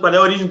perguntando qual é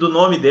a origem do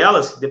nome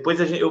delas. Depois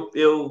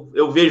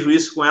eu vejo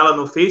isso com ela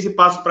no Face e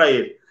passo para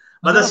ele.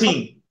 Mas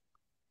assim,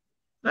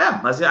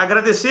 mas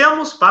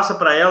agradecemos, passa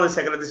para ela esse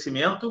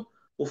agradecimento.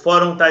 O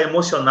fórum está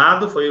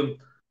emocionado, foi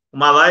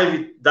uma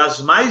live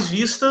das mais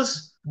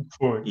vistas.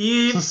 Foi.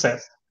 E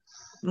sucesso.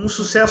 Um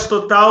sucesso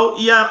total.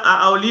 E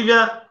a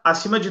Olivia,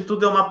 acima de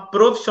tudo, é uma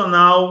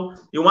profissional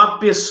e uma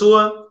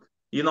pessoa,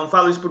 e não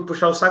falo isso por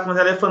puxar o saco, mas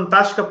ela é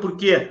fantástica. Por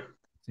quê?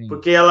 Sim.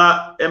 Porque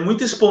ela é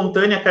muito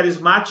espontânea,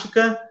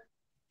 carismática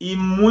e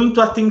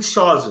muito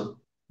atenciosa.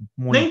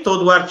 Muito. Nem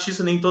todo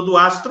artista, nem todo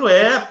astro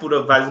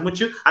por vários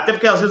motivos. Até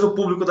porque, às vezes, o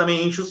público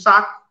também enche o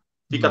saco,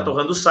 fica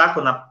torrando o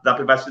saco da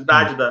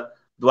privacidade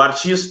do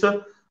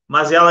artista,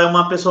 mas ela é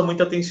uma pessoa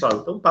muito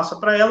atenciosa. Então, passa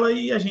para ela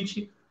e a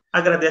gente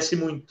agradece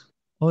muito.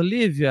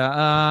 Olivia,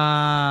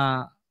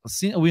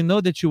 we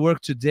know that you work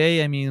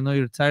today. I mean, you know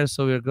you're tired,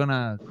 so we're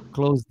gonna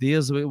close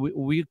this.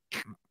 We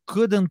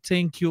couldn't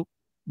thank you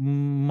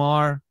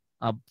more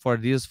for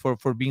this,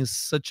 for being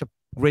such a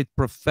great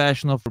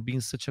professional, for being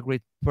such a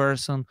great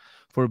person,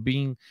 for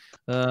being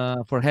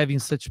for having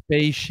such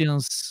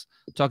patience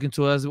talking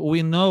to us.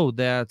 We know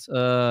that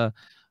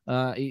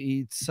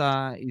it's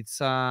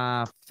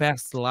a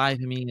fast life.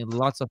 I mean,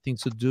 lots of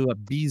things to do, a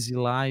busy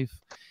life.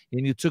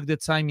 And you took the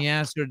time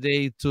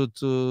yesterday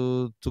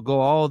to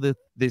go all the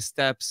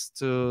steps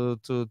to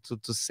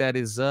set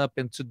this up,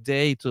 and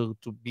today to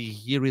be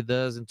here with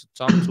us and to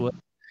talk to us,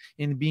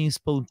 and being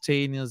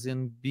spontaneous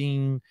and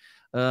being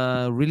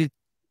really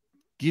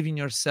giving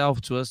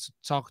yourself to us, to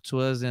talk to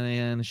us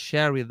and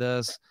share with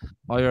us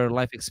all your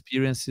life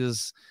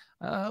experiences.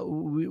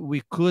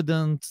 we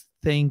couldn't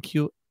thank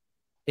you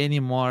any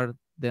more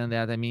than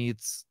that. I mean,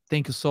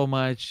 thank you so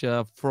much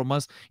from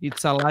us.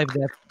 It's a live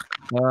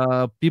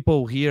that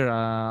people here,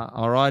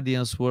 our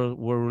audience, were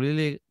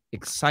really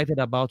excited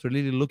about,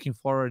 really looking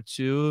forward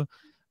to.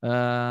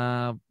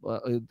 I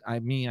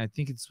mean, I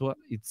think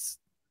it's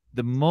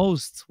the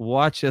most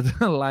watched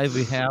live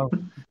we have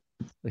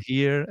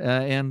here,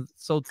 and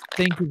so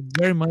thank you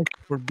very much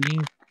for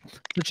being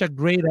such a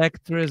great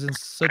actress and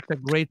such a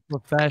great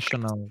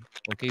professional.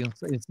 Okay, and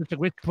such a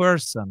great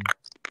person.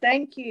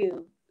 Thank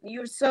you.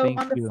 You're so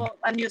wonderful,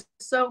 and you're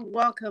so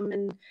welcome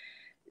and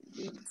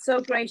so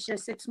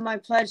gracious. It's my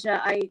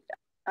pleasure.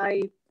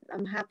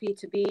 I'm happy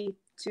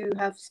to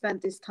have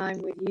spent this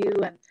time with you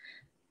and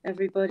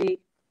everybody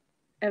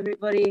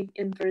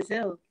in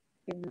Brazil.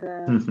 I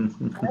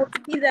hope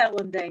to be there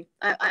one day.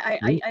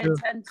 I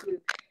intend to.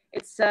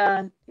 It's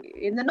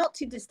in the not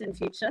too distant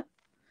future.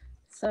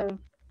 So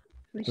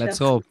let's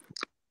hope.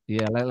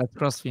 Yeah, let's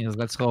cross fingers.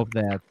 Let's hope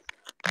that.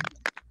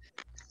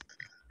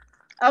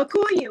 I'll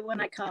call you when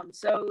I come.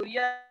 So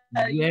you're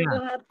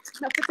gonna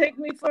have to take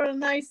me for a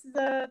nice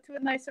to a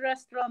nice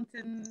restaurant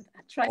and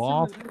try some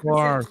of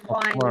course,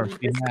 wine. Of course,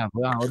 we have.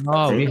 Well,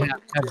 no, we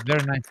have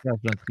very nice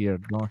restaurant here.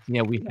 No,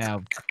 yeah, we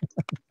have.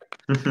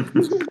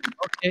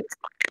 Okay,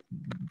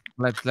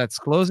 let's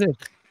close it.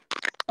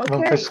 Okay.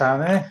 Vamos fechar,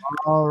 né?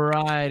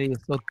 Alrighty.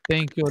 So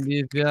thank you,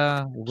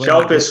 Olivia.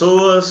 Tchau,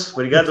 pessoas.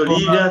 Obrigado,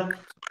 Olivia.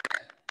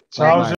 Tchau,